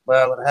thought that,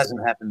 well, it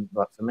hasn't happened.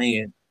 Like for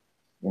me,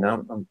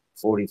 I'm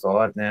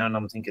 45 now, and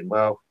I'm thinking,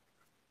 well,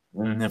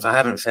 if I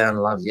haven't found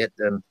love yet,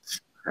 then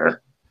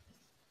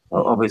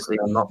obviously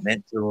I'm not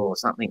meant to, or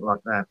something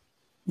like that.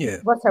 Yeah.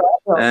 What's how I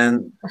felt?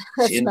 And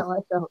That's not how I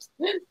felt.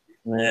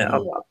 Yeah,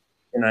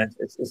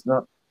 it's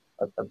not.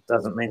 It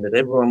doesn't mean that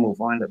everyone will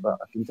find it, but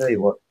I can tell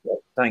you what,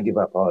 don't give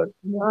up hope.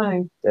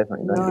 No.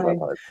 Definitely don't give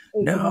up hope.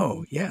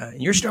 No, yeah,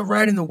 you're still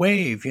riding the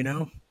wave,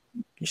 You're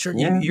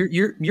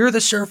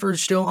the surfer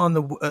still on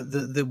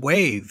the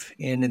wave,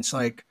 and it's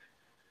like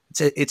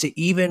it's an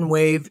even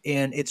wave,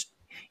 and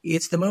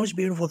it's the most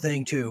beautiful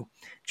thing too.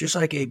 Just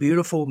like a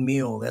beautiful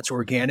meal that's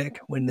organic,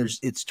 when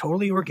it's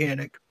totally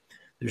organic.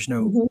 There's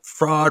no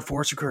fraud,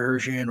 force of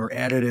coercion, or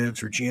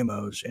additives or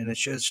GMOs, and it's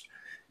just,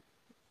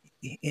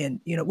 and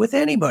with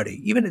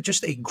anybody, even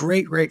just a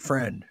great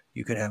friend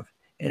you could have,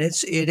 and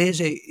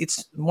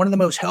it's one of the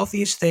most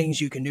healthiest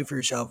things you can do for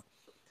yourself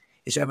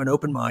is have an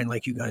open mind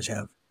like you guys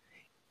have,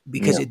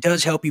 because it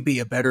does help you be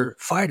a better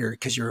fighter,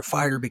 because you're a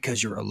fighter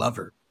because you're a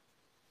lover.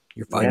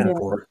 You're fighting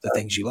for the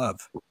things you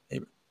love.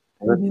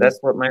 That's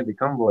what made the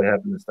convoy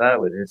happen to start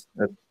with. Is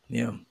that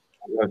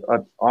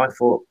I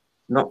fought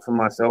not for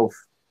myself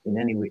in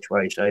any which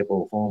way, shape,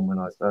 or form when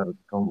I started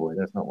the convoy.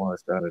 That's not why I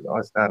started. I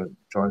started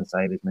trying to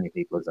save as many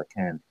people as I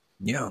can.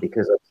 Yeah.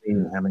 Because I've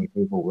seen how many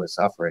people were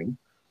suffering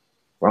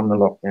from the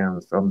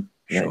lockdowns, from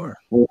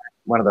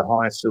one of the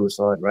highest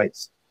suicide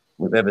rates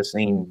we've ever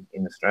seen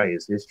in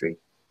Australia's history.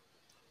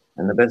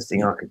 And the best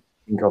thing I could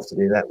think of to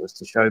do that was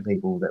to show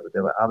people that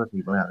there were other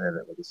people out there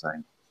that were the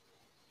same.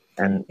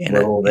 And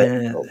we're all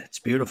there. It's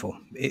beautiful.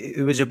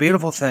 It was a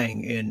beautiful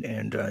thing.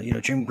 And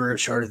Jim Greer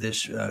started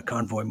this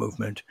convoy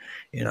movement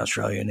in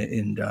Australia,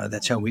 and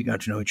that's how we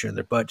got to know each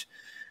other. But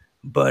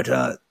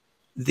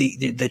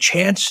the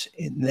chance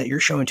that you're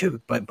showing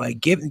too, by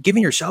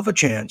giving yourself a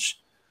chance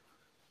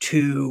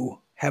to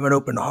have an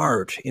open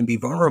heart and be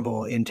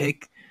vulnerable and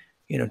take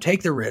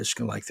the risk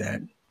like that,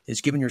 is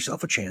giving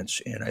yourself a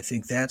chance. And I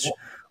think that's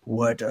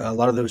what a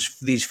lot of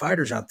these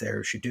fighters out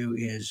there should do,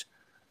 is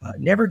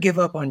never give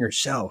up on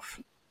yourself.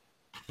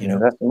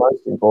 That's the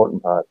most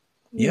important part.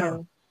 Yeah.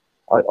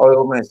 I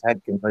almost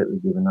had completely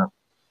given up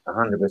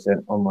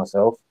 100% on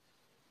myself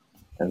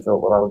and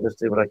thought, well, I'll just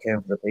do what I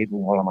can for the people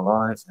while I'm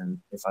alive.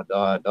 And if I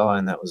die, I die.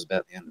 And that was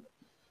about the end of it.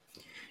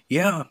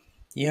 Yeah.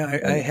 Yeah.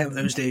 I have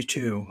those days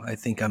too. I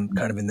think I'm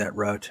kind of in that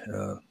rut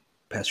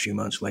past few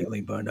months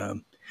lately, but I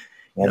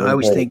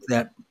always think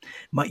that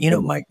my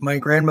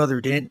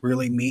grandmother didn't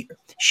meet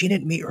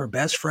her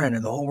best friend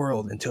in the whole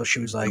world until she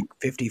was like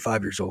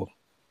 55 years old.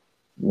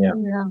 Yeah.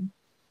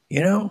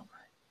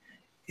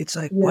 It's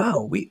like,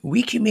 wow,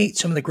 we can meet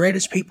some of the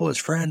greatest people as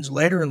friends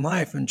later in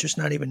life and just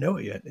not even know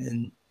it yet.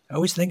 And I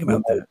always think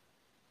about that.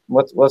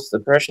 What's the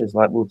pressures,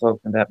 like we were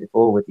talking about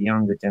before with the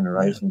younger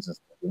generations and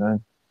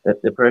stuff,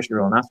 that the pressure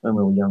on us when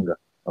we were younger.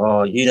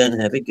 Oh, you don't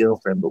have a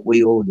girlfriend, but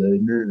we all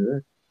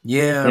do.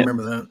 Yeah, I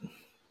remember that.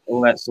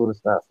 All that sort of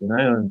stuff,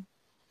 and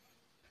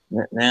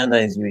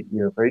nowadays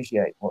you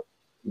appreciate what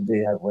you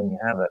do have when you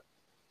have it.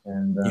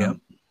 And I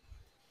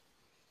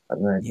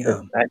don't know.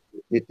 Yeah.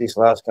 This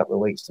last couple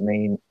of weeks to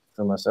me,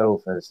 for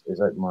myself, has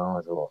opened my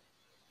eyes a lot.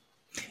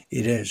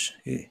 It is.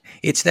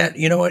 It's that,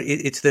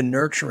 it's the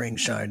nurturing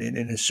side,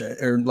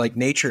 or like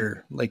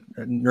nature, like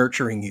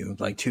nurturing you,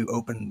 like to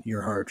open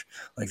your heart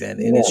like that.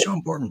 And it's so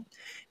important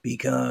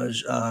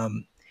because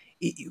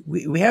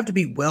we have to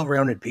be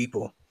well-rounded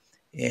people.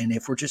 And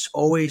if we're just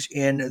always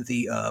in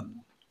the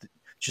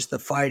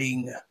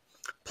fighting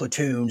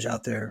platoons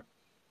out there,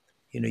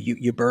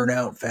 you burn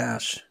out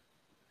fast.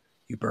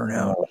 You burn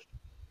out.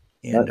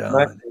 And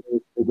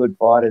the good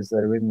fighters that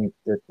are in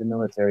the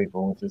military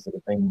forces that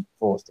have been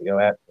forced to go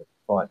out to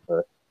fight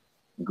for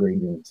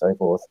greed and so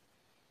forth.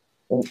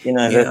 And, the thing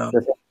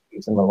that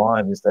keeps them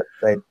alive is that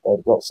they've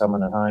got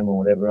someone at home or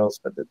whatever else.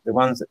 But the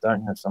ones that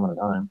don't have someone at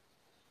home,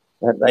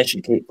 they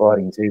should keep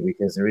fighting too,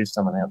 because there is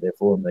someone out there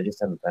for them. They just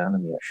haven't found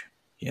them yet.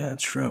 Yeah,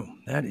 that's true.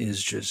 That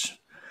is just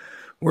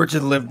words to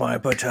live by.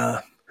 But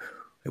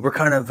we're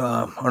kind of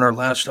on our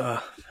last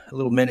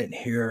little minute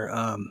here.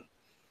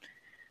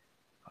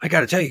 I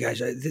got to tell you guys,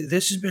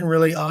 this has been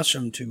really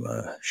awesome to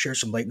share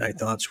some late night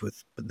thoughts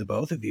with the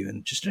both of you,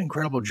 and just an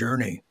incredible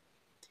journey.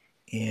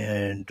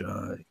 And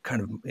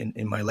kind of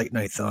in my late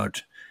night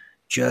thought,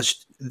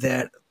 just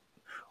that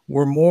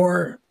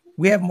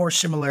we have more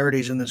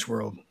similarities in this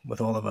world with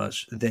all of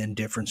us than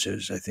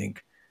differences, I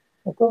think.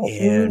 Of course.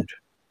 And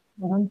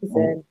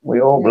 100%.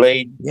 We all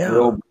bleed. Yeah. We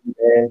all bleed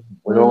there.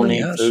 We all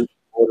need food,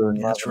 water,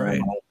 and that's love.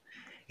 right.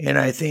 And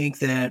I think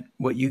that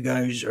what you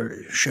guys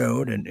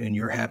showed and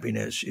your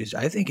happiness is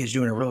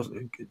doing a real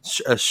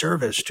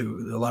service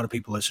to a lot of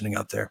people listening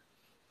out there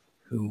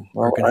who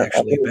are going to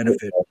actually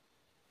benefit.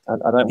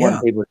 I don't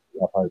want people to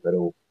give up hope at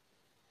all.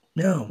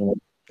 No.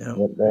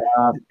 There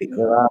are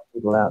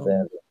people out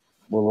there that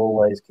will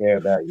always care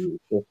about you.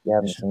 If you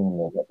haven't seen them,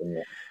 they'll get them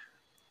yet.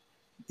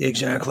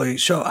 Exactly.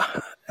 So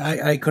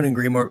I couldn't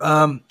agree more.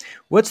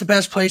 What's the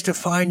best place to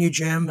find you,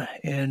 Jim,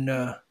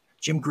 and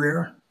Jim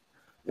Greer?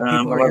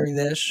 People are hearing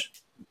this.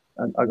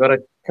 I got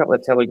a couple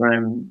of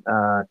Telegram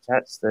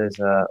chats. There's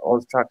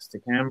Oz Trucks to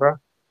Canberra,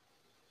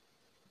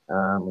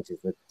 which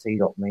is the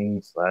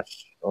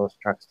t.me/Oz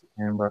Trucks to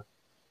Canberra.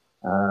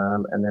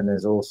 And then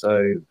there's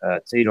also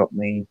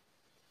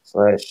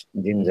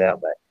t.me/Jim's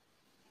Outback.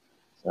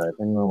 So if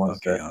anyone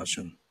wants to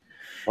awesome.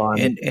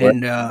 find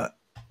and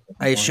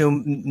I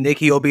assume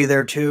Nikki will be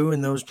there too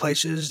in those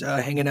places,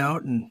 hanging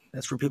out, and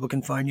that's where people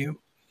can find you.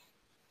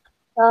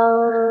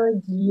 Yeah.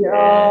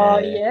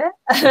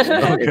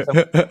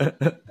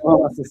 Someone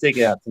wants to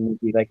sing out to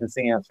Nikki, they can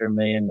sing out through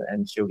me,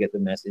 and she'll get the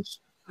message.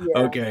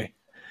 Yeah. Okay.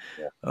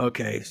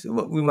 Okay, so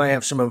we might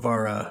have some of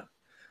our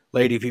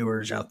lady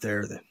viewers out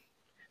there that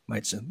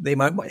they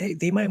might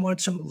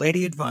want some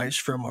lady advice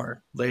from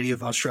our lady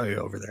of Australia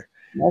over there.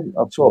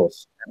 Of So,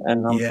 course,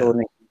 and I'm yeah, sure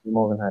Nick will be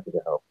more than happy to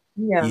help.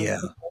 Yeah.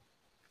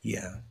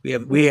 yeah, yeah.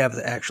 We have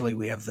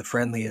the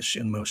friendliest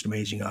and most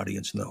amazing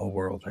audience in the whole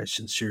world. I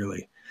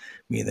sincerely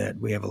mean that.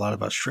 We have a lot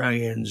of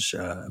Australians,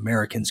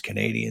 Americans,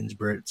 Canadians,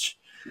 Brits,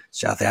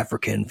 South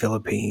African,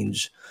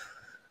 Philippines.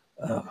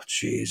 Oh,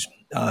 jeez,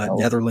 Oh,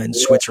 Netherlands,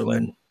 yeah.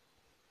 Switzerland.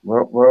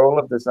 We're all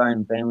of the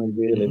same family,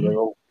 really. Hmm. We're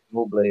all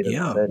bleed, as I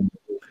Yeah, said.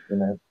 You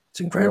know, it's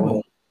we all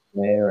incredible.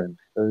 need air and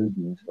food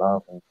and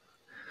stuff. And,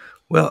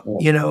 Well, you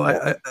you know,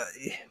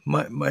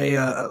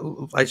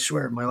 know, I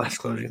swear, my last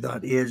closing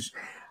thought is,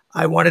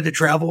 I wanted to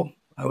travel.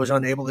 I was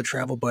unable to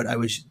travel, but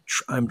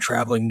I'm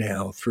traveling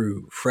now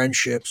through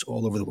friendships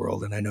all over the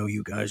world, and I know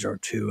you guys are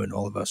too, and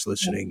all of us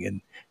listening,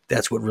 and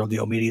that's what Real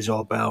Deal Media is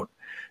all about.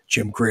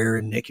 Jim Greer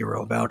and Nikki are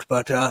all about.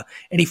 But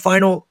any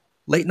final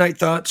late night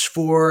thoughts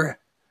for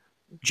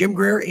Jim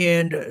Greer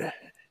and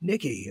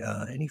Nikki?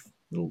 Any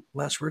little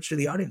last words to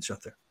the audience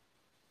out there?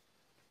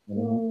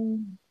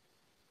 Mm.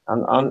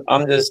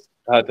 I'm just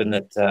hoping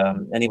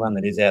that anyone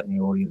that is out in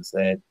the audience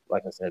there,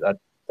 like I said, I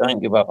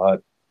don't give up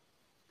hope.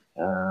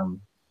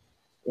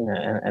 You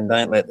know, and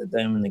don't let the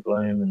doom and the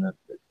gloom and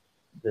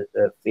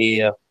the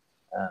fear.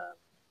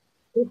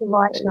 Keep the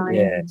light shining.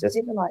 Yeah, just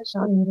Keep the light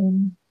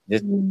shining.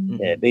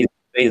 yeah, be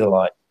the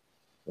light.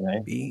 You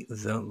know, Be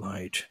the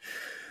light.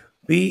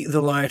 Be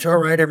the light. All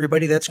right,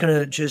 everybody. That's going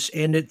to just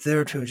end it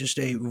there to just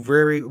a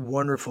very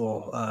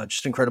wonderful,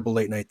 just incredible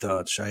late night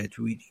thoughts.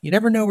 You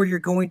never know where you're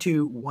going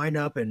to wind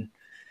up and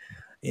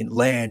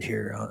land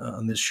here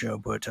on this show.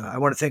 But I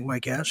want to thank my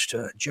guest,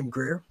 Jim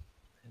Greer,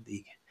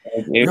 the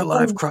thank you. real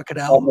life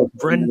crocodile.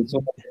 It's always a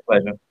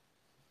pleasure.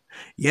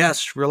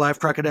 Yes, real life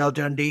crocodile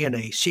Dundee and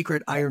a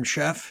secret Iron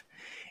Chef.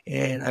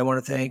 And I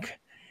want to thank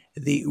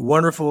the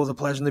wonderful, the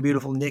pleasant, the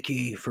beautiful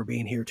Nikki for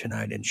being here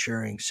tonight and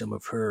sharing some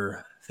of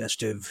her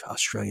festive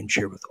Australian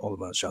cheer with all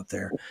of us out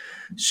there.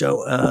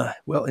 So,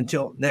 well,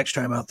 until next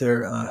time out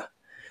there,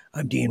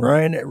 I'm Dean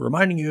Ryan,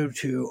 reminding you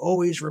to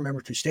always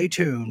remember to stay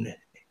tuned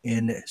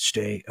and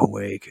stay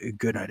awake.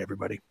 Good night,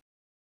 everybody.